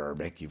feel better or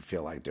make you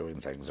feel like doing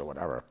things or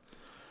whatever.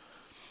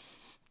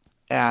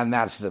 And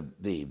that's the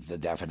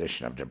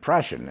definition of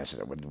depression, isn't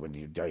it? When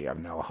you have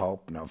no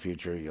hope, no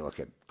future, you look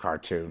at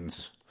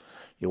cartoons,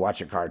 you watch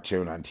a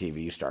cartoon on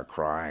TV, you start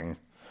crying,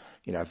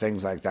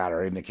 things like that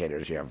are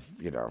indicators you have,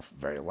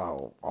 very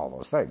low, all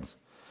those things.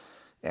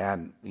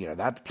 And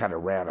that kind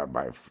of ran on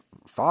my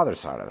father's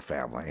side of the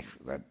family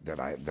that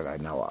I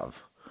know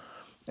of,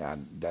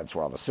 and that's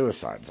where all the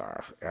suicides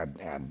are.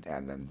 And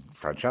then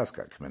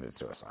Francesca committed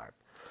suicide.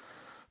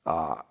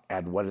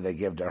 And what did they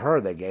give to her?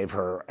 They gave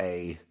her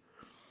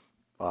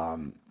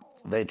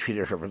they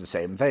treated her for the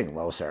same thing: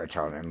 low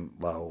serotonin,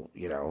 low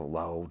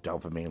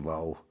dopamine,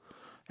 low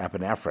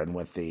epinephrine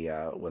with the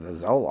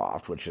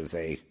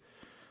Zoloft,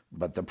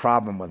 but the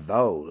problem with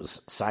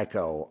those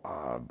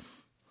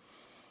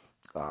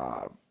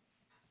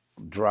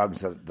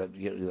drugs what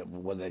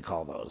do they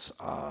call those?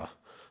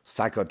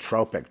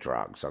 Psychotropic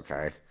drugs,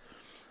 okay?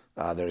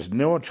 There's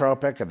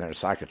nootropic and there's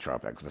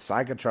psychotropic. The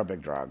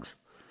psychotropic drugs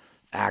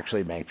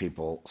actually make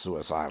people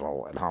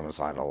suicidal and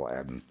homicidal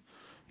and,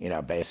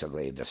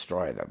 basically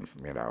destroy them,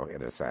 in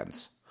a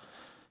sense.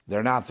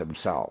 They're not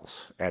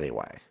themselves,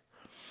 anyway.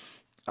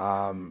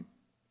 And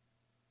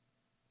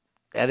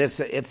it's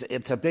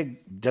a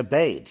big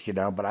debate,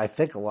 but I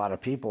think a lot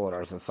of people in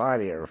our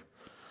society are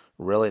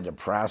really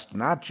depressed,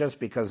 not just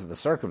because of the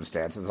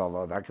circumstances,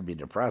 although that could be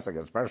depressing,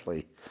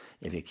 especially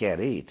if you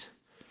can't eat,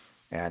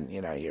 and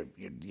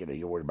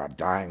you're worried about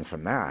dying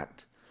from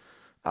that.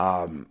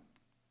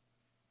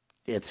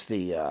 It's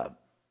the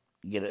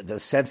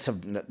sense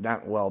of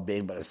not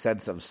well-being, but a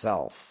sense of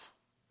self,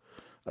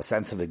 a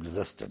sense of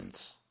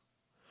existence.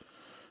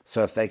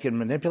 So if they can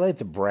manipulate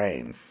the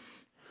brain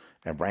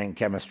and brain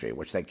chemistry,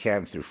 which they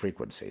can through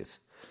frequencies,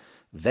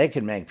 they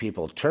can make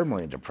people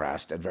terminally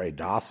depressed and very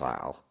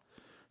docile,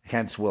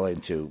 hence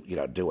willing to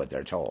do what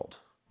they're told.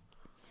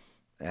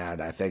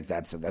 And I think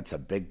that's a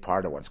big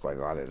part of what's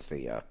going on, is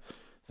the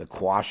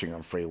quashing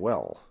of free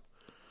will.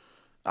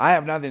 I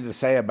have nothing to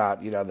say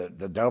about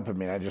the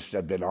dopamine. I just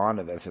have been on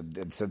to this,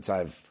 and since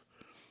I've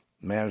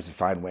managed to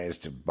find ways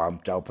to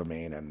bump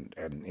dopamine and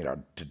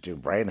to do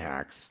brain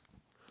hacks,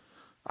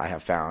 I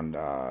have found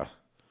some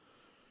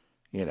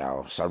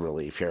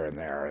relief here and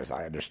there as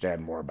I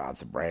understand more about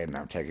the brain. And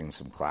I'm taking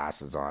some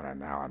classes on it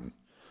now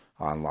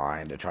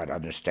online to try to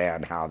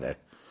understand how the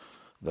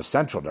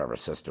central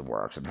nervous system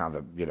works and how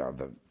there's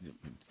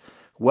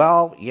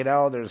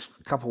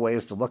a couple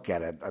ways to look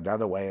at it.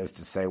 Another way is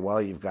to say,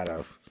 well, you've got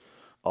a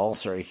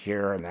ulcer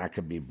here, and that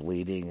could be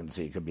bleeding, and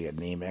so you could be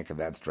anemic, and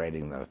that's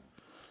draining the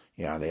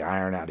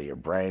iron out of your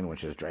brain,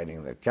 which is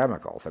draining the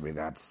chemicals. I mean,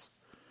 that's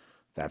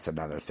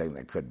another thing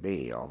that could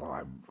be. Although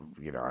I'm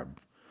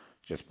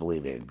just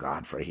believing in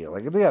God for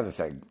healing. And the other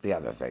thing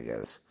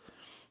is,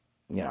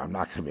 I'm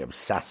not going to be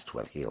obsessed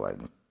with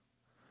healing.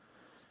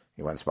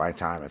 When it's my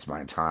time, it's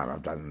my time.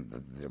 I've done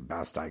the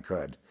best I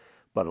could.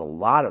 But a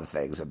lot of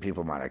things that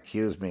people might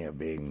accuse me of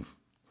being,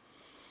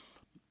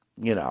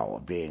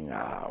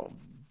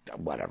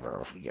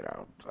 whatever,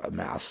 a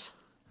mess,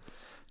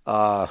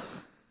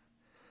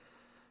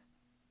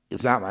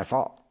 it's not my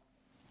fault.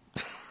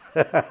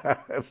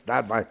 It's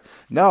not my...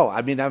 No,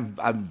 I mean,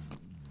 I'm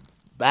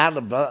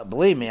battling,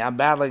 believe me, I'm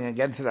battling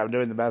against it. I'm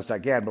doing the best I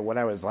can. But when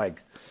I was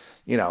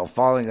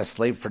falling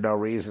asleep for no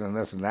reason and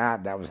this and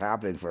that was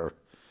happening for...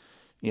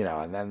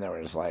 and then there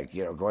was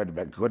going to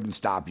bed, couldn't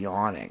stop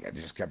yawning. I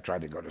just kept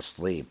trying to go to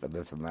sleep and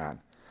this and that.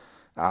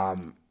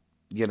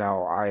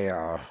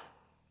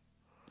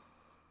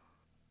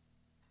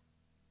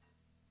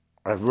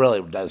 It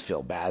really does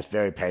feel bad. It's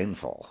very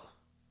painful.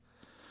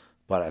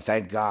 But I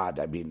thank God.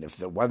 I mean, if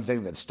the one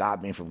thing that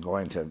stopped me from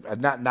going to,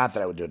 not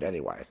that I would do it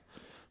anyway,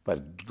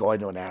 but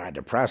going to an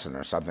antidepressant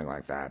or something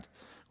like that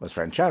was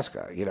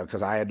Francesca,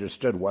 because I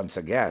understood once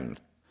again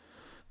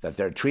that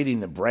they're treating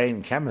the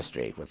brain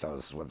chemistry with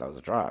those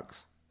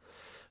drugs,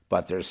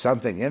 but there's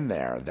something in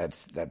there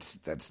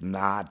that's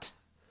not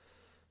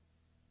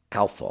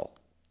helpful.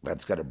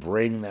 That's going to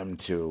bring them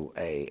to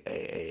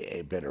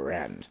a bitter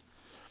end.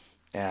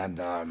 And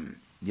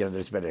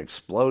there's been an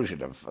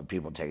explosion of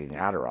people taking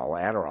Adderall.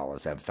 Adderall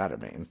is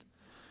amphetamine,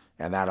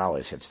 and that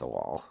always hits the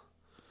wall.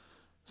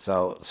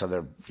 So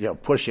they're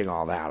pushing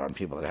all that on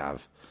people that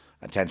have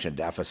attention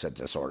deficit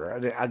disorder.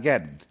 And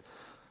again,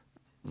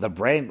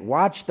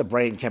 watch the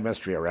brain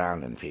chemistry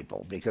around in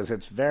people, because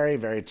it's very,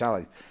 very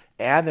telling.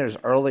 And there's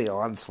early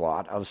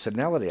onslaught of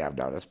senility, I've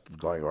noticed,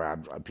 going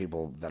around on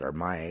people that are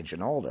my age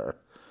and older.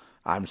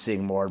 I'm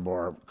seeing more and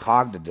more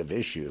cognitive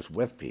issues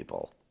with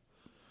people,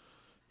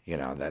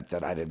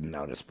 that I didn't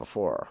notice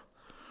before.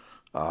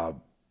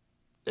 And,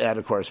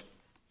 of course,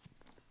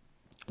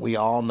 we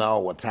all know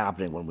what's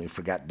happening when we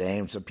forget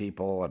names of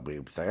people and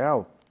we say,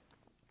 oh,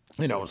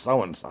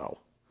 so-and-so.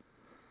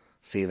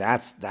 See,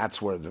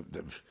 that's where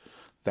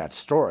that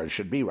storage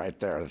should be right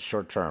there. The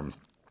short-term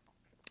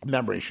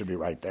memory should be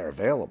right there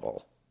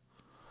available.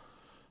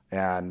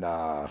 And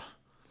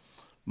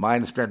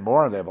mine's been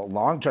more available.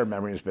 Long-term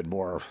memory has been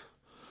more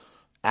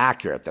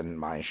accurate than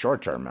my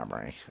short-term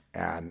memory.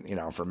 And,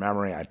 for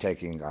memory, I'm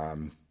taking,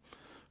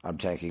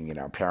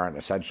 parent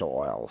essential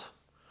oils,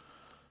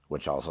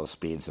 which also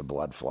speeds the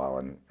blood flow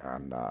and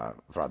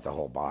throughout the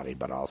whole body,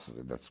 but also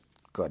that's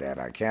good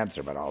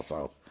anti-cancer, but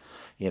also,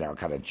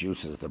 kind of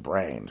juices the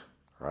brain,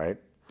 right?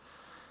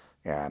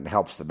 And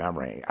helps the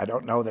memory. I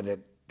don't know that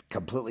it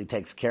completely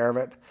takes care of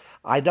it.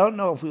 I don't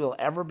know if we will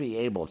ever be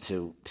able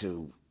to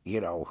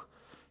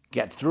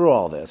get through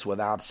all this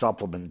without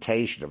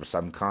supplementation of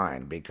some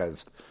kind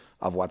because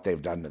of what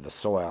they've done to the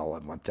soil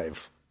and what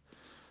they've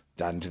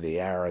done to the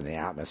air and the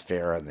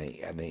atmosphere and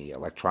the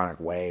electronic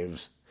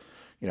waves,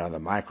 the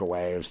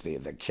microwaves,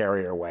 the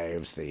carrier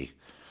waves,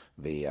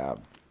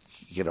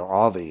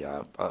 all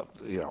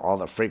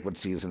the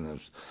frequencies in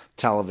the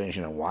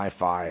television and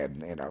Wi-Fi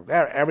and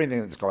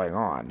everything that's going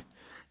on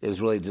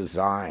is really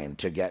designed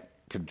to get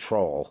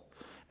control.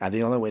 And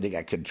the only way to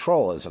get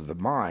control is of the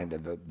mind,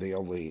 and the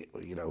only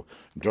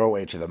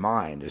doorway to the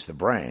mind is the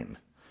brain,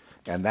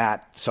 and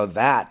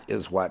that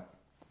is what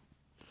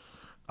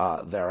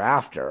they're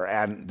after.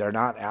 And they're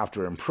not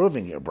after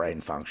improving your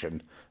brain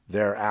function;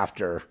 they're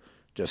after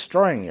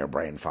destroying your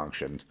brain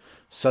function,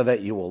 so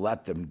that you will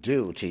let them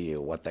do to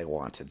you what they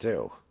want to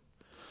do.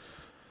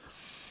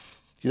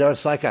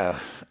 It's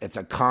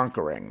a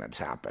conquering that's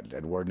happened,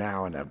 and we're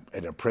now in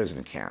a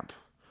prison camp.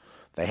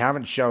 They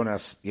haven't shown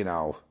us,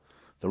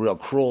 the real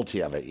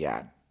cruelty of it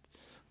yet,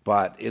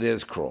 but it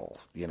is cruel,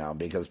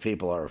 because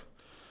people are,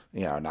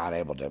 not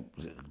able to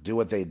do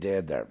what they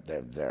did.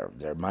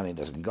 Their money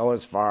doesn't go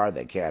as far.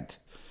 They can't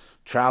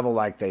travel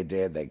like they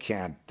did. They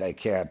can't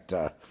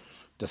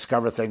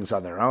discover things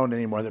on their own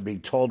anymore. They're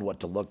being told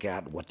what to look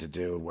at, what to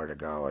do, and where to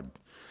go,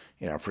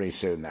 and pretty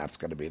soon that's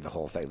going to be the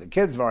whole thing. The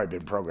kids have already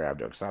been programmed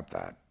to accept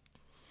that.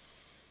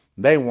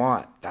 They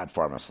want that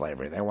form of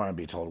slavery. They want to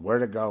be told where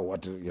to go,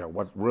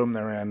 what room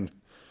they're in,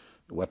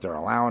 what their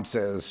allowance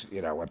is,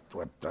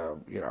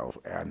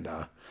 and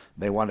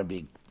they want to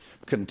be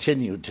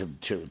continued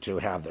to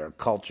have their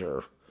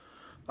culture,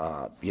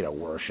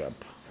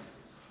 worship,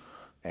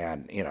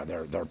 and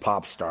their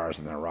pop stars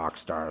and their rock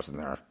stars and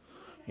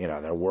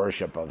their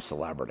worship of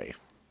celebrity.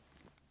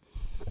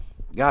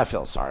 Yeah, I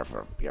feel sorry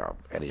for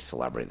any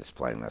celebrity that's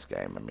playing this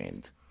game. I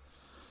mean,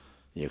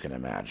 you can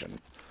imagine.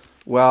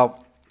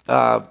 Well,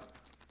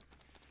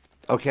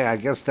 okay, I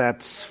guess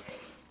that's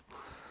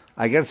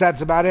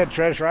about it,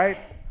 Trish, right?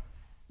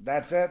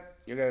 That's it?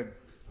 You're going to...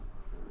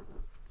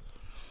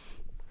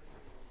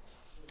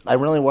 I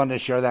really wanted to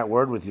share that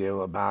word with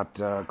you about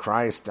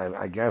Christ.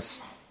 I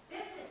guess...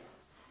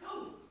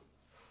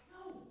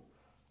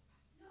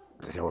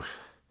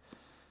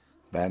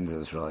 Ben's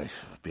is really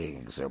being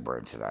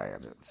exuberant today,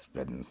 and it's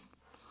been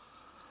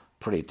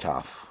pretty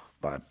tough,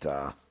 but,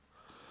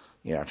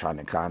 trying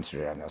to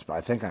concentrate on this. But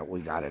I think we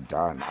got it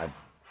done.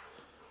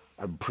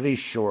 I'm pretty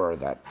sure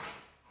that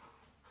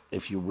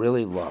if you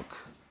really look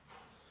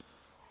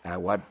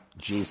at what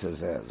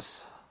Jesus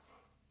is,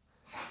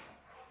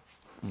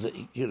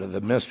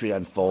 the mystery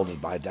unfolded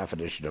by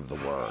definition of the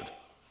Word,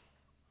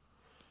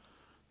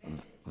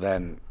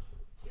 then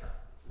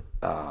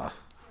I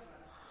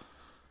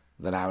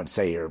would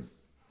say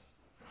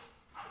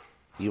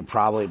you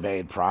probably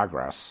made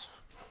progress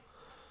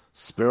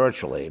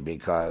spiritually,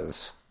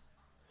 because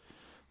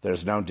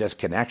there's no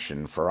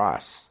disconnection for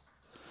us.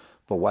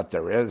 But what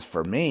there is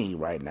for me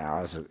right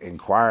now is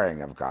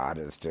inquiring of God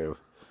as to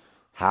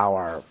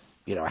how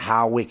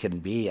we can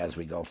be as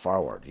we go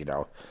forward,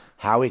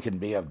 how we can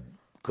be of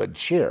good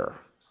cheer,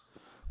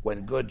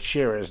 when good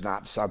cheer is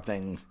not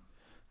something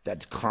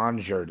that's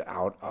conjured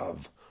out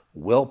of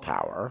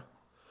willpower,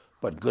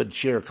 but good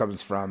cheer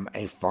comes from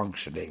a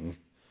functioning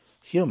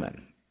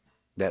human,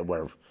 that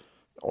where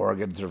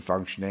organs are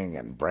functioning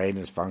and brain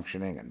is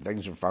functioning and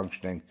things are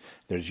functioning.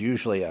 There's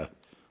usually a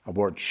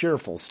more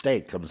cheerful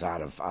state comes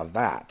out of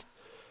that.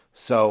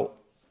 So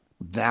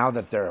now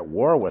that they're at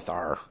war with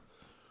our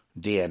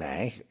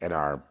DNA and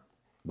our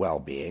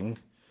well-being,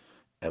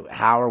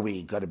 how are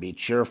we going to be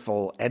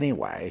cheerful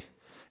anyway?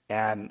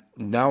 And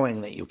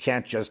knowing that you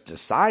can't just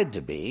decide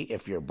to be,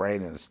 if your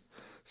brain is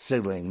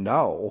signaling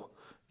no,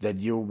 then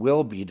you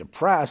will be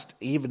depressed,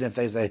 even if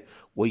they say,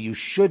 well, you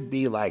should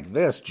be like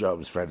this,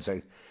 Job's friend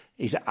saying.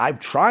 He said, I'm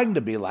trying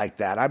to be like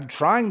that. I'm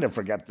trying to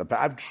forget the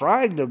past. I'm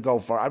trying to go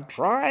far. I'm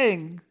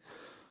trying.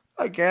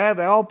 I can't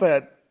help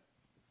it.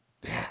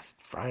 Yes,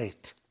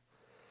 right.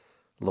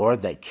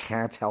 Lord, they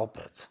can't help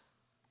it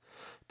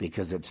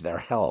because it's their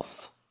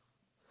health,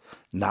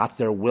 not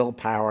their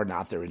willpower,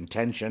 not their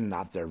intention,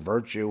 not their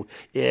virtue.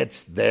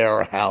 It's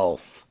their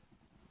health.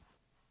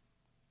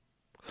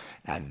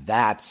 And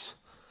that's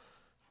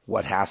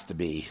what has to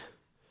be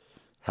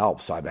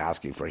helped. So I'm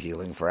asking for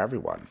healing for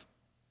everyone,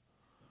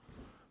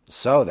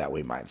 so that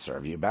we might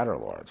serve you better,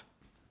 Lord.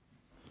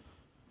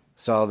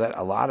 So that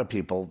a lot of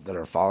people that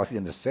are falling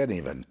into sin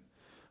even,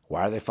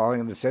 why are they falling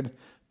into sin?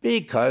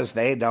 Because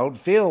they don't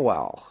feel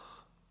well.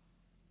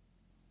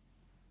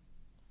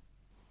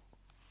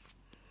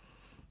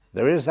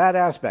 There is that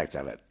aspect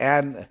of it.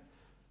 And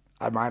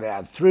I might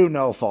add, through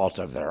no fault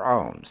of their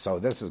own. So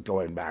this is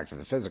going back to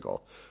the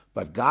physical.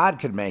 But God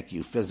can make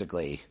you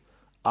physically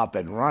up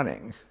and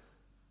running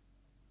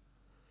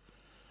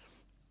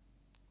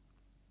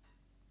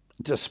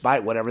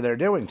despite whatever they're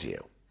doing to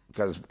you.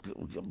 Because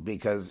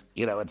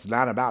it's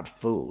not about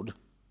food.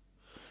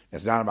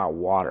 It's not about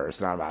water.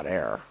 It's not about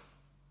air.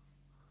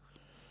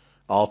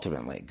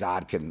 Ultimately,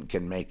 God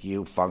can make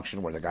you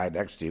function where the guy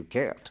next to you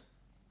can't,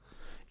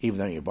 even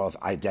though you're both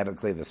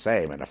identically the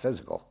same in a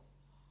physical.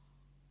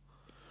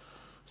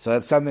 So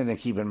that's something to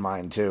keep in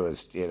mind too,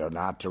 is,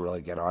 not to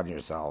really get on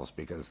yourselves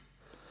because,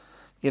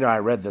 I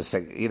read this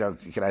thing,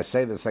 can I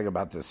say this thing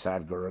about this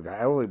Sadhguru guy?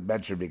 I only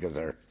mentioned because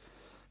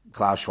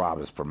Klaus Schwab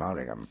is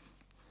promoting him.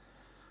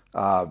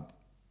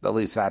 At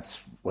least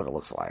that's what it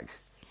looks like.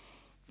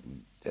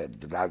 The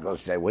guy goes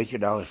to say,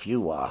 well, if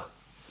you,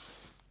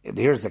 and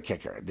here's the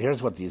kicker, and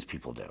here's what these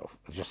people do.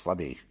 Just let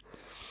me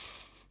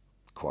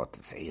quote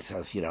this. He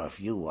says, if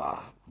you,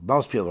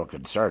 most people are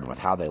concerned with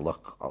how they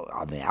look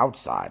on the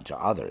outside to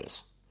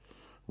others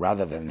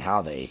rather than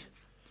how they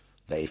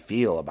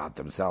feel about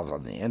themselves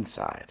on the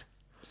inside.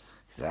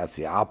 He says, that's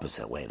the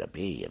opposite way to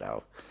be,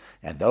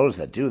 And those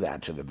that do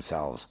that to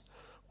themselves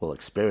will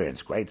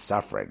experience great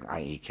suffering,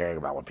 i.e. caring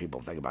about what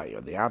people think about you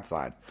on the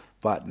outside,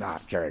 but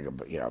not caring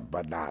about,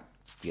 but not,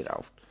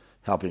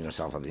 helping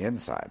yourself on the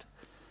inside.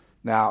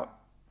 Now,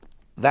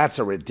 that's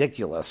a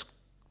ridiculous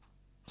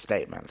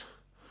statement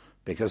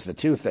because the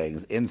two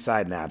things,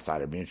 inside and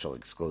outside, are mutually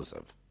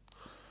exclusive.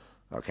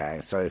 Okay?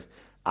 So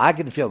I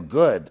can feel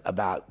good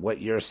about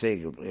what you're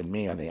seeing in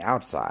me on the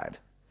outside,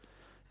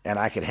 and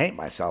I can hate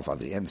myself on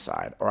the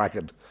inside, or I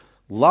could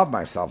love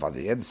myself on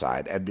the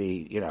inside and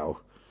be,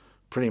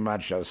 pretty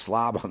much a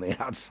slob on the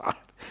outside.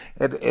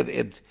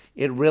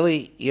 It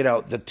really,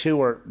 the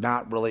two are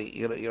not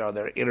really,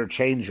 they're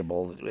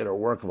interchangeable,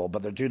 interworkable,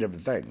 but they're two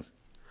different things.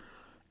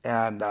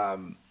 And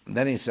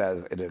then he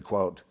says, in a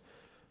quote,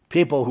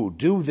 people who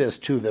do this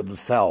to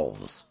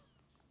themselves,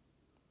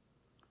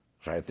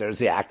 right? There's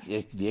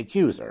the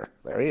accuser.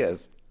 There he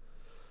is.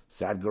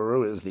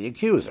 Sadhguru is the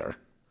accuser.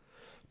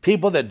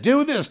 People that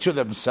do this to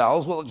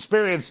themselves will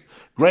experience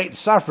great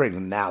suffering.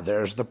 And now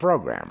there's the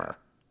programmer.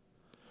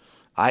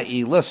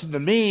 I.e., listen to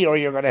me or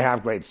you're going to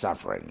have great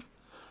suffering.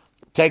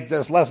 Take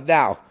this lesson.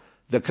 Now,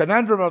 the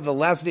conundrum of the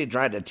lesson he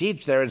tried to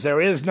teach there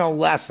is no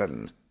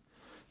lesson.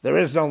 There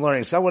is no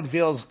learning. Someone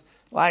feels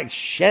like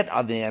shit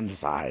on the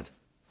inside.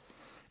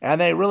 And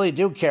they really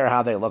do care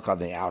how they look on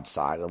the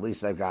outside. At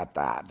least they've got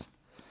that.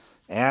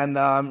 And,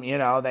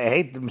 they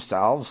hate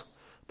themselves,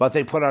 but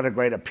they put on a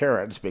great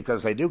appearance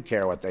because they do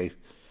care what they,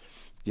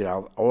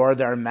 or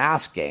they're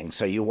masking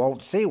so you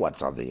won't see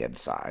what's on the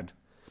inside.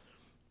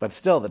 But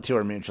still, the two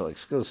are mutually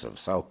exclusive.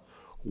 So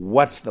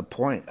what's the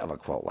point of a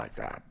quote like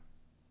that?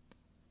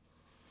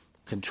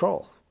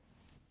 Control.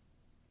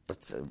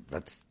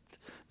 That's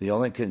the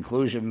only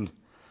conclusion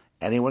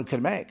anyone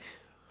can make.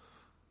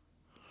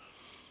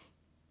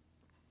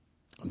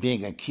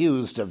 Being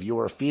accused of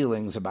your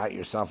feelings about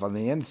yourself on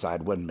the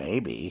inside when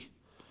maybe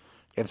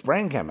it's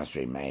brain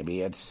chemistry, maybe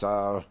it's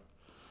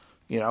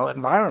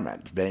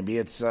environment, maybe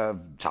it's a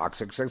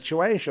toxic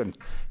situation.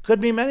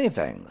 Could be many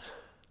things.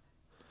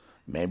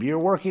 Maybe you're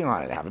working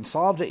on it, haven't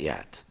solved it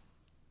yet.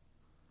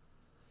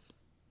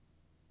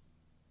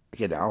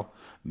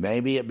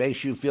 Maybe it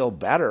makes you feel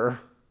better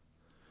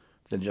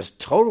than just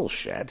total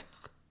shit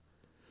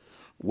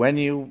when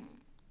you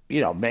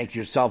make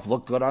yourself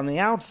look good on the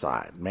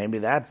outside. Maybe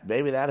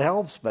that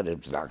helps, but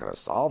it's not going to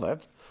solve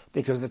it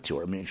because the two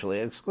are mutually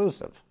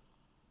exclusive.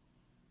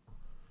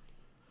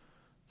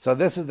 So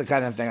this is the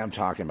kind of thing I'm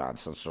talking about,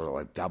 some sort of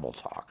like double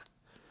talk.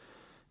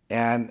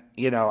 And,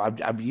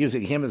 I'm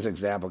using him as an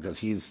example because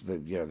he's the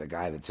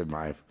guy that's in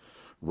my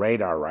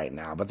radar right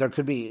now. But there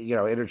could be,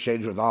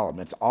 interchange with all of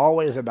them. It's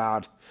always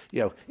about,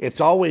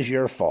 it's always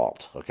your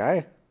fault,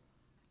 okay?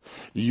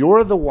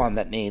 You're the one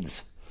that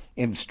needs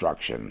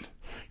instruction.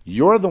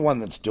 You're the one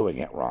that's doing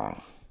it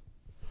wrong.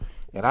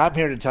 And I'm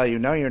here to tell you,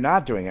 no, you're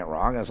not doing it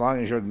wrong as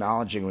long as you're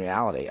acknowledging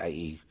reality,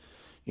 i.e.,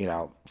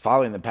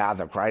 following the path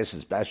of Christ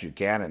as best you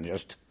can and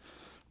just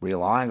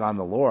relying on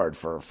the Lord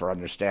for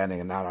understanding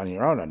and not on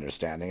your own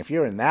understanding. If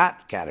you're in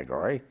that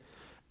category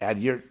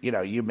and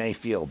you may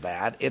feel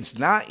bad, it's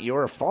not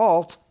your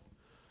fault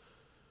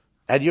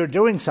and you're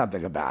doing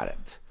something about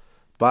it.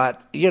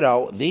 But,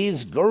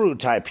 these guru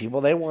type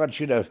people, they want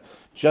you to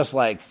just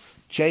like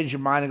change your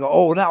mind and go,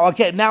 oh,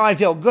 now I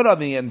feel good on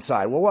the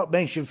inside. Well, what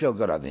makes you feel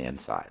good on the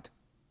inside?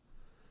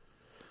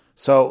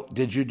 So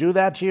did you do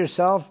that to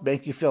yourself?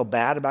 Make you feel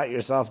bad about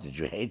yourself? Did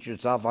you hate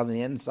yourself on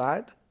the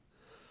inside?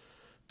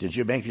 Did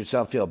you make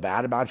yourself feel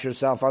bad about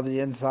yourself on the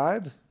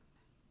inside?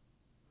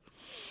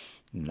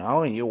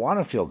 No, and you want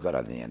to feel good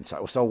on the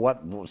inside.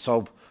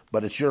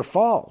 But it's your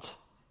fault.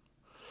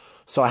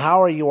 So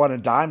how are you on a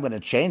dime going to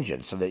change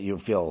it so that you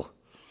feel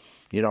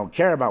you don't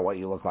care about what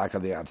you look like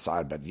on the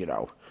outside, but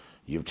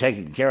you've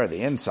taken care of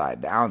the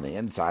inside. Now the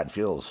inside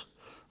feels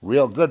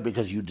real good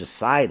because you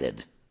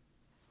decided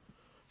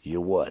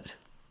you would.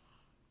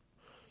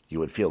 You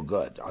would feel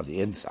good on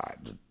the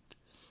inside.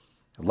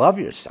 Love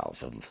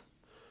yourself and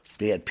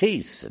be at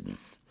peace and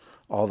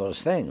all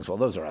those things. Well,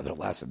 those are other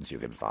lessons you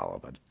can follow,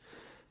 but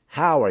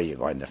how are you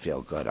going to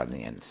feel good on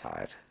the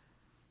inside?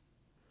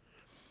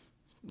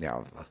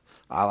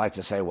 I like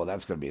to say, well,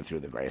 that's going to be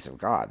through the grace of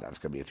God. That's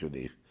going to be through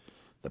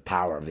the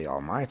power of the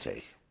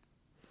Almighty.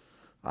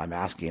 I'm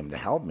asking Him to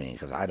help me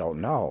because I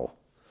don't know.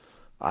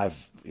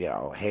 I've,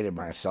 hated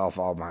myself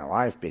all my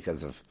life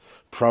because of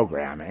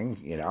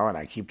programming, and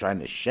I keep trying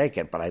to shake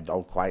it, but I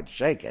don't quite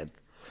shake it.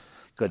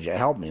 Could you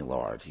help me,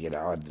 Lord?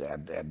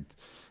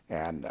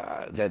 And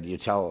then you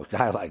tell a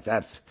guy like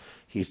that,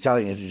 he's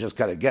telling you to just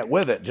kind of get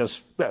with it.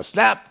 Just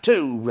snap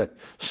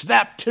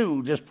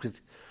to, just,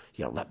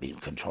 let me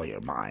control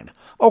your mind.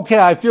 Okay,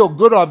 I feel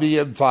good on the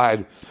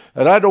inside,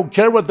 and I don't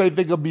care what they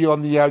think of me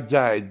on the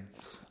outside.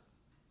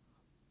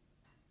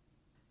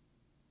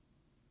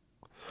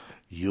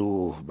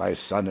 You, my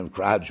son, have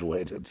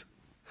graduated.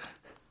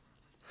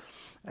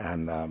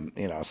 And,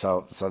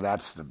 so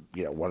that's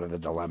one of the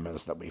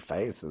dilemmas that we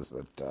face is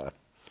that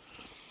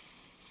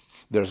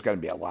there's going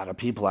to be a lot of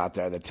people out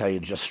there that tell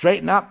you, just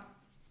straighten up.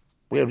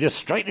 Just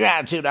straighten your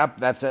attitude up.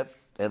 That's it.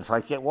 And it's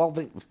like,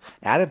 the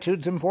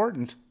attitude's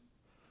important.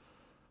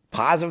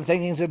 Positive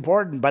thinking is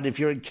important. But if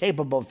you're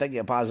incapable of thinking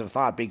a positive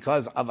thought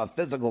because of a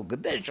physical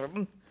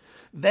condition,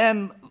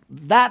 then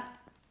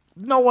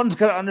no one's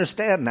going to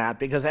understand that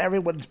because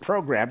everyone's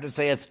programmed to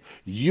say it's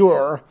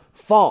your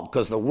fault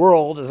because the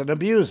world is an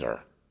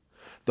abuser.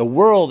 The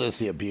world is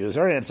the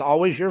abuser, and it's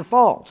always your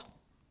fault.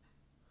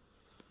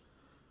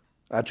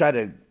 I try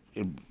to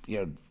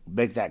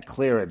make that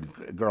clear in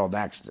Girl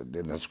Next in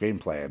the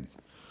screenplay, and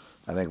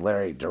I think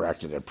Larry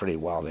directed it pretty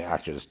well. The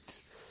actors,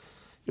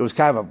 it was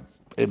kind of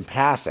in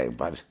passing,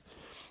 but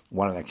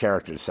one of the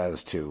characters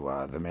says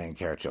to the main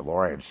character,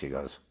 Lori, and she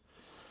goes,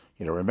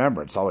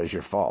 remember, it's always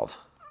your fault.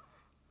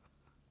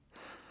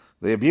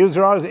 The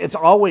abuser, it's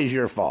always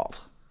your fault.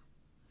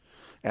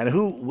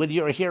 And when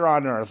you're here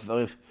on Earth,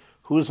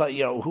 who is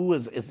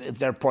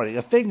they're pointing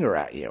a finger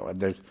at you, and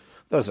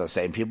those are the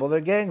same people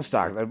that gang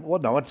stalk.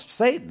 Well, no, it's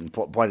Satan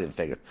pointing the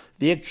finger.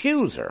 The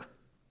accuser.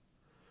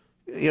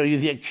 You're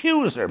the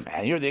accuser,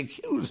 man. You're the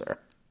accuser.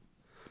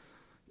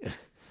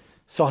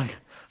 So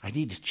I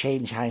need to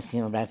change how I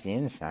feel about the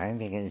inside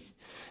because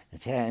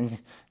then,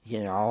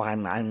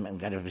 I'm going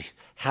to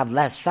have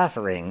less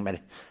suffering.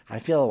 But I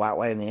feel that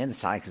way on the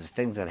inside because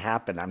things that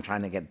happen, I'm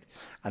trying to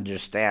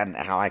understand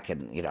how I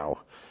can,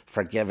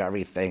 forgive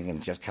everything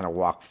and just kind of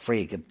walk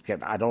free.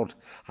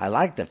 I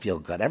like to feel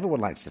good. Everyone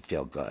likes to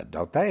feel good,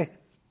 don't they?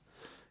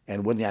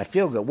 And when I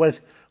feel good,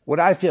 when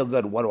I feel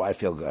good, what do I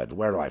feel good?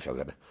 Where do I feel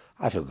good?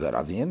 I feel good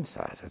on the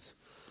inside.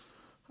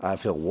 I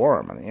feel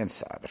warm on the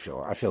inside. I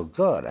feel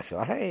good. I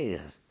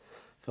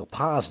feel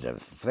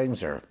positive.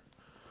 Things are,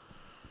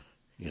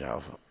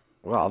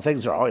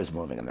 things are always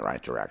moving in the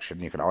right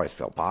direction. You can always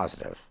feel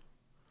positive.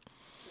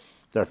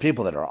 There are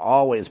people that are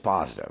always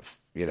positive,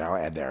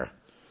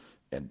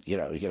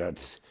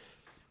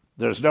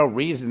 there's no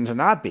reason to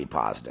not be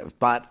positive,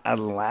 but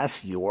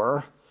unless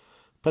your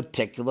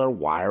particular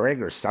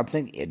wiring or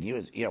something in you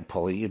is,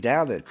 pulling you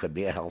down, it could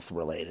be a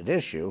health-related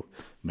issue,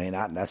 may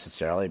not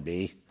necessarily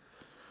be,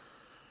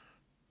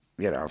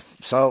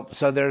 so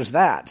there's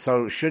that.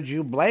 So should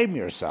you blame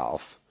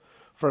yourself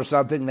for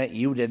something that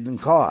you didn't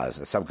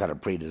cause, some kind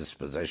of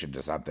predisposition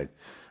to something?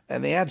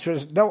 And the answer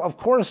is no, of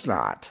course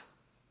not.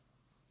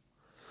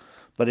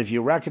 But if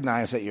you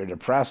recognize that you're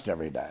depressed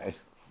every day,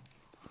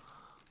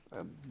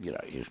 you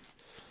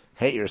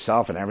hate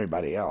yourself and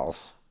everybody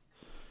else,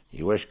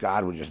 you wish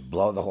God would just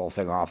blow the whole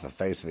thing off the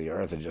face of the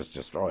earth and just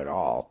destroy it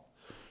all.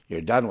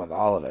 You're done with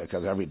all of it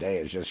because every day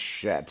is just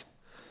shit.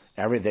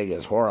 Everything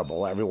is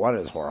horrible. Everyone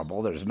is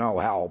horrible. There's no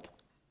help.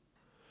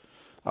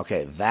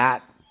 Okay,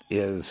 that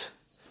is,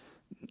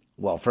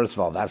 first of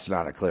all, that's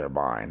not a clear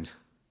mind.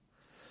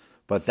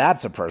 But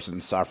that's a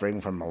person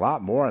suffering from a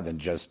lot more than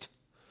just,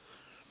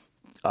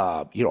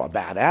 a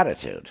bad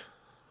attitude.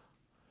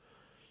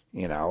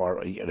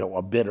 Or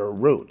a bitter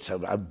root.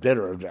 I'm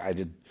bitter.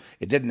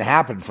 It didn't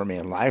happen for me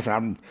in life,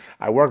 and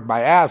I worked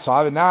my ass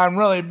off, and now I'm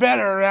really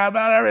bitter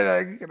about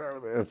everything.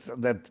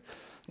 That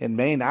it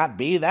may not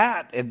be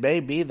that. It may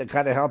be the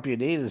kind of help you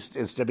need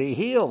is to be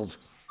healed.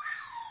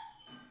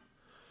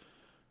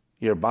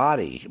 Your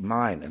body,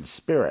 mind, and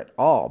spirit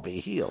all be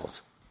healed.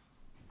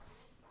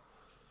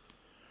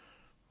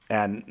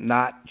 And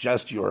not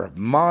just your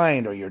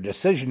mind or your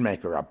decision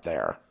maker up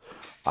there.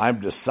 I'm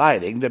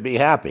deciding to be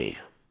happy.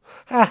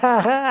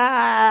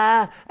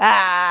 I'm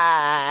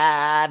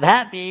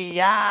happy.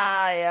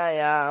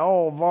 Yeah.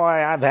 Oh boy,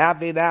 I'm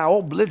happy now.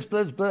 Oh, blitz.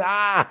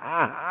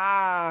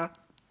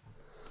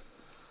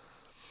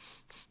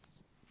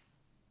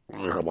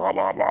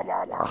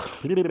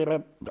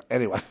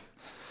 Anyway,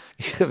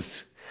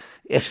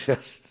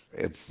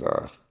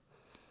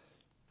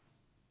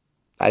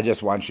 I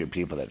just want you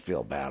people that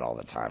feel bad all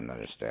the time to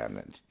understand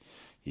that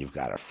you've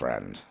got a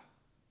friend,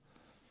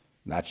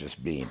 not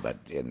just me, but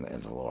in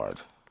the Lord.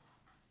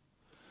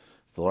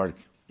 The Lord,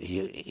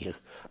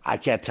 I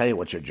can't tell you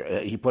what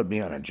he put me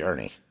on a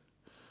journey.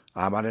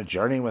 I'm on a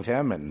journey with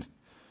him, and,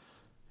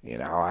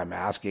 I'm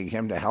asking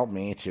him to help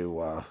me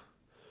to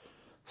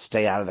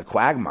stay out of the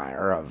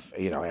quagmire of,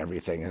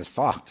 everything is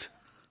fucked.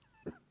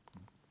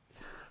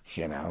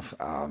 See,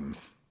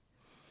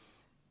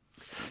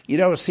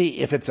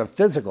 if it's a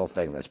physical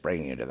thing that's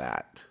bringing you to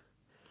that,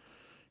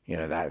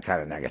 that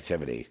kind of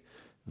negativity,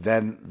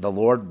 then the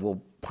Lord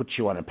will put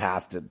you on a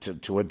path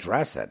to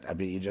address it. I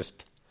mean, you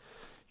just...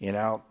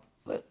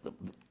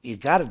 you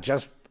got to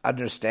just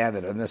understand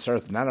that on this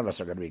earth, none of us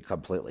are going to be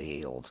completely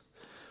healed.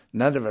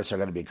 None of us are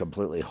going to be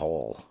completely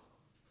whole.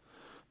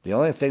 The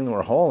only thing that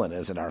we're whole in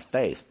is in our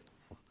faith.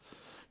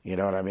 You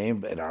know what I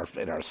mean? In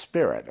our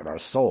spirit, in our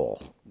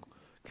soul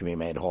can be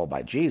made whole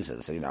by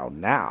Jesus,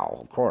 now,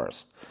 of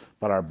course.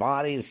 But our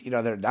bodies,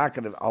 they're not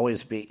going to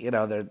always be,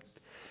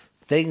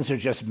 things are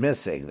just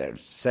missing. They're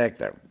sick,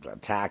 they're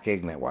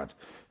attacking, they want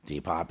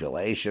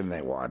depopulation,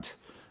 they want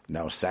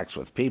no sex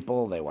with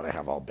people, they want to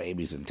have all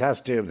babies in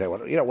test tubes, they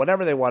want,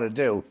 whatever they want to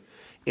do,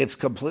 it's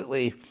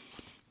completely,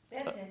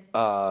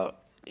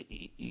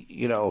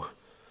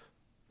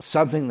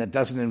 something that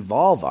doesn't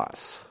involve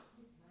us,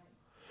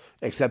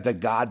 except that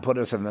God put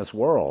us in this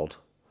world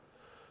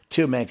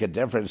to make a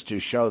difference, to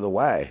show the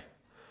way.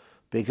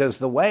 Because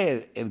the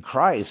way in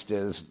Christ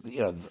is,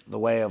 the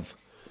way of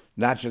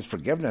not just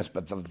forgiveness,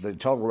 but the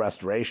total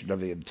restoration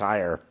of the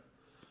entire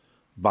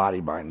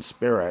body, mind,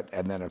 spirit.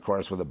 And then, of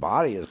course, with the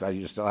body is God,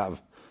 you still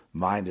have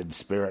mind and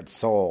spirit,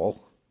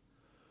 soul.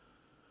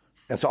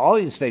 And so all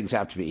these things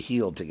have to be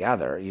healed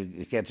together.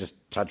 You can't just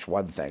touch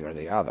one thing or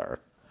the other.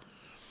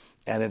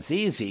 And it's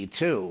easy,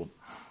 too.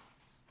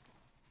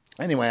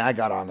 Anyway, I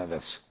got onto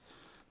this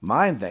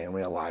mind thing and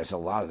realized a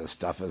lot of this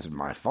stuff isn't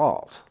my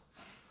fault.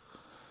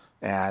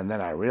 And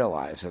then I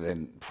realized that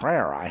in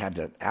prayer, I had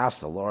to ask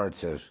the Lord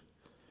to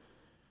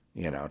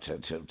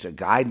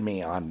guide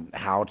me on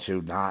how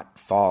to not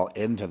fall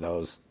into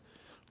those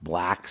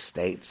black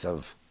states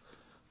of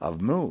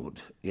mood,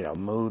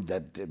 mood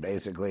that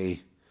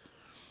basically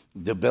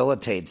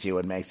debilitates you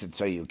and makes it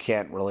so you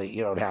can't really,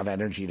 you don't have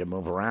energy to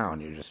move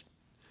around. You're just,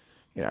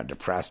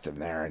 depressed in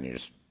there and you're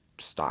just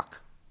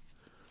stuck.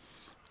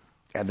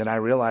 And then I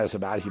realized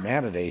about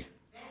humanity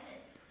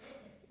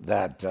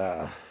that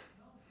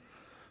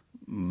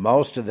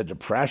most of the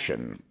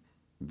depression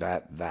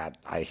that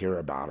I hear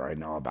about or I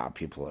know about,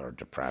 people that are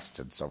depressed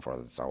and so forth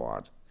and so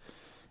on.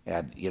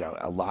 And,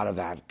 a lot of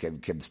that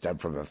can stem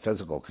from a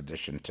physical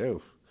condition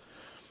too.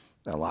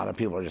 A lot of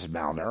people are just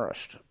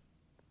malnourished,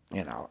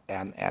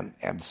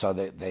 and so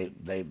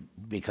they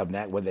become,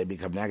 when they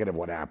become negative,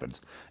 what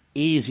happens?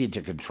 Easy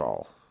to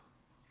control.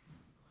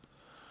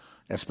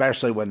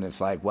 Especially when it's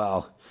like,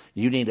 well,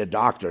 you need a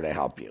doctor to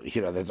help you.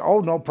 There's,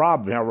 no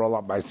problem, I'll roll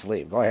up my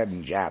sleeve. Go ahead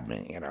and jab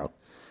me,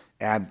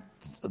 And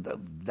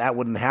that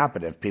wouldn't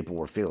happen if people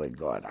were feeling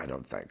good, I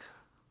don't think.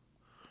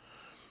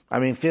 I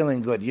mean,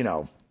 feeling good,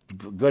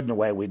 good in a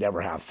way we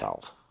never have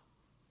felt.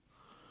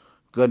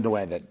 Good in a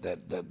way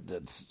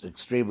that's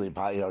extremely,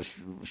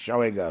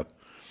 showing a...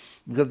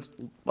 Because,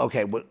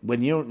 okay,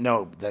 when you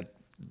know that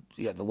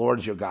the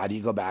Lord's your God,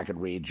 you go back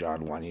and read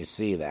John 1, you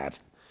see that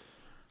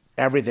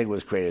everything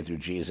was created through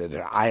Jesus,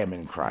 and I am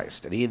in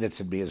Christ, and he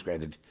that's in me is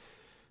greater than...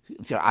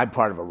 I'm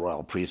part of a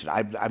royal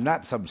priesthood. I'm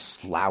not some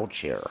slouch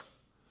here.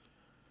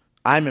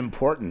 I'm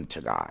important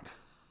to God.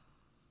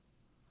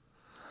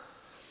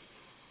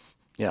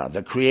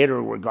 The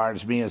Creator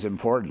regards me as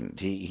important.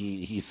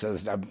 He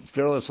says, I'm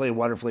fearlessly and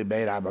wonderfully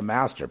made. I'm a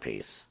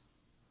masterpiece.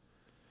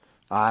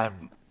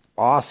 I'm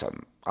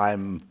awesome.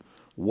 I'm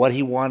what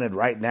he wanted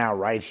right now,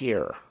 right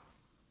here.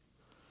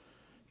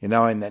 And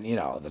then,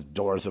 the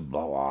doors would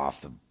blow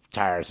off, the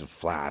tires are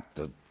flat,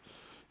 the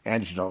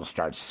engine will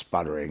start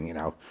sputtering,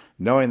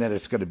 knowing that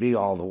it's going to be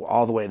all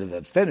the way to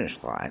the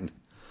finish line.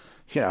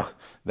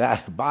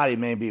 That body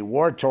may be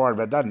war-torn,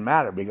 but it doesn't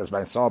matter because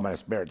my soul, my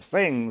spirit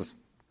sings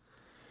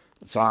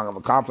the song of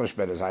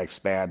accomplishment as I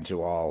expand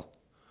to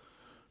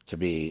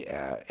be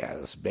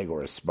as big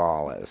or as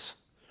small as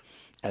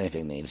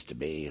anything needs to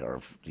be,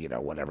 or,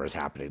 whatever is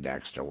happening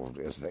next, or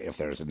if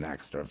there's a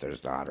next, or if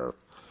there's not, or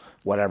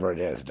whatever it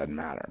is, it doesn't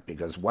matter.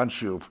 Because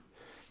once you've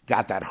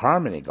got that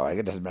harmony going,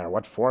 it doesn't matter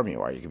what form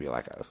you are. You can be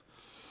like a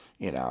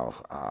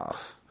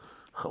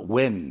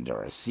wind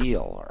or a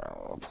seal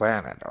or a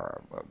planet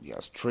or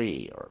a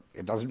tree, or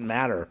it doesn't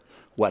matter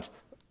what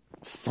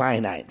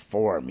finite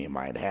form you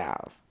might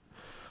have.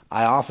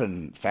 I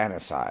often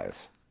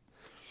fantasize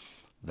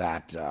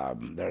that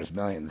there's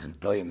millions and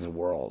billions of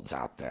worlds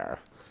out there,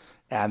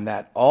 and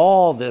that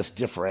all this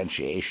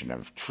differentiation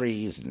of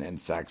trees and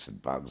insects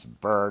and bugs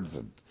and birds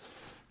and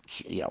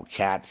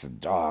cats and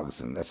dogs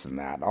and this and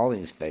that, all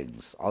these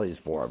things, all these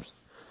forms,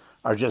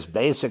 are just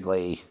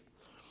basically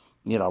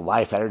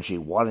life energy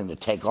wanting to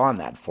take on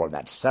that form,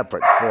 that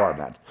separate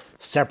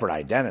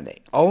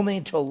identity,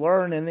 only to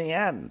learn in the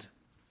end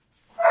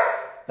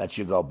that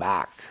you go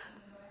back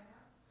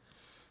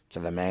to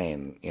the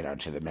main,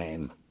 to the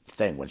main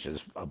thing, which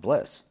is a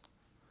bliss,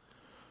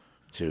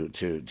 to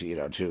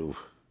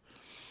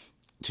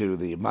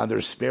the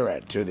mother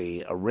spirit, to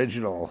the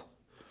original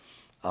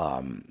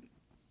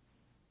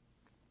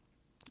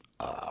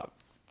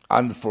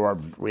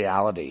unformed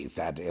reality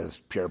that is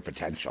pure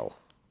potential.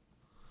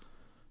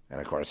 And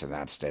of course, in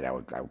that state, I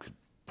could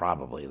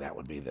probably, that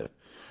would be the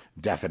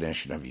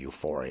definition of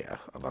euphoria,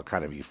 of a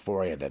kind of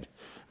euphoria that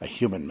a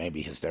human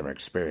maybe has never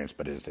experienced,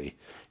 but is the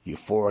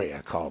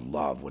euphoria called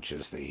love, which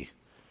is the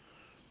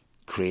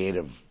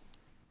creative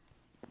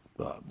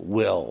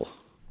will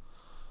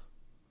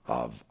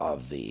of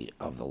the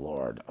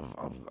Lord,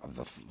 of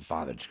the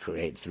Father, to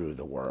create through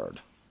the Word.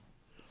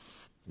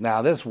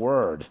 Now, this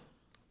word,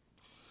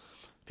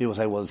 people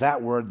say, well, is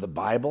that word the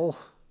Bible?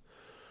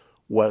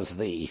 Was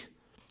the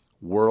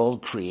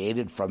world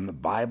created from the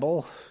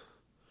Bible?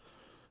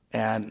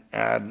 And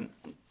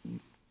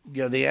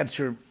the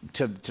answer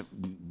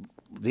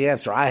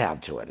I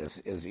have to it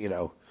is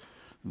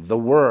the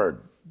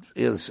Word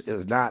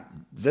is not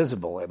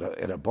visible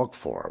in a book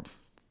form.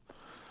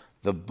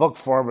 The book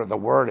form of the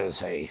Word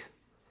is a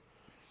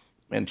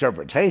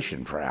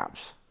interpretation,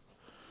 perhaps.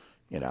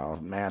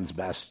 Man's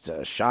best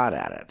shot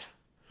at it.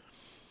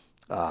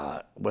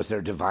 Was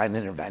there divine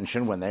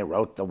intervention when they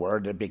wrote the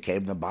Word that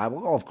became the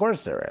Bible? Oh, of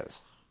course there is.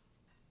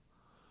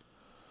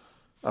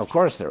 Of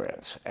course there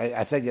is.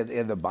 I think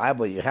in the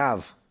Bible you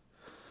have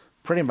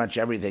pretty much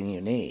everything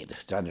you need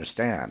to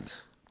understand.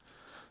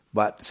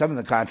 But some of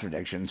the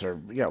contradictions are,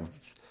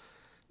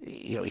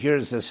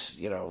 here's this,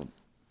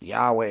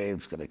 Yahweh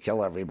is going to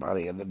kill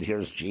everybody, and then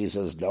here's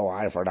Jesus, no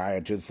eye for an eye,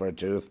 a tooth for a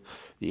tooth.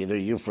 Either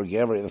you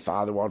forgive or the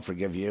Father won't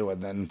forgive you,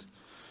 and then,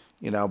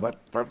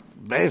 but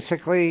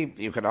basically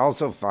you can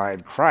also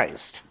find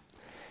Christ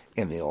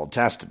in the Old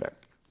Testament.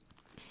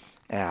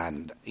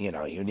 And,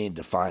 you need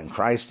to find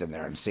Christ in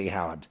there and see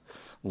how it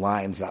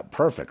lines up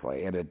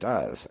perfectly, and it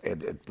does.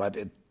 But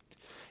it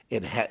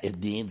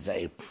needs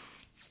a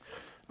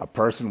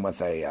person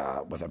with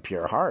a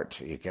pure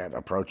heart. You can't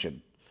approach it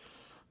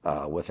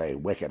with a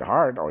wicked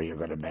heart, or you're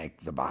going to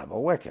make the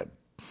Bible wicked.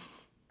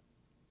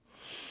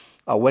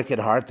 A wicked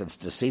heart that's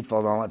deceitful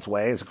in all its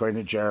ways, according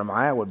to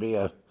Jeremiah, would be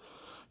I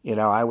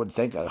would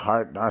think a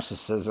heart,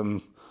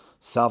 narcissism,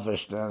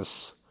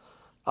 selfishness,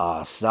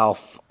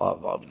 focus,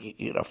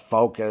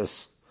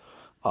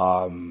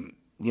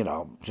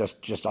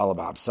 just all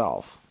about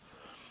self.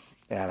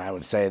 And I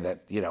would say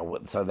that,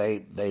 so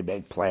they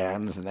make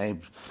plans,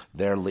 and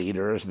they're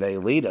leaders, they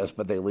lead us,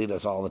 but they lead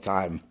us all the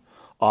time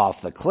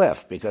off the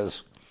cliff,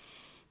 because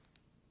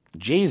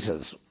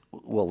Jesus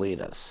will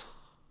lead us.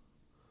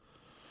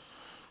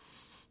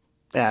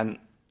 And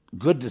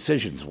good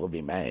decisions will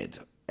be made,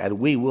 and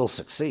we will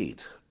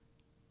succeed.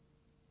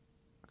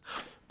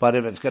 But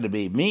if it's going to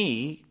be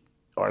me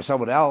or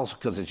someone else,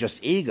 because it's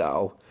just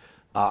ego,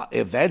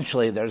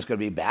 eventually there's going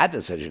to be bad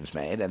decisions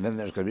made, and then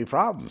there's going to be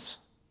problems.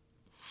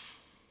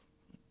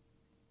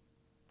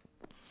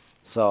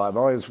 So I've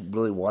always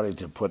really wanted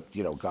to put,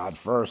 God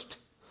first,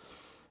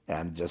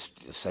 and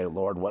just say,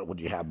 Lord, what would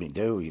you have me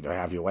do?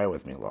 Have your way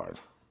with me, Lord.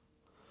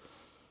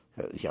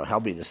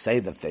 Help me to say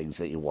the things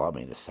that you want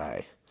me to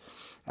say.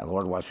 And the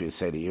Lord wants me to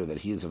say to you that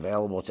He's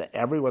available to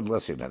everyone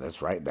listening to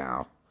this right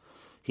now.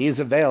 He is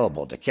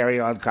available to carry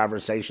on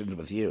conversations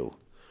with you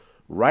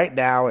right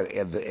now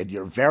in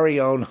your very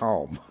own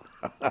home.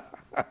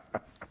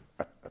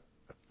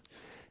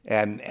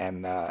 and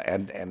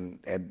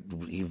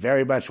He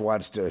very much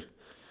wants to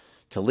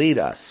lead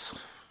us.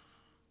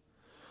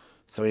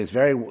 So He's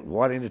very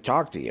wanting to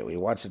talk to you. He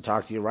wants to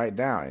talk to you right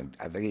now. And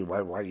I think He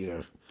might want you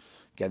to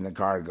get in the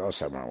car and go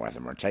somewhere with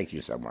Him, or take you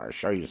somewhere, or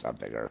show you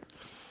something, or,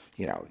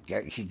 He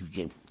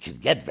can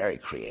get very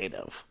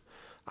creative.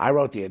 I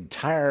wrote the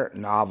entire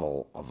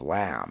novel of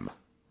Lamb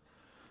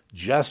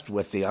just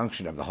with the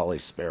unction of the Holy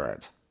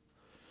Spirit.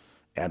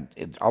 And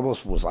it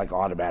almost was like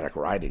automatic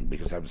writing,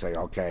 because I'm saying,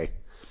 okay,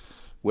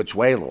 which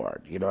way,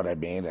 Lord? You know what I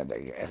mean? And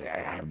I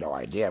have no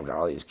idea. I've got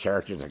all these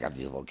characters. I got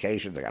these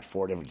locations. I got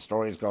 4 different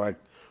stories going.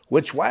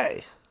 Which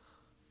way?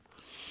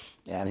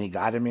 And He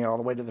guided me all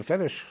the way to the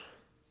finish.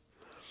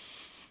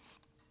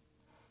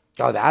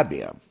 Oh, that'd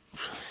be a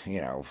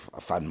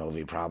fun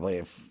movie probably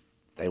if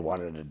they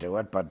wanted to do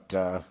it. But,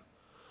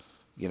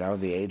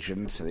 the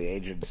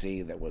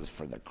agency that was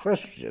for the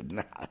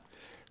Christian,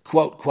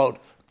 quote,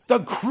 the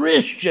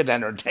Christian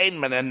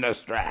entertainment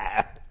industry.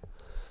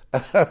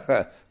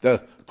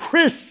 The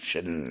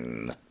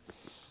Christian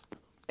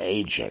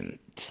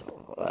agent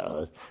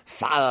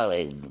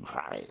following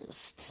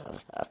Christ.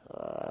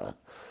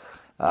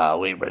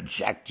 We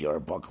reject your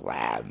book,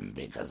 Lamb,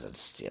 because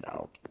it's,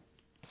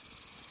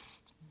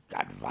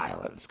 got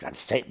violence, got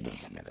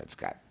Satanism in it,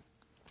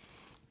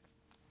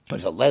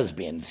 there's a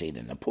lesbian scene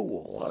in the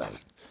pool, and I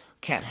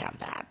can't have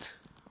that.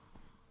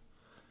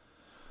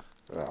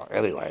 Well,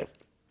 anyway,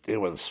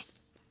 it was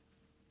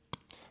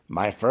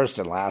my first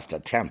and last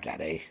attempt at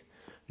a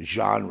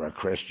genre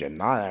Christian.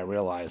 Now that I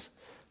realize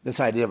this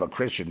idea of a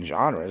Christian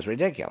genre is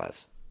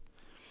ridiculous.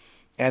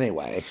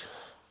 Anyway,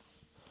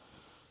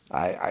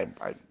 I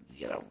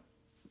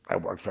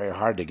worked very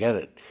hard to get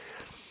it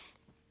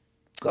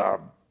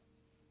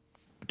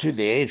to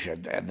the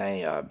agent, and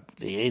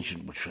the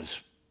agent, which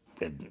was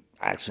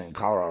actually in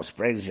Colorado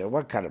Springs.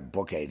 What kind of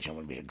book agent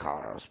would be in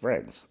Colorado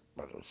Springs?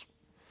 But it was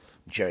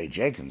Jerry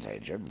Jenkins'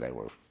 agent. They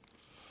were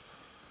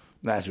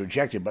not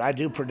rejected, but I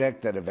do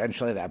predict that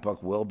eventually that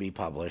book will be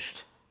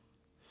published.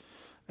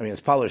 I mean,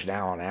 it's published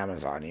now on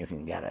Amazon. You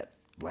can get it,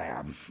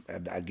 Lamb,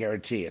 and I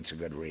guarantee it's a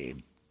good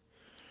read.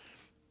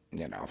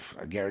 I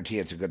guarantee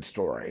it's a good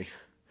story.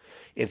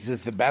 Is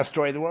this the best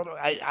story in the world?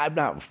 I'm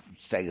not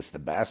saying it's the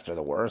best or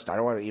the worst. I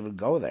don't want to even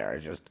go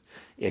there.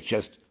 It's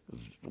just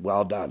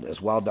well done. As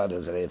well done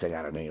as anything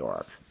out of New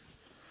York.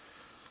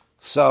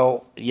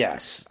 So,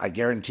 yes, I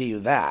guarantee you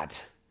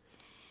that.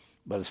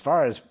 But as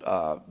far as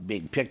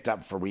being picked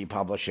up for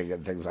republishing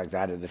and things like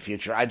that in the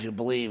future, I do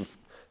believe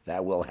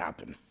that will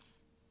happen.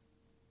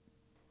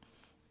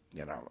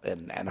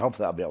 And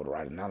hopefully I'll be able to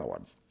write another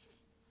one.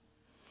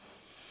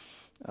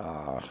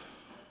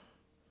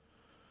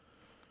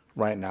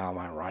 Right now,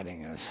 my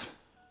writing is,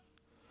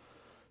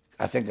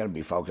 I think, going to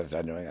be focused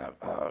on doing a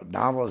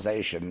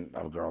novelization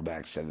of Girl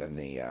Next, and then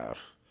the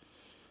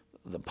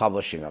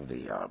publishing of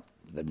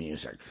the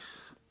music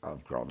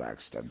of Girl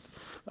Next, and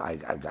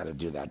I've got to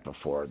do that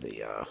before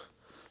the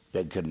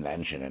big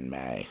convention in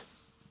May.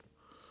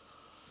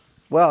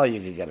 Well, you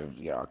could get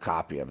a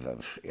copy of a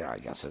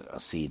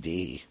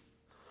CD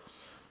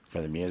for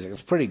the music.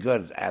 It's pretty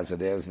good as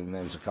it is, and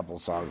there's a couple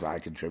of songs I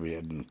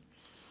contributed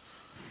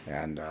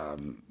and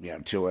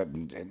to it,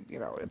 and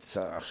it's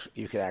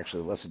you can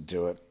actually listen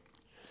to it,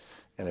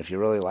 and if you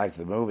really like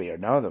the movie or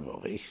know the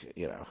movie,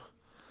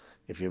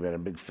 if you've been a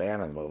big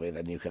fan of the movie,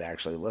 then you can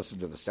actually listen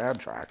to the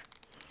soundtrack,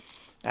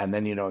 and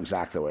then you know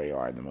exactly where you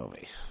are in the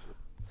movie,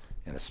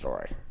 in the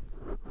story.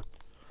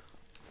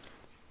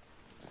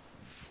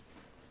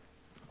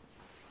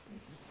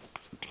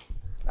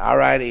 All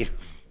righty.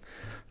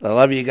 I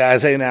love you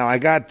guys. Hey, now, I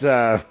got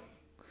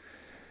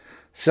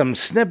some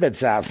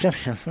snippets out.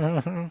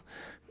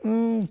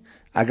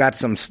 I got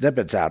some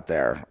snippets out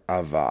there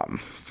of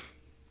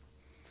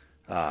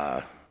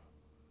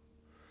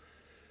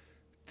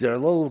they're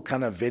little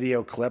kind of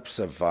video clips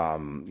of,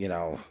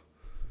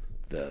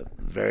 the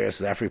various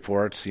Zeph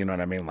reports, you know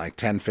what I mean, like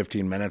 10,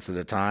 15 minutes at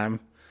a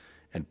time.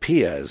 And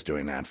Pia is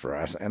doing that for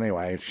us.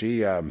 Anyway,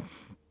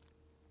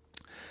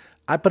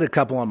 I put a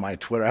couple on my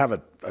Twitter. I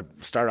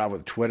started off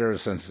with Twitter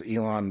since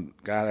Elon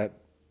got it.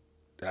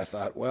 I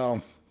thought,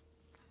 well,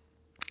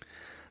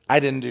 I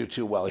didn't do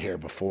too well here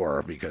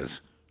before because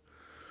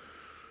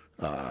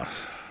I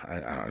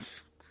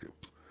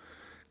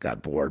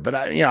got bored. But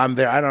I'm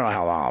there. I don't know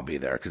how long I'll be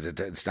there because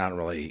it's not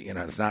really,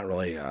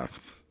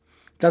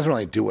 doesn't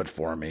really do it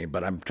for me.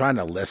 But I'm trying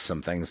to list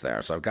some things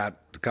there, so I've got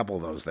a couple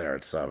of those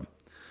there. So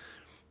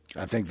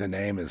I think the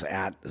name is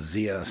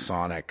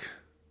 @ZeaSonic.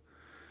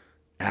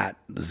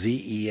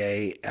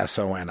 @ZeaSonic,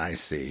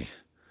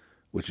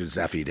 which is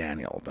Zeffy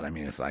Daniel, but I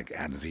mean it's like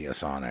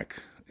 @ZeaSonic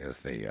is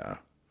the,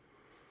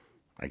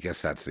 I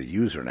guess that's the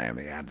username,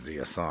 the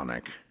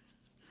 @ZeaSonic.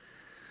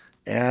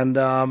 And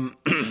I'm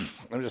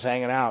just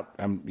hanging out.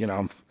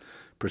 I'm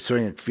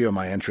pursuing a few of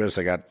my interests.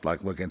 I got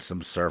looking at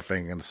some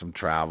surfing and some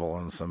travel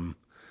and some,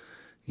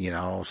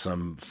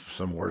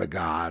 some Word of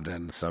God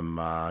and some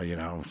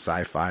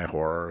sci-fi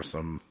horror,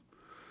 some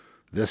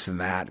this and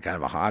that, kind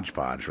of a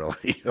hodgepodge,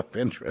 really, of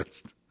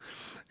interest.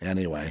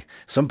 Anyway,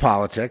 some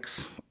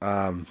politics.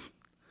 I'm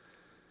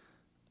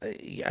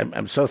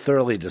so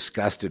thoroughly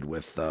disgusted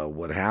with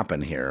what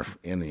happened here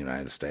in the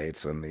United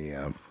States,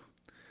 and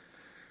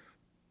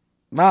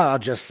well, I'll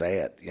just say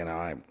it.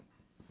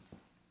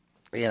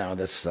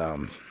 This.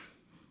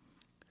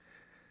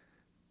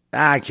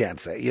 I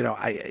can't say.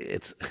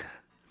 It's.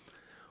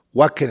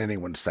 What can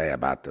anyone say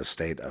about the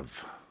state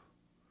of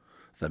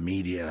the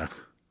media,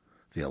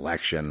 the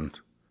election,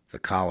 the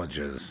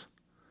colleges,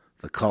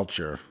 the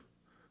culture,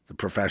 the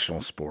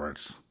professional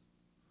sports,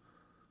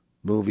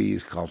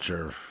 movies,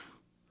 culture,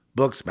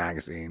 books,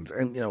 magazines,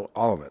 and,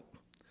 all of it,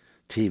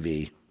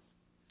 TV.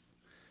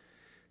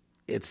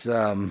 It's,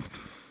 it'd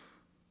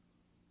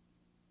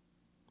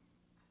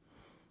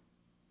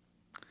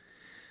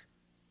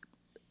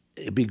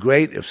be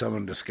great if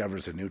someone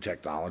discovers a new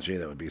technology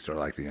that would be sort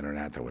of like the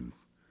internet that would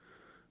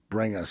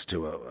bring us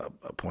to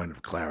a point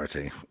of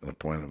clarity, a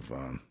point of,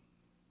 well,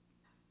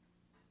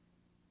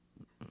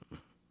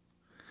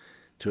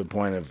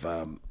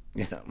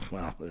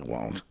 it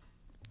won't.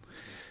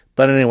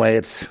 But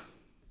anyway,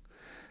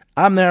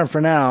 I'm there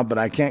for now, but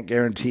I can't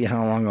guarantee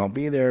how long I'll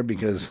be there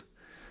because,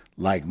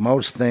 like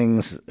most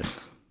things,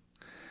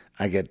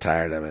 I get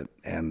tired of it,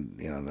 and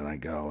then I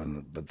go,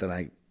 but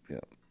then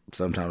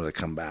sometimes I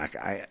come back.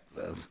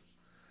 The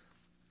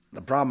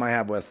problem I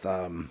have with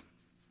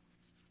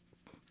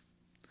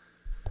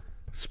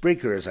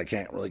Spreaker is I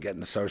can't really get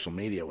into social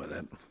media with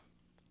it.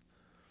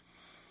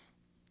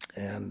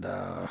 And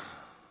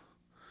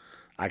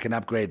I can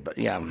upgrade, but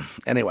yeah.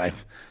 Anyway,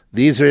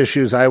 these are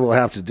issues I will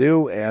have to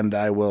do, and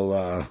I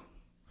will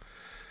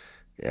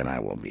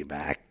be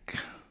back.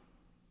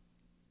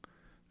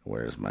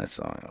 Where's my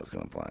song I was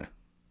going to play?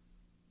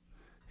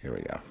 Here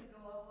we go.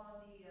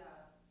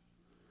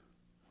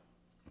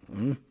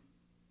 The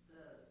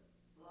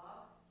blog?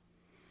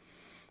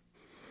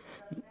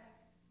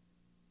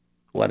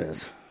 What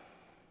is?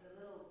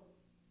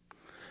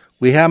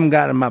 We haven't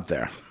got him up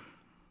there.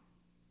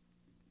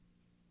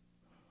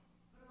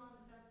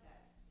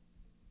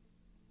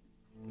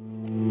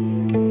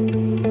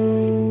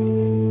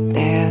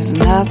 There's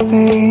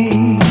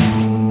nothing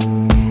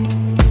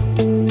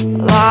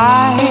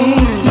like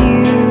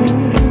you,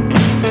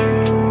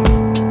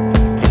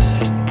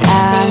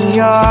 and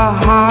your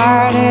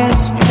heart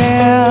is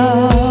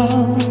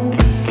filled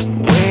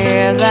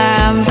with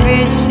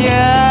ambition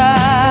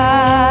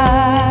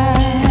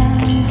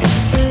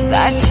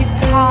that you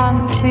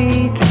can't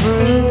see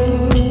through.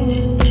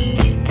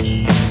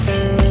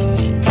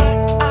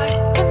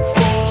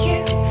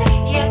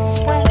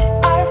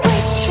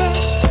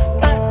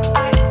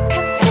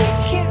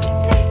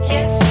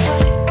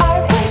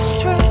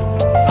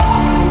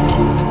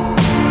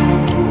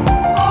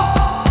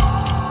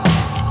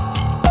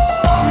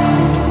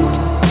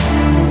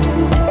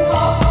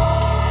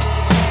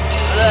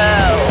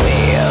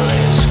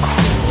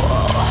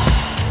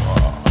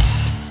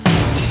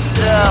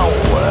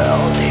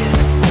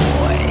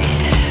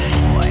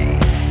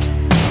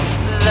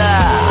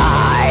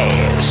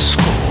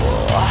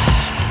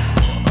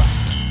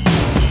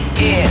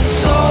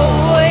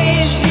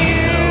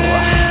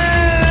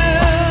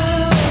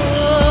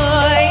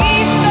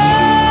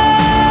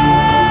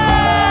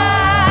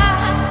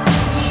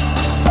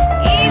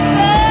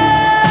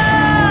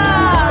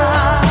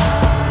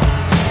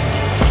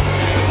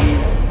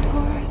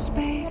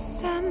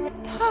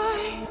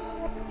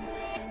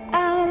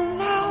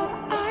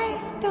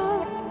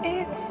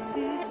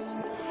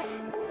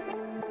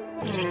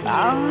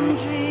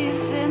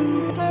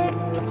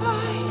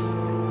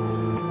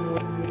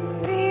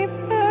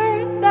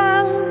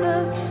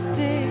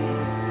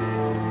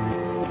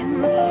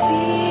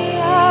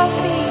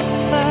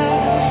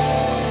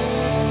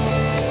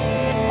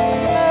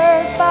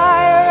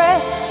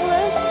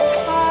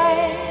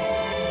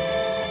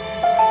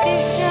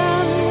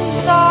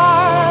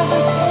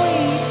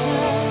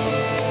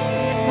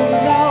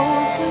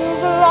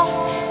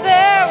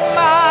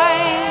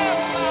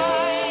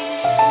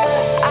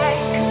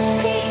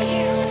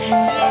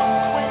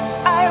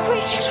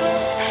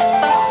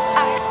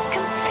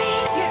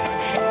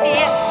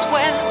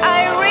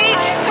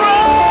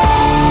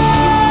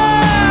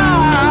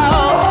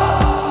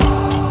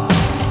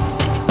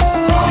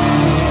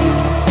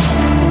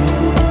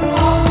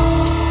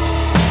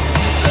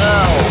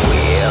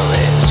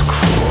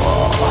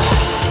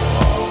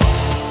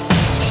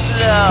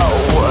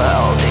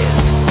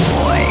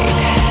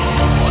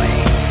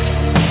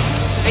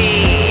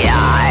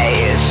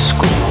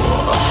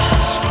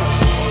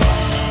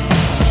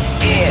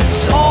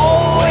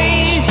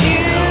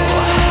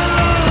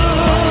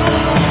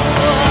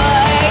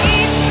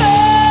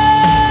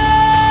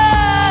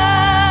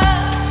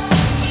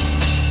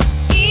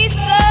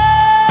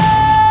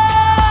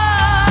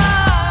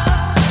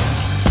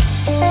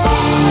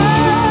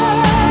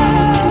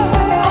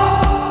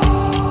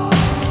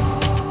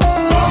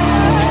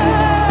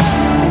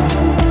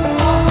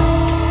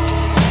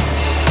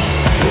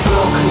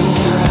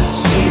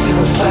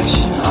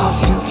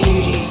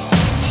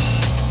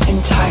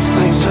 entice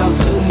myself.